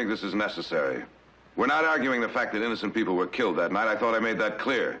 I don't think this is necessary. We're not arguing the fact that innocent people were killed that night. I thought I made that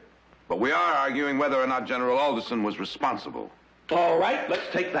clear. But we are arguing whether or not General Alderson was responsible. All right, let's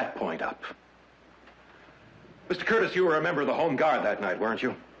take that point up. Mr. Curtis, you were a member of the Home Guard that night, weren't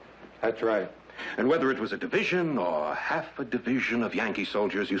you? That's right. And whether it was a division or half a division of Yankee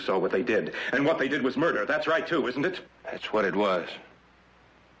soldiers, you saw what they did. And what they did was murder. That's right, too, isn't it? That's what it was.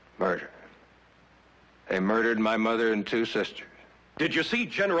 Murder. They murdered my mother and two sisters. Did you see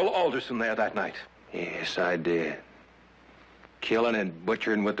General Alderson there that night? Yes, I did. Killing and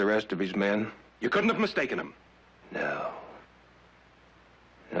butchering with the rest of his men. You couldn't have mistaken him. No.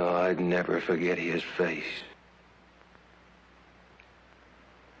 No, I'd never forget his face.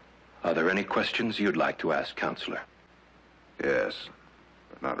 Are there any questions you'd like to ask, Counselor? Yes,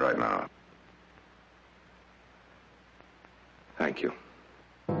 but not right now. Thank you.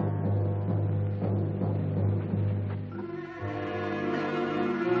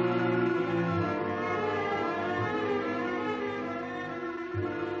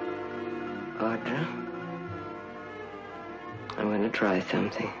 try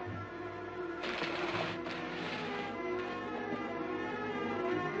something.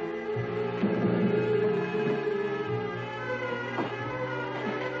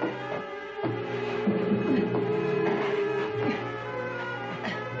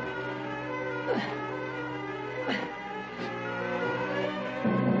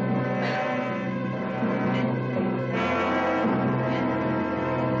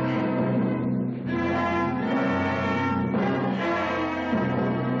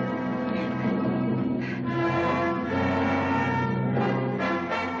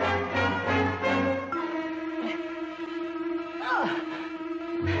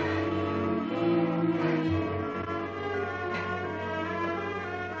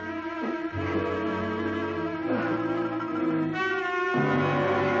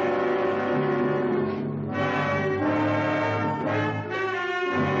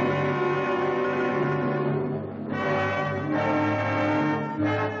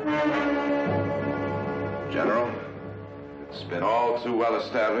 Too well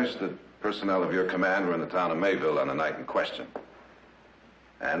established that personnel of your command were in the town of Mayville on the night in question,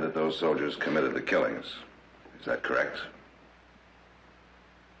 and that those soldiers committed the killings. Is that correct?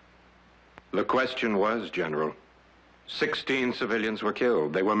 The question was, General, 16 civilians were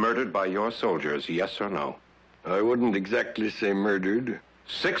killed. They were murdered by your soldiers, yes or no? I wouldn't exactly say murdered.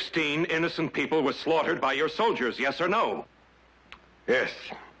 16 innocent people were slaughtered by your soldiers, yes or no? Yes.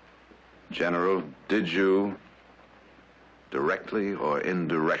 General, did you directly or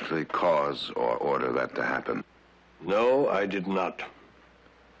indirectly cause or order that to happen? No, I did not.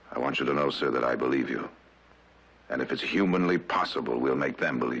 I want you to know, sir, that I believe you. And if it's humanly possible, we'll make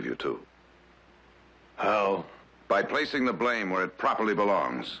them believe you, too. How? By placing the blame where it properly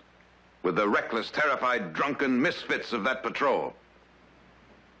belongs, with the reckless, terrified, drunken misfits of that patrol.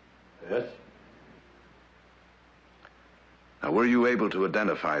 Yes? Now, were you able to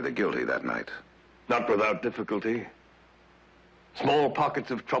identify the guilty that night? Not without difficulty. Small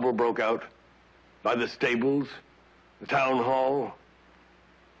pockets of trouble broke out by the stables, the town hall,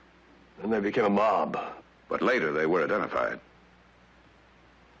 and they became a mob. But later they were identified.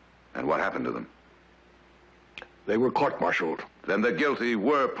 And what happened to them? They were court-martialed. Then the guilty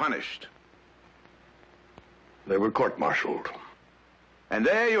were punished. They were court-martialed. And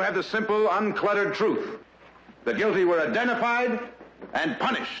there you have the simple, uncluttered truth. The guilty were identified and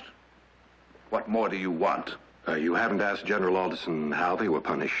punished. What more do you want? You haven't asked General Alderson how they were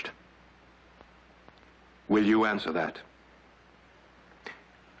punished. Will you answer that?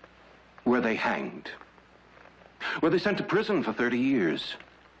 Were they hanged? Were they sent to prison for 30 years?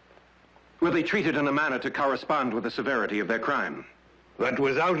 Were they treated in a manner to correspond with the severity of their crime? That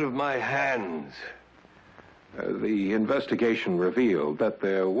was out of my hands. The investigation revealed that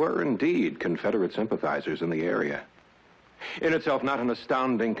there were indeed Confederate sympathizers in the area. In itself, not an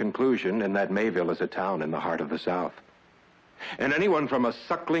astounding conclusion in that Mayville is a town in the heart of the South. And anyone from a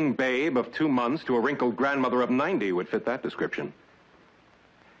suckling babe of 2 months to a wrinkled grandmother of 90 would fit that description.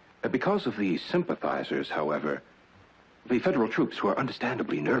 Because of the sympathizers, however, the federal troops were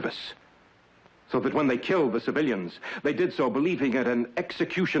understandably nervous. So that when they killed the civilians, they did so believing it an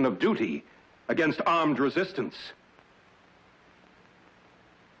execution of duty against armed resistance.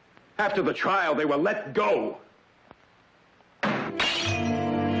 After the trial, they were let go.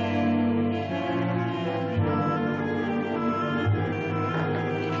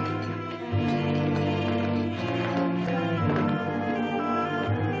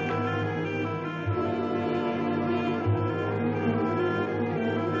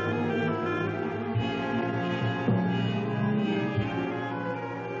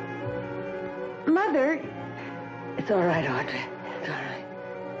 Mother! It's all right, Audrey. It's all right.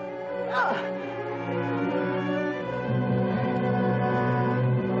 Oh.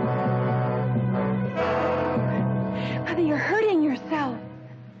 Mother, you're hurting yourself.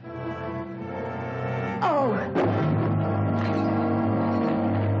 Oh.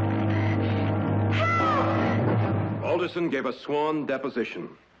 Alderson gave a sworn deposition,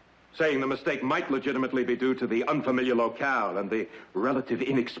 saying the mistake might legitimately be due to the unfamiliar locale and the relative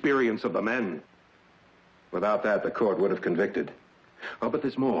inexperience of the men. Without that, the court would have convicted. Oh, but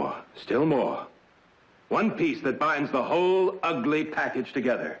there's more, still more. One piece that binds the whole ugly package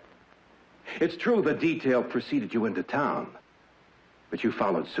together. It's true the detail preceded you into town, but you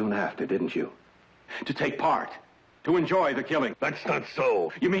followed soon after, didn't you? To take part, to enjoy the killing. That's not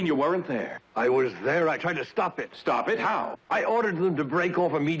so. You mean you weren't there? I was there. I tried to stop it. Stop it? How? I ordered them to break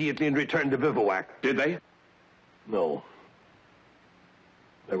off immediately and return to bivouac. Did they? No.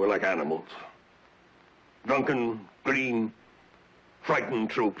 They were like animals. Drunken, green,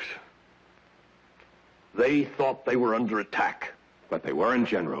 frightened troops. They thought they were under attack. But they weren't,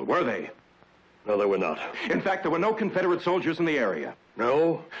 General, were they? No, they were not. In fact, there were no Confederate soldiers in the area.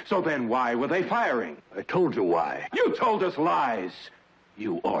 No? So then why were they firing? I told you why. You told us lies.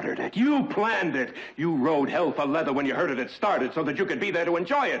 You ordered it. You planned it. You rode hell for leather when you heard it had started so that you could be there to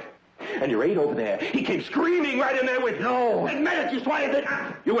enjoy it. And your aide over there, he came screaming right in there with you. No. Admit it, you swatted it.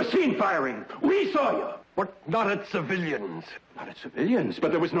 You were seen firing. We saw you. But not at civilians. Not at civilians,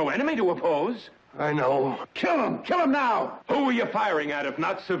 but there was no enemy to oppose. I know. Kill him! Kill him now! Who were you firing at if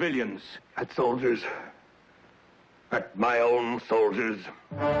not civilians? At soldiers. At my own soldiers.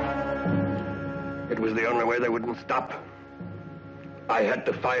 It was the only way they wouldn't stop. I had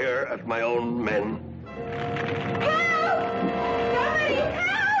to fire at my own men. Help! Somebody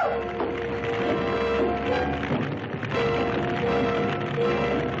help!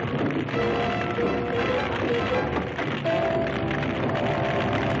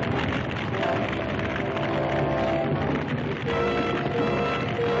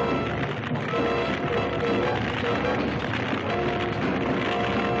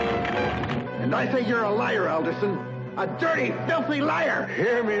 And I say you're a liar, Alderson. A dirty, filthy liar!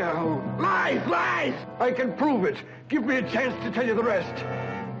 Hear me out. Lies! Lies! I can prove it. Give me a chance to tell you the rest.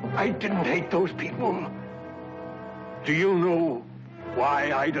 I didn't hate those people. Do you know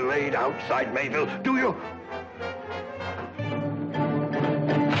why I delayed outside Mayville? Do you?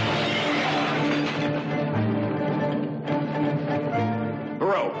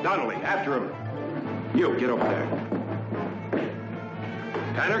 Moreau, Donnelly, after him. You, get over there.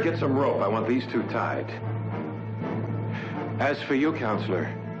 Tanner, get some rope. I want these two tied. As for you, Counselor,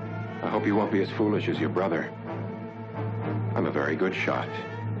 I hope you won't be as foolish as your brother. I'm a very good shot.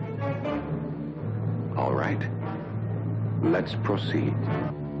 All right. Let's proceed.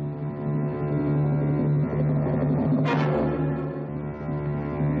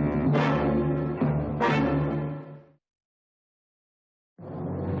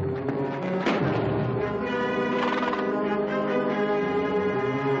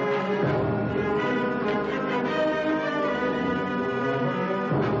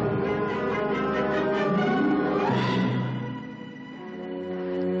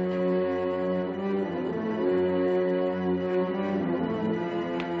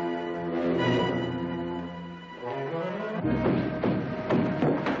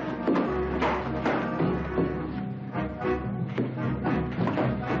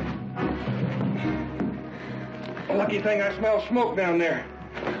 Lucky thing I smell smoke down there.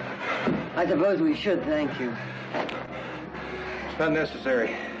 I suppose we should thank you. It's not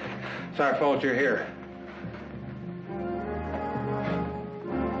necessary. It's our fault you're here.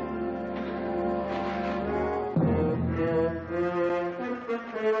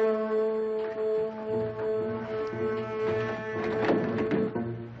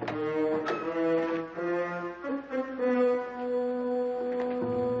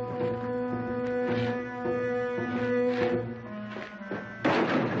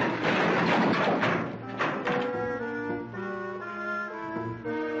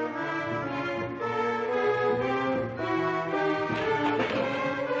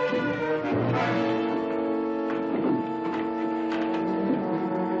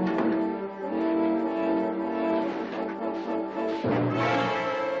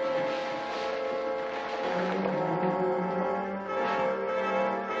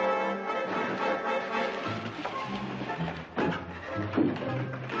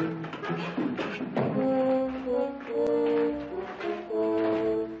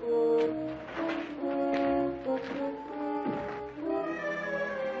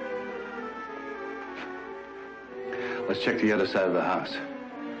 Let's check the other side of the house.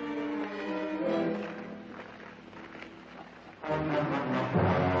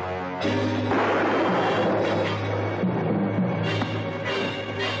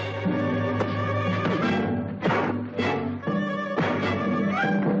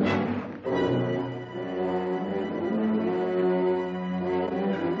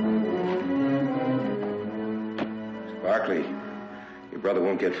 Barkley, your brother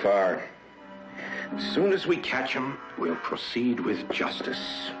won't get far. As soon as we catch him, we'll proceed with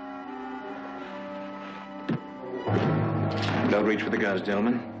justice. Don't reach for the guns,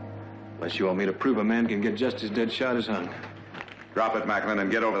 gentlemen. Unless you want me to prove a man can get just as dead shot as hung. Drop it, Macklin,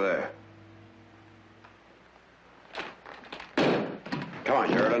 and get over there. Come on,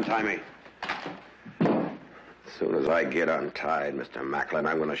 Sheriff, untie me. As soon as I get untied, Mr. Macklin,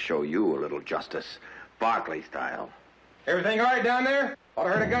 I'm going to show you a little justice. Barkley style. Everything all right down there? Ought to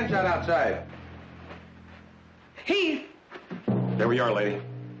heard a gunshot outside. Heath! There we are, lady.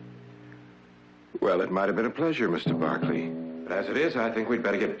 Well, it might have been a pleasure, Mr. Barkley. But as it is, I think we'd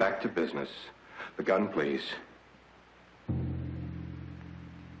better get back to business. The gun, please.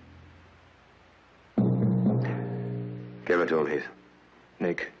 Give it to him, Heath.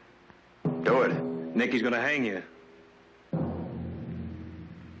 Nick. Do it. Nick, he's gonna hang you.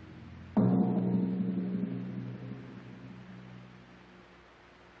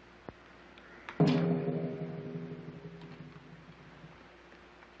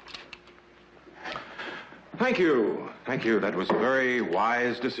 Thank you. Thank you. That was a very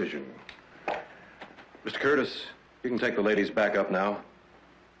wise decision. Mr. Curtis, you can take the ladies back up now.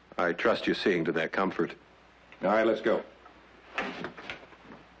 I trust you seeing to their comfort. All right, let's go.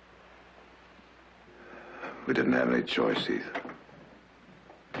 We didn't have any choice, Heath.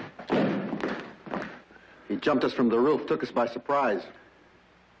 He jumped us from the roof, took us by surprise.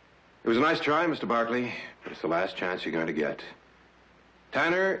 It was a nice try, Mr. Barkley, but it's the last chance you're going to get.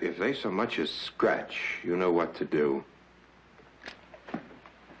 Tanner, if they so much as scratch, you know what to do.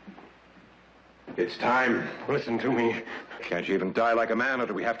 It's time. Listen to me. Can't you even die like a man, or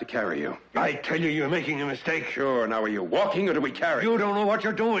do we have to carry you? I tell you, you're making a mistake. Sure. Now, are you walking, or do we carry you? You don't know what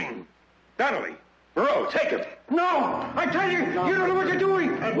you're doing. Donnelly, Moreau, take him. No! I tell you, you don't know what you're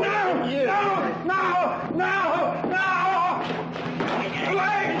doing. No! No! No! No! No!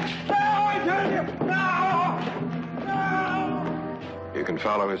 Wait! No! I tell you! No! No! You can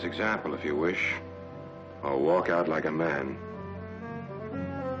follow his example if you wish, or walk out like a man.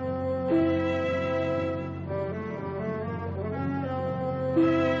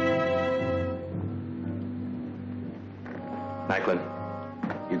 Macklin,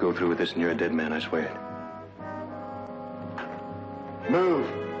 you go through with this and you're a dead man, I swear it. Move.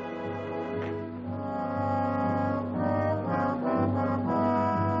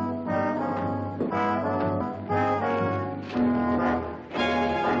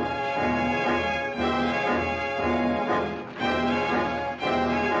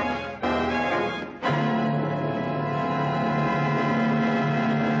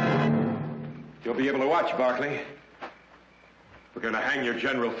 You'll be able to watch, Barkley. We're going to hang your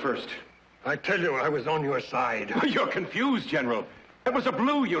general first. I tell you, I was on your side. You're confused, General. It was a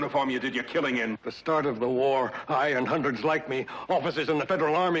blue uniform you did your killing in. The start of the war, I and hundreds like me, officers in the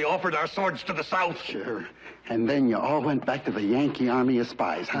Federal Army, offered our swords to the South. Sure. And then you all went back to the Yankee Army as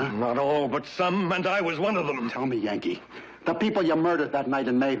spies, huh? Not all, but some, and I was one of them. Tell me, Yankee, the people you murdered that night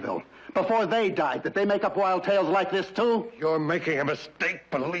in Mayville, before they died, did they make up wild tales like this, too? You're making a mistake,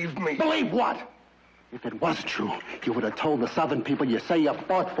 believe me. Believe what? If it was true, you would have told the Southern people you say you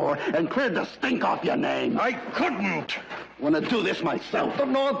fought for and cleared the stink off your name. I couldn't. Want to do this myself. If the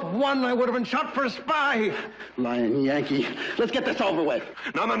North won, I would have been shot for a spy. Lying Yankee. Let's get this over with.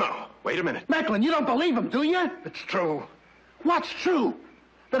 No, no, no. Wait a minute. Macklin, you don't believe him, do you? It's true. What's true?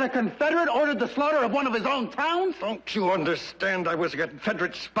 That a Confederate ordered the slaughter of one of his own towns? Don't you understand? I was a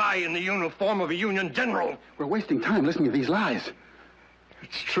Confederate spy in the uniform of a Union general. We're wasting time listening to these lies.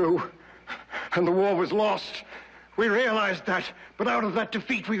 It's true. And the war was lost. We realized that. But out of that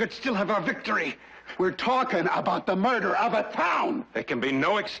defeat, we could still have our victory. We're talking about the murder of a town. There can be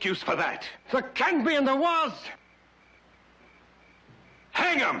no excuse for that. There can be, and there was.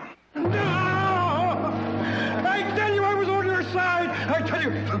 Hang him! No! I tell you, I was on your side. I tell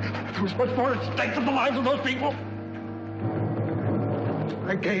you, there was much more at stake than the lives of those people.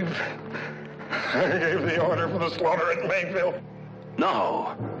 I gave the order for the slaughter at Mayville.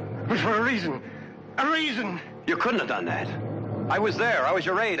 No. But for a reason. A reason. You couldn't have done that. I was there. I was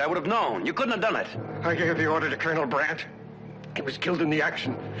your aide. I would have known. You couldn't have done it. I gave the order to Colonel Brandt. He was killed in the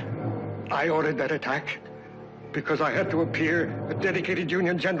action. I ordered that attack because I had to appear a dedicated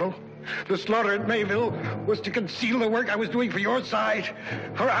Union general. The slaughter at Mayville was to conceal the work I was doing for your side,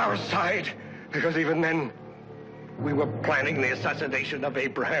 for our side, because even then, we were planning the assassination of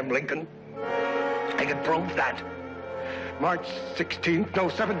Abraham Lincoln. I can prove that. March 16th, no,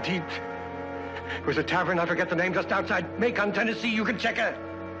 17th. It was a tavern, I forget the name, just outside Macon, Tennessee. You can check it.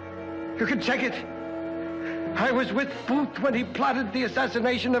 You can check it. I was with Booth when he plotted the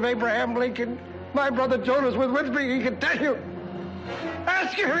assassination of Abraham Lincoln. My brother Jonas was with me, he can tell you.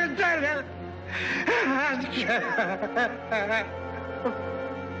 Ask her and tell her. Ask her.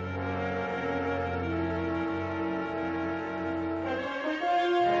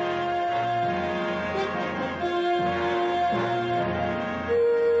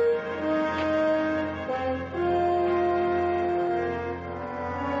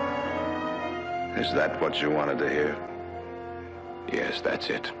 Is that what you wanted to hear? Yes, that's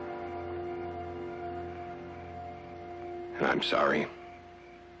it. And I'm sorry.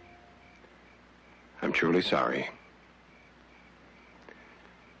 I'm truly sorry.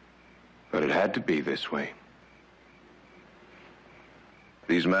 But it had to be this way.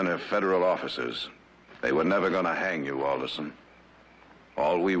 These men are federal officers. They were never going to hang you, Alderson.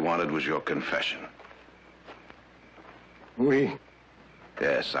 All we wanted was your confession. We...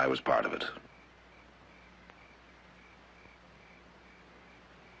 Yes, I was part of it.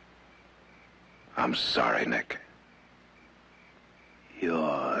 I'm sorry, Nick.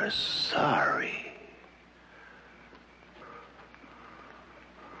 You're sorry.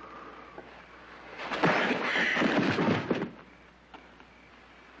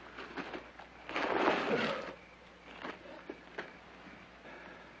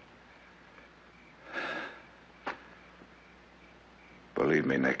 Believe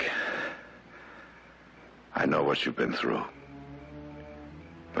me, Nick, I know what you've been through.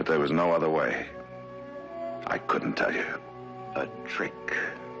 But there was no other way. I couldn't tell you. A trick.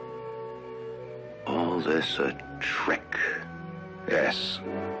 All this a trick. Yes,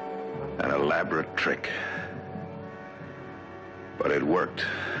 an elaborate trick. But it worked.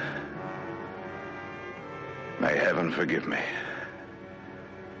 May heaven forgive me.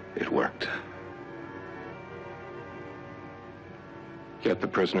 It worked. Get the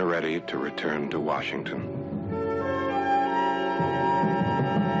prisoner ready to return to Washington.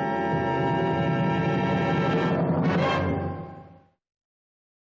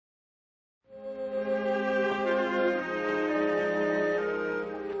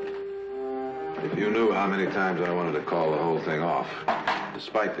 If you knew how many times I wanted to call the whole thing off,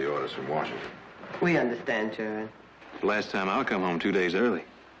 despite the orders from Washington. We understand, Sharon. Last time I'll come home 2 days early.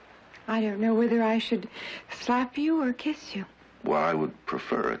 I don't know whether I should slap you or kiss you. Well, I would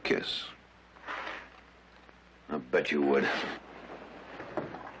prefer a kiss. I bet you would.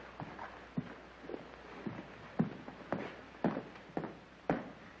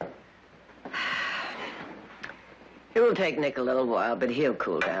 It will take Nick a little while, but he'll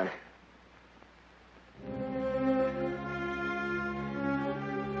cool down.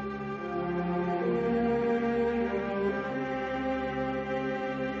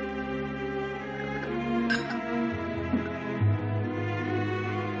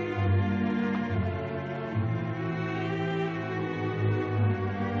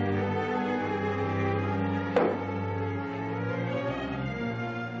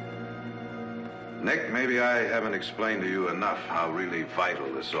 Nick, maybe I haven't explained to you enough how really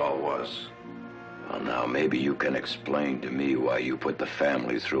vital this all was. Well, now, maybe you can explain to me why you put the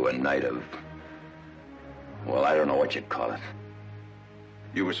family through a night of... Well, I don't know what you'd call it.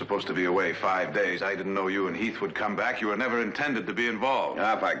 You were supposed to be away 5 days. I didn't know you and Heath would come back. You were never intended to be involved.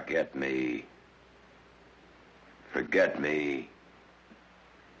 Ah, forget me. Forget me.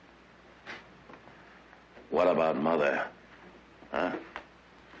 What about Mother? Huh?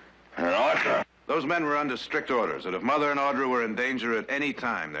 And Audra? Those men were under strict orders that if Mother and Audra were in danger at any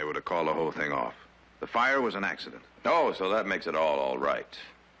time, they were to call the whole thing off. The fire was an accident. Oh, so that makes it all right.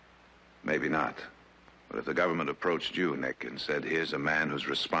 Maybe not. But if the government approached you, Nick, and said, here's a man who's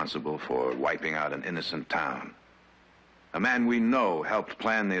responsible for wiping out an innocent town. A man we know helped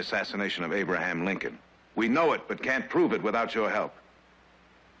plan the assassination of Abraham Lincoln. We know it, but can't prove it without your help.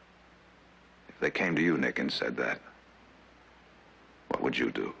 If they came to you, Nick, and said that, what would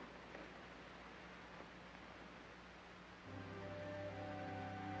you do?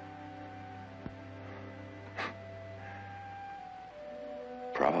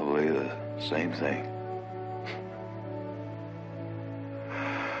 Probably the same thing.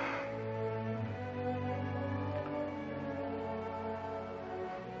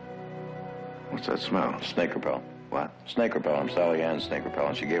 What's that smell? Snake repellent. What? Snake repellent. Sally Ann's snake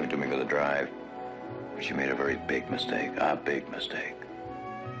repellent. She gave it to me for the drive. But she made a very big mistake. A big mistake.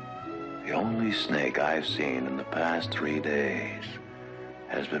 The only snake I've seen in the past 3 days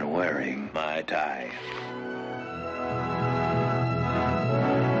has been wearing my tie.